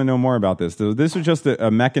 I do want to know more about this. This was just a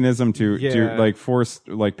mechanism to like force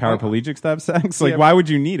like paraplegics to have sex. Like, why would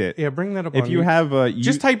you need it? Yeah, bring that up. If on you have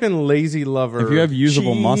just type in lazy lover. if you have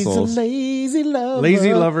usable She's muscles, a lazy lover.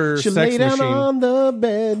 Lazy lover She'll sex lay down machine. on the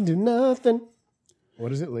bed, do nothing.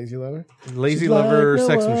 What is it? Lazy lover? lazy She's lover like no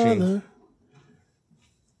sex machine. other.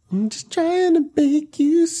 I'm just trying to make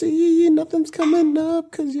you see nothing's coming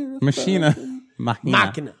up because you're a machina,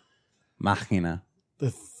 machina. machina.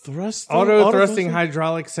 The thrust Auto thrusting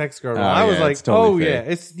hydraulic sex girdle. Oh, I was yeah, like, it's totally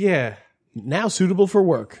yeah, fake. now suitable for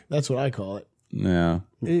work. That's what I call it. Yeah.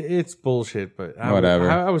 It's bullshit. But Whatever.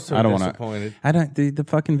 I was so I don't disappointed. I don't the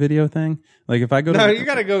fucking video thing. Like if I go to No, you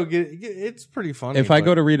gotta go get. It's pretty funny. if I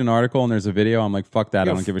go to read an article and there's a video, I'm like, fuck that.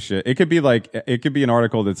 I don't give a shit. It could be an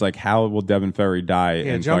article that's like, how will Devin Ferry die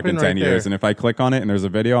in jump fucking in 10 right years? there. And if I click on it and there's a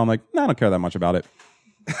video, I'm like, no, I don't care that much about it.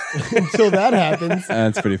 Until that happens.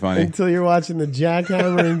 That's pretty funny. Until you're watching the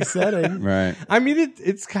jackhammering setting. Right. I mean,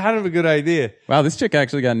 it's kind of a good idea. Wow, this chick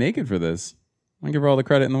actually got naked for this. I give her all the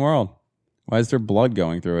credit in the world. Why is there blood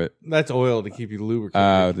going through it? That's oil to keep you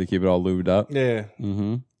lubricated. To keep it all lubed up. Yeah.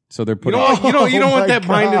 So they're You putting. don't Oh want my that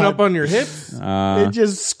binding God. up on your hips. It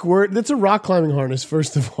just squirt. That's a rock climbing harness,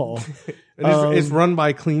 first of all. It's run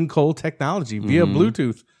by Clean Coal Technology via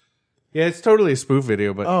Bluetooth. Yeah, it's totally a spoof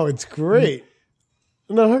video, but Oh, it's great.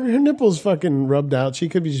 No, her nipples fucking rubbed out. She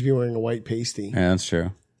could be just be wearing a white pasty. Yeah, that's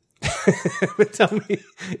true. but tell me,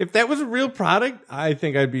 if that was a real product, I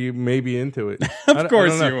think I'd be maybe into it. Of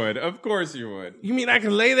course you would. Of course you would. You mean I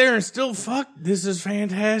can lay there and still fuck? This is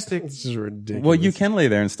fantastic. This is ridiculous. Well, you can lay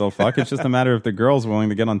there and still fuck. It's just a matter if the girl's willing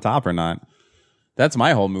to get on top or not. That's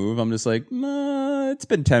my whole move. I'm just like, nah, it's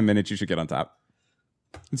been 10 minutes. You should get on top.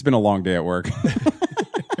 It's been a long day at work.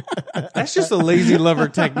 That's just a lazy lover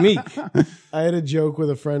technique. I had a joke with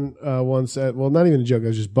a friend once. Not even a joke. I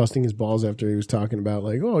was just busting his balls after he was talking about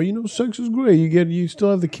like, oh, sex is great. You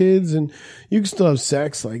still have the kids and you can still have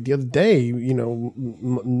sex. Like the other day,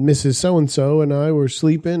 Mrs. So and so and I were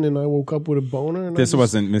sleeping and I woke up with a boner. And This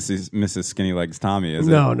wasn't Mrs. Skinny Legs Tommy, is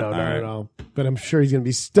it? No, not at all. But I'm sure he's gonna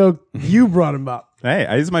be stoked. You brought him up. Hey,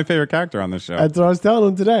 he's my favorite character on this show. That's what I was telling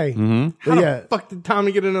him today. How the fuck did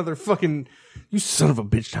Tommy get another fucking... You son of a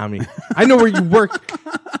bitch, Tommy. I know where you work.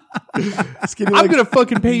 Skinny I'm Legs, going to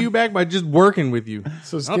fucking pay you back by just working with you.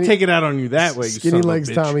 So I'll Skinny- take it out on you that way, you Skinny son of a Legs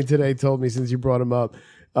bitch. Tommy today told me, since you brought him up,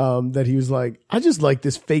 that he was like, I just like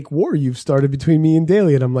this fake war you've started between me and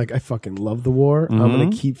Daly. And I'm like, I fucking love the war. I'm going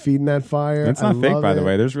to keep feeding that fire. It's not fake, by the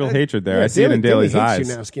way. There's real hatred there. Yeah, I see it in Daly's hates eyes.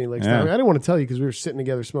 You now, Skinny Legs. Yeah. I didn't want to tell you because we were sitting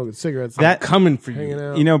together smoking cigarettes. That coming for hanging you.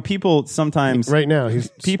 out. You know, people sometimes Right now, he's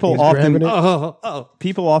people he's often grabbing it.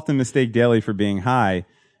 people often mistake Daly for being high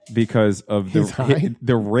because of He's high?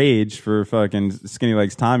 the rage for fucking Skinny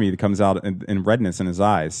Legs Tommy that comes out in redness in his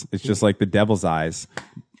eyes. It's just like the devil's eyes,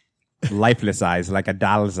 lifeless eyes, like a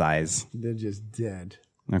doll's eyes. They're just dead.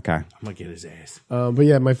 Okay. I'm gonna get his ass. But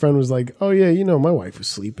yeah, my friend was like, "Oh yeah, you know, my wife was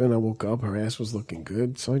sleeping. I woke up, her ass was looking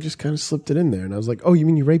good, so I just kind of slipped it in there." And I was like, "Oh, you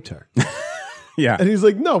mean you raped her?" Yeah. And he's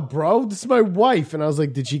like, "No, bro, this is my wife." And I was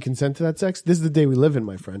like, "Did she consent to that sex? This is the day we live in,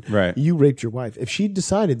 my friend. Right. You raped your wife. If she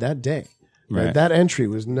decided that day Right. that that entry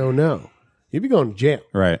was no, you'd be going to jail.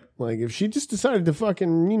 Right. Like if she just decided to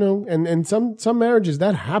fucking, you know, and some marriages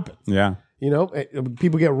that happen. Yeah. You know,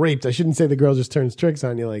 people get raped. I shouldn't say the girl just turns tricks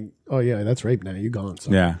on you. Like, oh yeah, that's rape now. You're gone.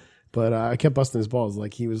 So. Yeah. But I kept busting his balls.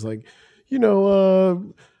 Like he was like, you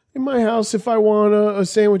know, in my house, if I want a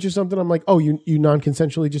sandwich or something, I'm like, oh, you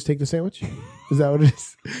non-consensually just take the sandwich? Is that what it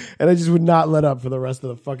is? And I just would not let up for the rest of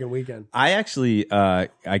the fucking weekend. I actually I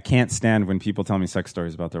can't stand when people tell me sex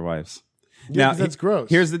stories about their wives. Yeah, 'cause that's gross.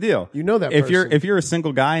 Here's the deal. You know that if person. you're a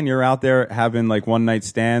single guy and you're out there having like one night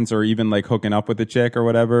stands or even like hooking up with a chick or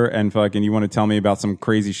whatever, and fucking you want to tell me about some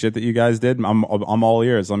crazy shit that you guys did, I'm all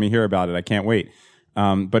ears. Let me hear about it. I can't wait.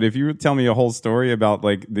 But if you tell me a whole story about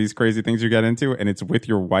like these crazy things you got into and it's with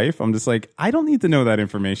your wife, I'm just like, I don't need to know that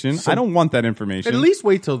information. I don't want that information. At least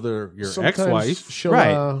wait till they're your Sometimes ex-wife. she'll,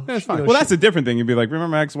 Right. That's fine. you know, Well, that's a different thing. You'd be like, remember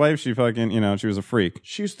my ex-wife? She fucking, she was a freak.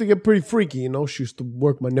 she used to get pretty freaky, you know. She used to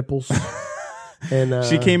work my nipples. And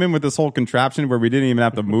She came in with this whole contraption where we didn't even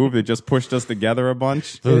have to move. It just pushed us together a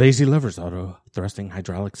bunch. The Lazy Lovers auto thrusting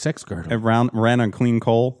hydraulic sex girdle. It ran on clean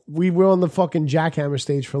coal. we were on the fucking jackhammer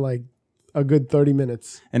stage for like a good 30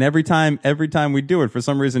 minutes. And every time we do it, for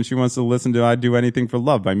some reason, she wants to listen to "I'd Do Anything for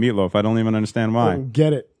Love" by Meatloaf. I don't even understand why.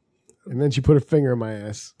 Get it. And then she put her finger in my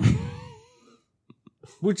ass.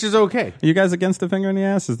 Which is okay. Are you guys against the finger in the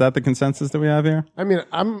ass? Is that the consensus that we have here? I mean,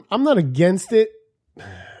 I'm not against it.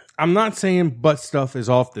 I'm not saying butt stuff is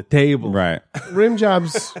off the table. Right. Rim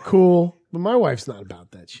job's cool, but my wife's not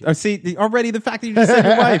about that shit. Oh, see, already the fact that you just said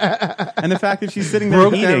your wife and the fact that she's sitting there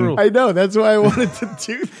Broke that eating. rule. I know. That's why I wanted to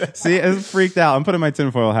do that. See, it's freaked out. I'm putting my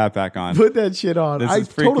tinfoil hat back on. Put that shit on. This I has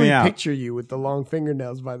freaked totally me out. picture you with the long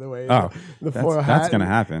fingernails, by the way. Oh, the that's- foil that's hat. gonna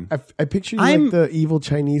happen. I picture you I'm- like the evil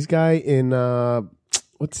Chinese guy in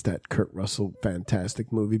what's that Kurt Russell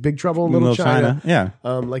fantastic movie? Big Trouble in Little China. Yeah.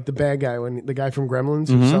 Like the bad guy, when the guy from Gremlins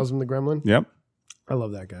who sells him the gremlin. Yep. I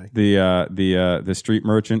love that guy. The street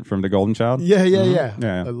merchant from The Golden Child. Yeah. Yeah.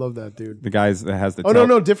 I love that dude. The guy that has the. Oh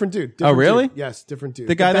no, different dude. Different really? dude. Yes, different dude.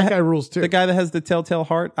 The guy that that guy rules too. The guy that has the telltale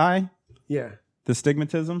heart eye. Yeah. The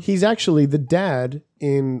stigmatism. He's actually the dad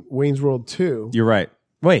in Wayne's World 2. You're right.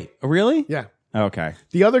 Wait, really? Yeah. Okay.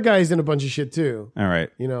 The other guy's in a bunch of shit too. All right.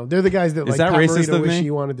 You know, they're the guys that Is like that Pat racist Morita of wish me? he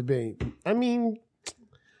wanted to be. I mean,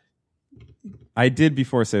 I did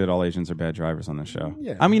before say that all Asians are bad drivers on this show.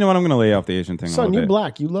 Yeah. I mean, you know what? I'm going to lay off the Asian thing a son, little you're bit.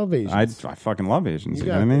 black. You love Asians. I fucking love Asians. You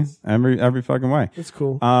You, got know what I mean? this. Every fucking way. It's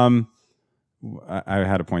cool. I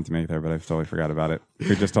had a point to make there, but I totally forgot about it.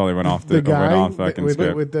 We just totally went off the went guy off fucking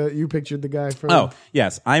script. with the you pictured the guy from. Oh,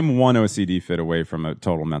 yes. I'm one OCD fit away from a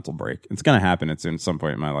total mental break. It's going to happen at some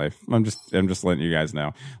point in my life. I'm just letting you guys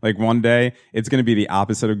know. Like one day, it's going to be the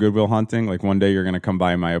opposite of Good Will Hunting. Like one day you're going to come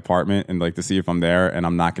by my apartment and like to see if I'm there and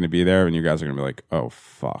I'm not going to be there and you guys are going to be like, oh,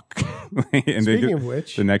 fuck. And Speaking of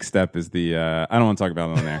which. the next step is the, I don't want to talk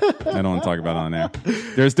about it on there. I don't want to talk about it on there.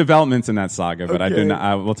 There's developments in that saga, but I do Okay.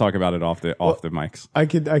 not, we'll talk about it off the mics. I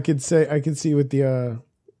could see with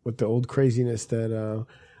the old craziness that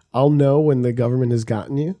I'll know when the government has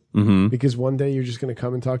gotten you because one day you're just going to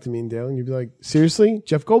come and talk to me and Dale and you'll be like, seriously,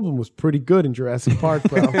 Jeff Goldblum was pretty good in Jurassic Park,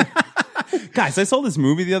 bro. Guys, I saw this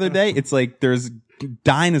movie the other day. It's like there's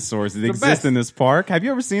dinosaurs that exist in this park. Have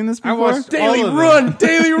you ever seen this before? watched Daily Run.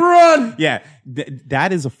 Daily Run. Yeah,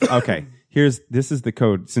 that is okay. This is the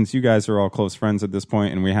code. Since you guys are all close friends at this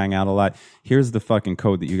point and we hang out a lot, here's the fucking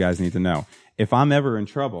code that you guys need to know. If I'm ever in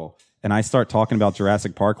trouble and I start talking about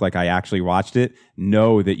Jurassic Park like I actually watched it,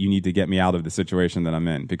 know that you need to get me out of the situation that I'm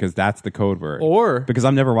in because that's the code word. Or- because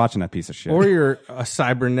I'm never watching that piece of shit. Or you're a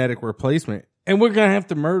cybernetic replacement. And we're going to have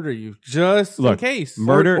to murder you just in case.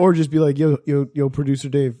 murder. Or just be like, yo, producer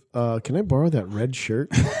Dave, can I borrow that red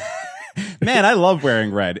shirt? Man, I love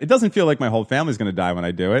wearing red. It doesn't feel like my whole family's going to die when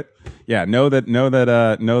I do it. Yeah, know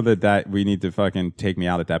that we need to fucking take me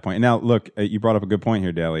out at that point. Now, look, you brought up a good point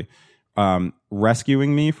here, Daly.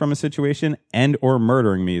 rescuing me from a situation and or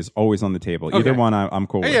murdering me is always on the table. Either one I'm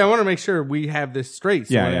cool with. Yeah, I want to make sure we have this straight.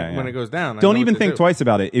 So when it goes down, don't even think twice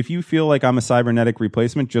about it. If you feel like I'm a cybernetic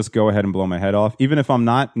replacement, just go ahead and blow my head off. Even if I'm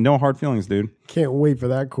not, no hard feelings, dude. Can't wait for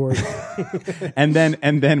that court. And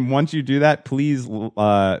then once you do that, please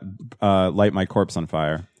light my corpse on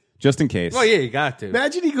fire. Just in case. Well, yeah, you got to.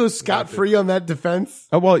 Imagine he goes scot-free on that defense.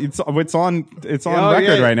 Oh well, it's on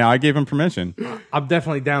record right now. I gave him permission. I'm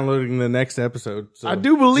definitely downloading the next episode. So. I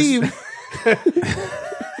do believe.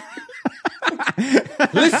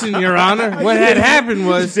 Listen, Your Honor, what had happened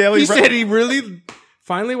was Daily he said he really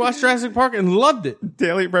finally watched Jurassic Park and loved it.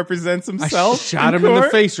 Daly represents himself. I shot him in the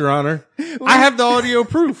face, Your Honor. I have the audio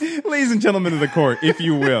proof. Ladies and gentlemen of the court, if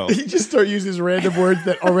you will. He just start using random words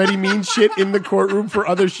that already mean shit in the courtroom for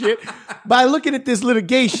other shit. By looking at this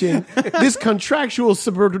litigation, this contractual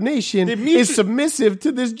subordination is submissive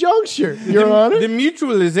to this juncture, Your Honor. The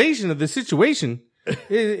mutualization of the situation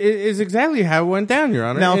is exactly how it went down, Your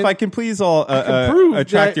Honor. Now, if I can please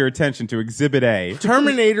attract your attention to Exhibit A.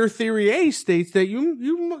 Terminator Theory A states that you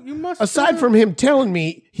must. Aside from him telling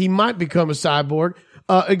me he might become a cyborg,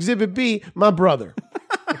 Exhibit B, my brother.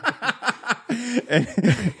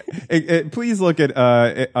 Please look at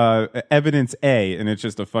Evidence A, and it's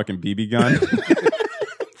just a fucking BB gun.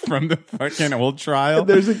 From the fucking old trial.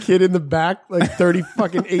 There's a kid in the back, like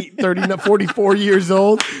 44 years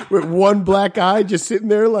old, with one black eye, just sitting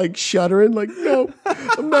there, like shuddering, like, no,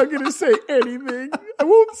 I'm not going to say anything. I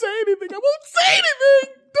won't say anything. Don't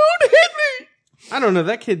hit me. I don't know.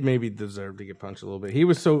 That kid maybe deserved to get punched a little bit.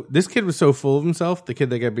 This kid was so full of himself, the kid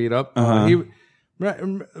that got beat up.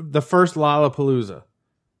 The first Lollapalooza.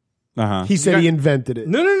 He said he invented it.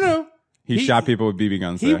 No. He shot people with BB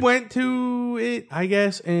guns. He went to it, I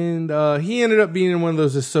guess, and he ended up being in one of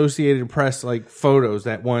those Associated Press like photos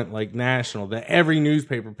that went like national that every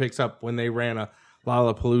newspaper picks up when they ran a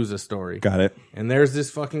Lollapalooza story. Got it. And there's this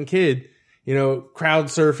fucking kid, crowd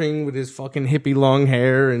surfing with his fucking hippie long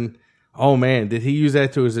hair, and oh man, did he use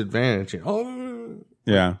that to his advantage?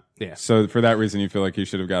 Yeah. So for that reason, you feel like he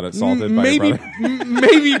should have got assaulted by your brother?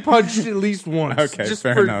 Maybe punched at least once. Okay, just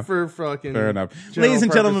fair enough. For fucking fair enough. Ladies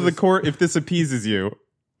and gentlemen of the court, if this appeases you,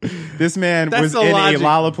 this man was in a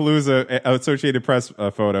Lollapalooza Associated Press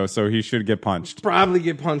photo, so he should get punched. Probably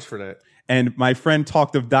get punched for that. And my friend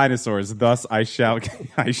talked of dinosaurs, thus I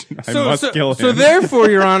must kill him. So therefore,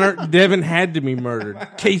 Your Honor, Devin had to be murdered.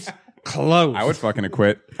 Case closed. I would fucking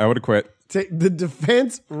acquit. I would acquit. The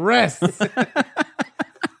defense rests.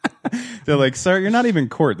 They're like, sir, you're not even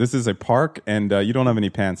court. This is a park, and you don't have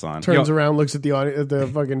any pants on. Turns around, looks at the audience, at the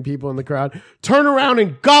fucking people in the crowd. Turn around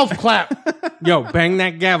and golf clap. Yo, bang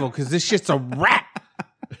that gavel, because this shit's a wrap.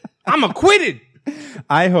 I'm acquitted.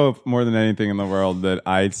 I hope more than anything in the world that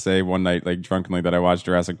I'd say one night, like drunkenly, that I watched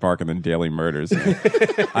Jurassic Park and then Daly murders me.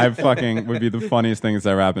 I fucking would be the funniest thing that's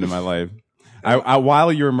ever happened in my life. I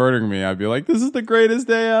while you were murdering me, I'd be like, this is the greatest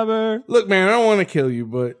day ever. Look, man, I don't want to kill you,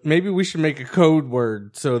 but maybe we should make a code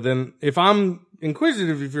word. So then if I'm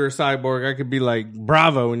inquisitive, if you're a cyborg, I could be like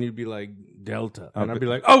Bravo and you'd be like Delta. And I'd be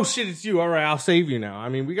like, oh shit, it's you. All right, I'll save you now. I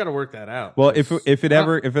mean, we got to work that out. Well, if it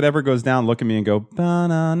ever goes down, look at me and go,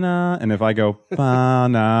 banana. And if I go,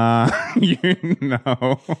 banana, you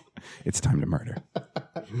know, it's time to murder.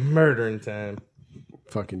 Murdering time.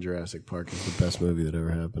 Fucking Jurassic Park is the best movie that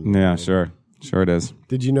ever happened. Yeah, sure. Sure it is.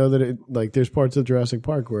 Did you know that there's parts of Jurassic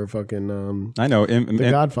Park where fucking I know the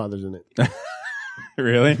Godfather's in it.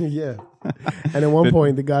 Really? Yeah. And at one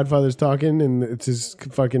point the Godfather's talking and it's his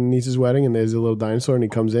fucking niece's wedding and there's a little dinosaur and he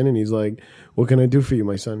comes in and he's like, what can I do for you,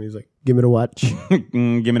 my son? And he's like, give me the watch. Give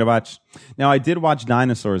me the watch. Now I did watch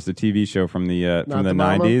Dinosaurs, the TV show from the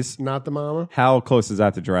 90s. Not the mama. How close is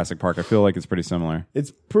that to Jurassic Park? I feel like it's pretty similar.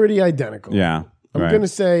 It's pretty identical. Yeah. I'm going to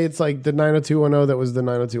say it's like the 90210 that was the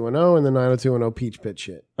 90210 and the 90210 Peach Pit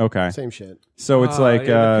shit. Okay. Same shit. So it's like...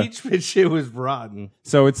 the Peach Pit shit was rotten.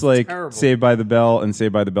 So it's like terrible. Saved by the Bell and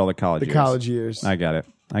Saved by the Bell, the college years. The college years. I get it.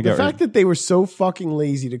 The fact that they were so fucking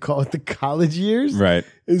lazy to call it the college years right.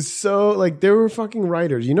 is so... Like, there were fucking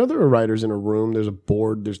writers. You know there were writers in a room. There's a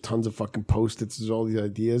board. There's tons of fucking Post-its. There's all these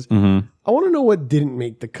ideas. Mm-hmm. I want to know what didn't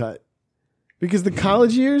make the cut. Because the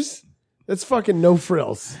college years, that's fucking no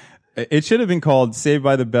frills. It should have been called Saved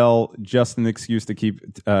by the Bell, just an excuse to keep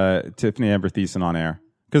Tiffany Amber Thiessen on air.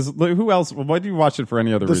 Because who else? Why do you watch it for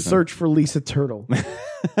any other reason? The Search for Lisa Turtle. You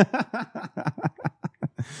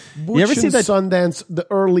ever see that Sundance? The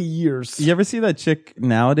early years. You ever see that chick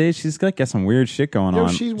nowadays? She's got some weird shit going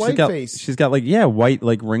on. She's white-faced. She's got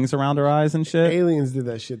white rings around her eyes and shit. Aliens did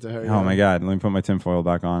that shit to her. Oh my god! Let me put my tinfoil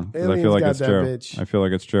back on because I Aliens feel like got it's that true. bitch. I feel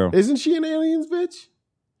like it's true. Isn't she an Aliens bitch?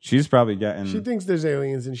 She's probably getting She thinks there's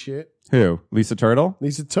aliens and shit. who? Lisa Turtle,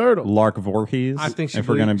 Lisa Turtle. Lark Voorhees. I think if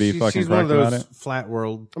we're gonna be fucking she's one of correct about those it. flat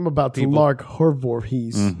world. I'm about to People. lark her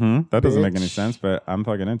Voorhees. That doesn't make Bitch. any sense, but I'm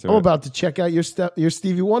fucking into I'm it. about to check out your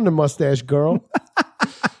Stevie Wonder mustache, girl.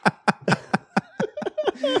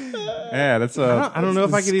 Yeah, that's I don't know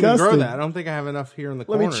if I could even grow disgusting. that. I don't think I have enough here in the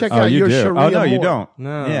Let me corners. check Oh, out you your do. Sharia Oh no, you Moore. don't.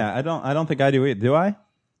 No. Yeah, I don't think I do either. Do I?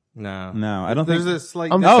 No. No, I don't There's think. a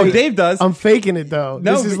slight. I'm Oh, fake- Dave does. I'm faking it though.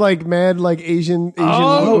 No, this is but- like mad, like Asian.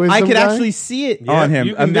 Oh, wisdom I could guy. actually see it Yeah, on him.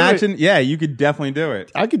 you can do Imagine, yeah, you could definitely do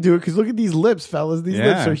it. I could do it because look at these lips, fellas. These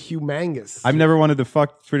Yeah. lips are humongous. I've never wanted to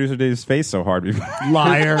fuck producer Dave's face so hard before.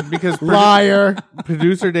 Liar, Because liar.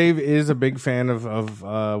 producer Dave is a big fan of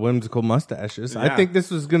whimsical mustaches. I Yeah. think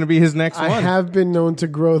this was going to be his next I one. have been known to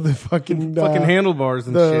grow the fucking handlebars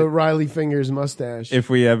and the shit. Riley Fingers mustache. If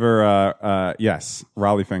we ever, yes,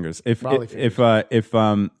 Raleigh fingers. If Raleigh if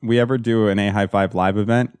we ever do an A High Five live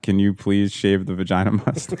event, can you please shave the vagina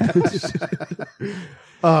mustache?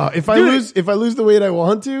 If I lose the weight I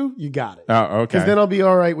want to, you got it. Oh, okay. Because then I'll be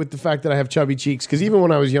all right with the fact that I have chubby cheeks. Because even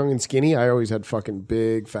when I was young and skinny, I always had fucking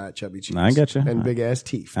big, fat, chubby cheeks. I get you. And big ass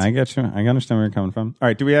teeth. I get you. I understand where you're coming from. All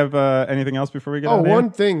right. Do we have anything else before we get? Oh, out of here? one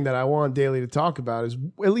thing that I want Daly to talk about is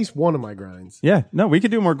at least one of my grinds. Yeah. No, we could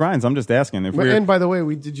do more grinds. I'm just asking if we. And by the way,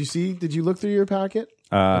 did you look through your packet?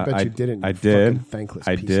 I bet you didn't. I you did. fucking thankless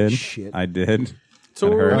I piece did. Of shit. I did. So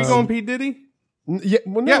It are we hurts. going P Diddy? Yeah,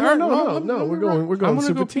 well, no, no. We're going I'm gonna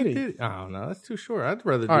super go P titty. Diddy. Oh no, that's too short. I'd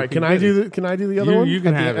rather. All do right, P. can I do the other You- one? you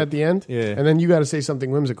can at have it. at the end. Yeah. and then you got to say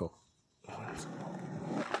something whimsical.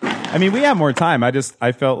 I mean, we have more time.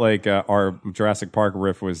 I felt like our Jurassic Park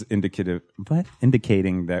riff was indicating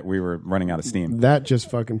that we were running out of steam. That just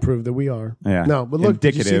fucking proved that we are. Yeah. No, but look,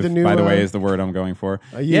 did you indicative. see the new? by the way, is the word I'm going for.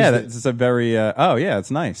 used Yeah, it. that's a very. Oh, yeah,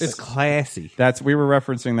 it's nice. It's classy. We were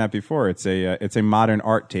referencing that before. It's a modern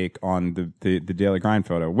art take on the Daily Grind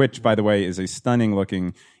photo, which, by the way, is a stunning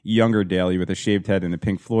looking younger Daly with a shaved head and a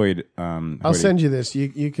Pink Floyd. I'll send you this.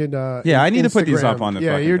 You could. Yeah, I need to put these Instagram. up on the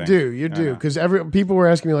Yeah, fucking you're thing. due. You're due. Because people were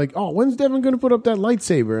asking me like, "Oh, when's Devin going to put up that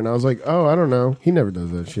lightsaber?" And I was like, "Oh, I don't know. He never does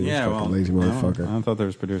that shit. Yeah, He's fucking lazy motherfucker." I thought there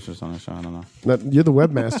was producers on the show. I don't know. You're the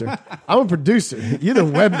webmaster. I'm a producer. You're the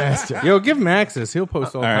webmaster. Yo, give him access. He'll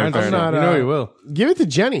post all right, kinds of fair stuff. enough. You know he will. Give it to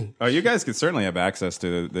Jenny. Oh, you guys could certainly have access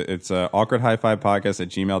to it's awkward high five podcast at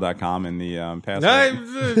gmail.com and the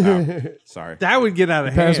password. Sorry. That would get out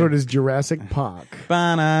of hand. Password is Jurassic Park.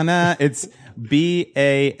 Banana. It's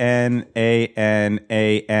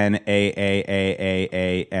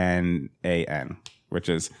BANANANANANAN, which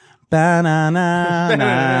is banana.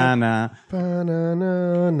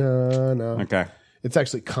 Ba-na-na-na-na. Okay. It's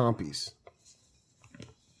actually compies.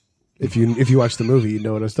 If you watch the movie, you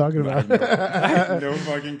know what I was talking about. No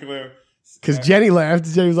fucking clue. Because Jenny laughed.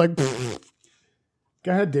 Jenny was like, "Pfft."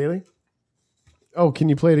 Go ahead, Daly. Oh, can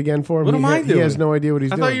you play it again for him? What am I He doing? has no idea what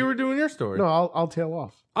he's I doing. thought you were doing your story. No, I'll tail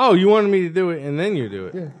off. Oh, you wanted me to do it and then you do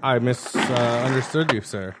it. Yeah. I misunderstood you,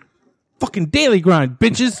 sir. Fucking daily grind,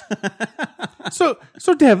 bitches. so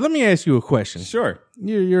Dev, let me ask you a question. Sure.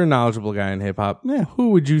 You're a knowledgeable guy in hip hop. Yeah. Who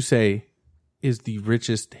would you say is the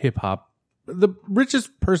richest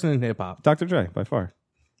person in hip hop? Dr. Dre, by far.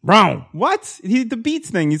 Wrong. What? The Beats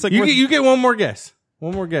thing. He's like, You get one more guess.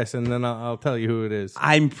 One more guess, and then I'll tell you who it is.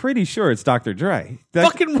 I'm pretty sure it's Dr. Dre.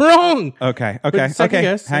 Fucking wrong. Okay. Second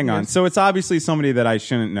guess, Hang second on. guess. So it's obviously somebody that I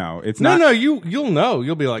shouldn't know. It's No, not. you'll know.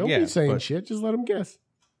 You'll be like, Don't yeah. be saying but shit. Just let him guess.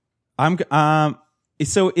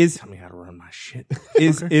 So is Tell me how to run my shit.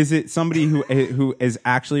 is it somebody who is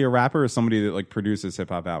actually a rapper or somebody that like produces hip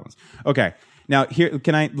hop albums? Okay. Now here,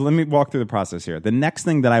 let me walk through the process here. The next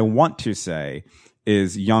thing that I want to say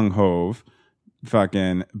is Young Hove.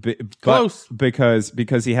 Fucking Close. because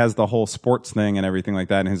he has the whole sports thing and everything like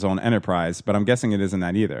that in his own enterprise, but I'm guessing it isn't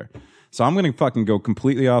that either. So I'm gonna fucking go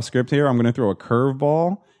completely off script here. I'm gonna throw a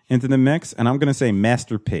curveball into the mix, and I'm gonna say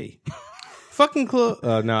Master P. Fucking close.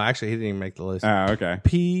 No, actually, he didn't even make the list. Oh, okay.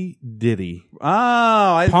 P. Diddy.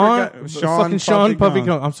 Oh, I forgot. Fucking Sean Puffy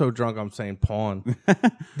Combs. I'm so drunk, I'm saying pawn.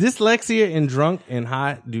 Dyslexia and drunk and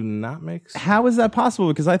high do not mix. How is that possible?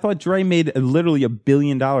 Because I thought Dre made literally $1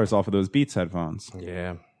 billion off of those Beats headphones.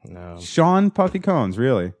 Yeah, no. Sean Puffy Combs,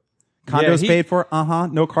 really? Condos he- paid for?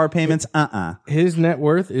 No car payments? His net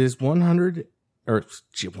worth is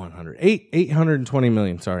 820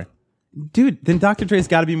 million. Sorry. Dude, then Dr. Dre's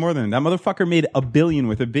got to be more than that. That motherfucker made $1 billion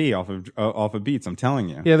with a B off of Beats. I'm telling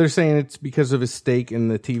you. Yeah, they're saying it's because of his stake in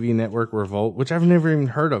the TV network Revolt, which I've never even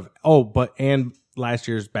heard of. Oh, and last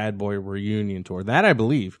year's Bad Boy reunion tour. That I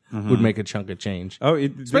believe would make a chunk of change. Oh,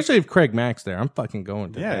 Especially if Craig Mack's there. I'm fucking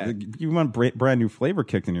going to yeah. that. You want brand new flavor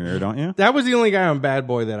kicked in your ear, don't you? That was the only guy on Bad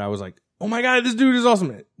Boy that I was like, oh my God, this dude is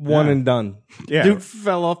awesome. One and done. Yeah. Dude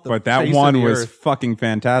fell off the But that face one of the was earth. fucking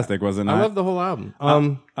fantastic, wasn't it? I love the whole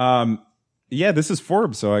album. Yeah, this is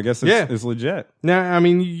Forbes, so I guess it's legit. Now, I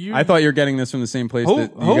mean, you. I thought you were getting this from the same place that you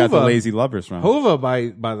got the Hova. Lazy Lovers from. Hova,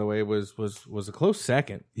 by the way, was a close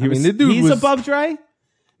second. The dude he's was above Dre.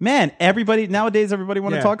 Man, everybody nowadays, everybody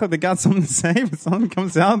want to Yeah. talk like they got something to say. But something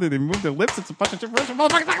comes out, they move their lips. It's a bunch of different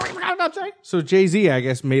about Dre. So Jay-Z, I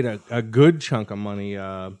guess, made a good chunk of money,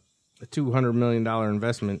 a $200 million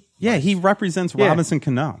investment. Yeah, he represents Robinson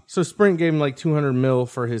Cano. So Sprint gave him like $200 million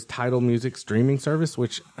for his Tidal music streaming service,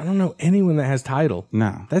 which I don't know anyone that has Tidal.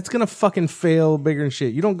 No. That's going to fucking fail bigger than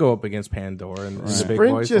shit. You don't go up against Pandora and the big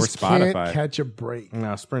Sprint boys. just can't Spotify. catch a break.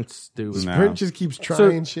 No, Sprint's stupid. No. Sprint just keeps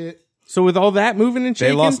trying shit. So with all that moving and They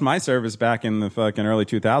shaking, lost my service back in the fucking early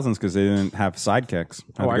 2000s because they didn't have sidekicks.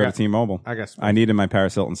 I had to I go got- to T-Mobile. I got- I needed my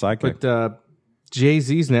Paris Hilton sidekick. but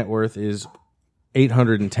Jay-Z's net worth is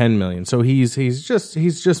 $810 million. So he's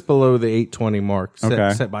just below the 820 mark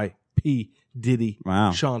Okay. set by P. Diddy,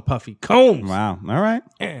 Wow. Sean Puffy Combs. Wow. All right.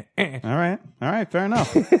 All right. Fair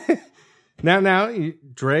enough. Now,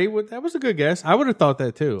 Dre, that was a good guess. I would have thought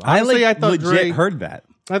that too. I Honestly, I thought legit Dre heard that.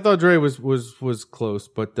 I thought Dre was close,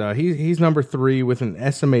 but he's number 3 with an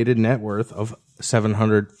estimated net worth of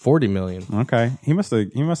 $740 million. Okay. He must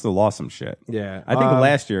have lost some shit. Yeah. I think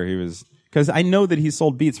last year he was, because I know that he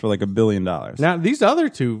sold beats for like $1 billion. Now these other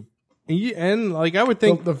two, and like I would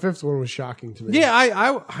think, The fifth one was shocking to me. yeah,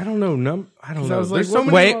 I don't know. I don't know. I was like, There's so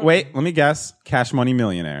what- many. Wait, let me guess. Cash Money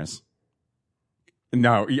Millionaires.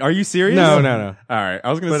 No, are you serious? No. All right.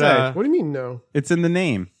 I was going to But, say, What do you mean no? it's in the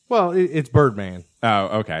name. Well, it's Birdman,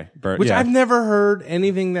 Oh, okay. which yeah. I've never heard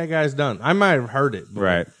anything that guy's done. I might have heard it, but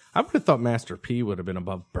Right. I would have thought Master P would have been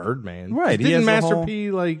above Birdman. Right, he Didn't has the Master whole-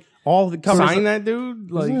 P like All the covers. sign that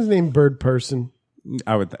dude? Like Isn't his name Bird Person?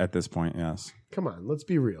 I would, at this point, yes. Come on, let's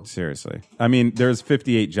be real. Seriously. I mean, there's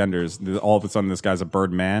 58 genders. All of a sudden, this guy's a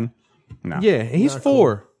bird man. No. yeah, he's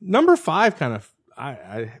 4. Number 5, kind of.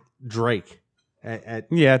 I Drake. At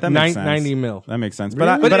Yeah, that makes sense. 90 mil. That makes sense.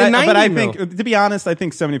 Really? But But I at 90 think, mil. to be honest, I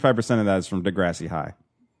think 75% of that is from Degrassi High.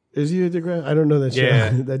 Is he a DeGrasse? I don't know that. Yeah.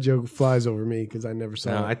 That joke flies over me because I never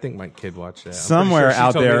saw No, it. I think my kid watched that. I'm pretty Somewhere sure she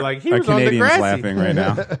out told me, there, like, he a was on Canadian's Degrassi. laughing right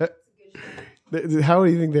now. How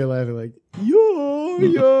do you think they're laughing? Like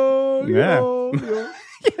yo. Yeah.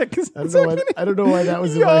 I don't know why that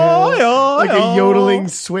was in my head. Like a yodeling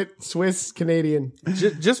Swiss Canadian.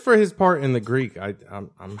 just for his part in the Greek,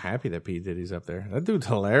 I'm happy that P. Diddy's up there. That dude's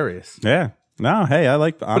hilarious. Yeah. No, hey, I'm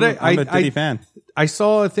a Diddy fan. I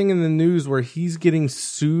saw a thing in the news where he's getting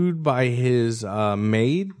sued by his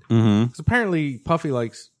maid. Because apparently Puffy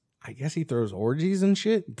likes, I guess he throws orgies and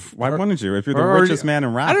shit. Why wouldn't you? If you're the Or- richest man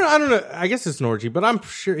in rap. I don't know. I guess it's an orgy, but I'm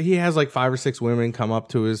sure he has like 5 or 6 women come up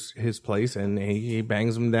to his place and he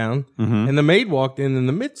bangs them down. And the maid walked in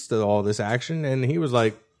the midst of all this action and he was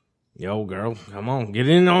like, "Yo, girl, come on, get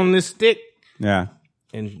in on this stick." Yeah.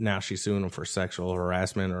 And now she's suing him for sexual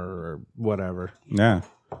harassment or whatever. Yeah.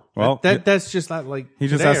 Well, That's just not like he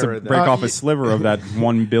just today has to or- break off a sliver of that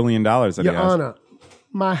 $1 billion that he Your has. Honor,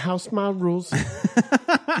 my house, my rules.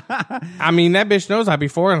 I mean, that bitch knows I be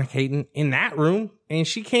fornicating in that room, and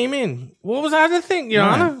she came in. What was I to think, Your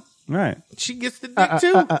Honor? Right. She gets the dick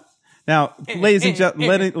too. Now, ladies and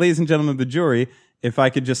gentlemen of the jury, if I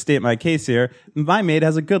could just state my case here, my maid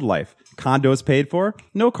has a good life. Condos paid for,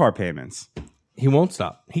 no car payments. He won't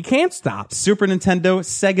stop. He can't stop. Super Nintendo,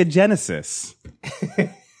 Sega Genesis.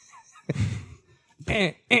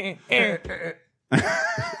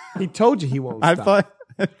 He told you he won't I stop. thought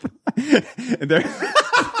they're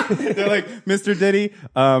like, Mr. Diddy,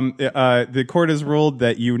 the court has ruled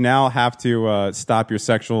that you now have to stop your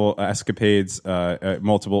sexual escapades,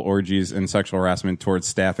 multiple orgies and sexual harassment towards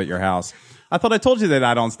staff at your house. I thought I told you that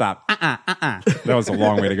I don't stop. That was a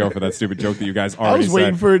long way to go for that stupid joke that you guys I already was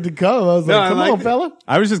waiting said. for it to come. I was No, like, I come like on, it. fella.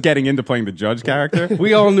 I was just getting into playing the judge character.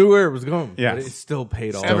 We all knew where it was going. Yes. But it still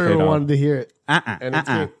paid off. Still- Everyone off. wanted to hear it. And it's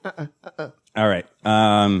good. All right.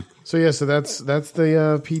 So yeah, so that's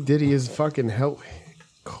the P. Diddy is fucking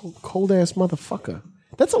cold ass motherfucker.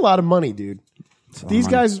 That's a lot of money, dude. These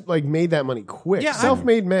guys like made that money quick. Yeah,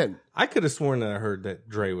 Self-made men. I could have sworn that I heard that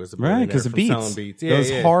Dre was a Right, billionaire because of from Beats. selling beats. Yeah, Those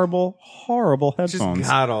yeah. horrible, horrible Just headphones.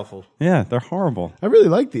 god awful. Yeah, they're horrible. I really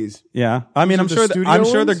like these. Yeah, I mean, These I'm are the sure. studio I'm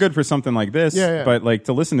sure they're ones? good for something like this. Yeah, yeah. But like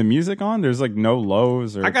to listen to music on, there's like no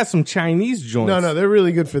lows or. I got some Chinese joints. No, they're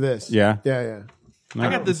really good for this. Yeah. Yeah. I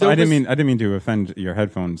got the So I dopest- didn't mean to offend your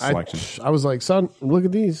headphone selection. I was like, son, look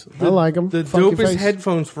at these. I like them. The dopest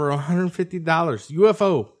headphones for $150.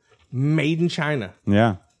 UFO, made in China.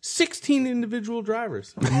 Yeah. 16 individual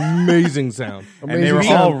drivers. Amazing sound. And they were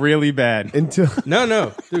all really bad. Until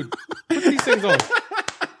No, dude. Put these things on.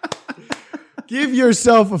 give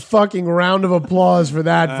yourself a fucking round of applause for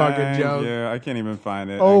that fucking joke. Yeah, I can't even find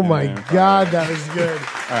it. Oh I my can't even find God, it. that was good.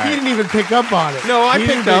 right. He didn't even pick up on it. No, I He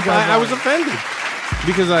picked didn't up. pick I on was it. offended.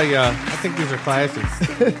 Because I think these are classics.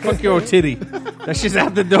 Fuck your titty. That shit's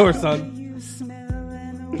out the door, son.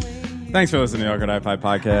 Thanks for listening to the Awkward Hi-Fi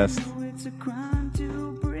podcast.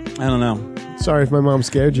 I don't know. Sorry if my mom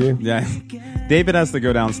scared you. Yeah. David has to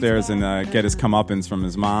go downstairs and get his comeuppance from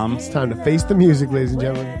his mom. It's time to face the music, ladies and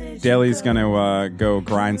gentlemen. Daly's going to go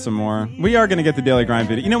grind some more. We are going to get the Daily Grind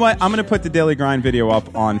video. You know what? I'm going to put the Daily Grind video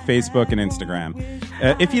up on Facebook and Instagram.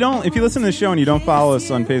 If you listen to the show and you don't follow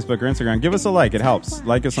us on Facebook or Instagram, give us a like. It helps.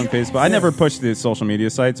 Like us on Facebook. I never push the social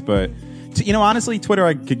media sites, but honestly, Twitter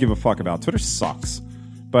I could give a fuck about. Twitter sucks.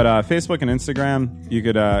 But Facebook and Instagram, you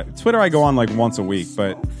could. Twitter I go on like once a week,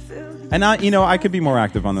 but. And I could be more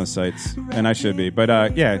active on those sites, and I should be.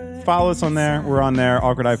 But yeah, follow us on there. We're on there.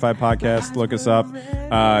 Awkward Hi-Fi Podcast. Look us up.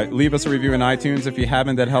 Leave us a review in iTunes if you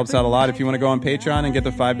haven't. That helps out a lot. If you want to go on Patreon and get the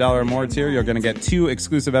 $5 or more tier, you're going to get 2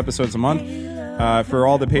 exclusive episodes a month. For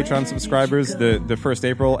all the Patreon subscribers, the first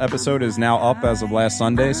April episode is now up as of last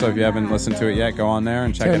Sunday. So if you haven't listened to it yet, go on there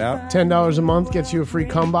and check it out. $10 a month gets you a free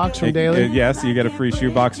cum box from Daly. Yes, you get a free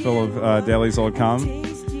shoebox full of Daly's old cum.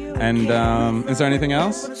 And is there anything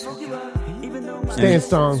else? Staying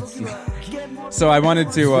strong. So I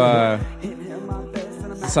wanted to.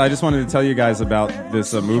 So I just wanted to tell you guys about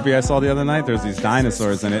this movie I saw the other night. There's these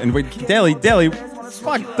dinosaurs in it, and Daly,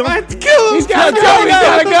 fuck, don't kill him. He's gotta go. He's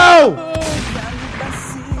gotta go.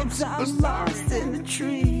 I'm lost in the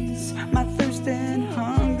trees. My thirst and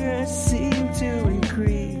hunger seem to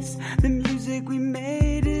increase. The music we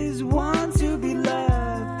made is one to be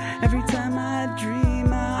loved. Every time I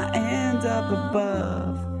dream, I end up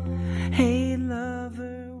above. Hey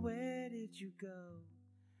lover, where did you go?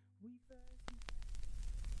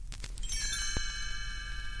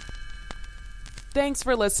 Thanks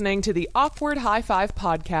for listening to the Awkward High Five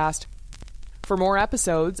podcast. For more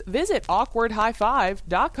episodes, visit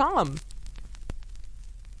awkwardhighfive.com.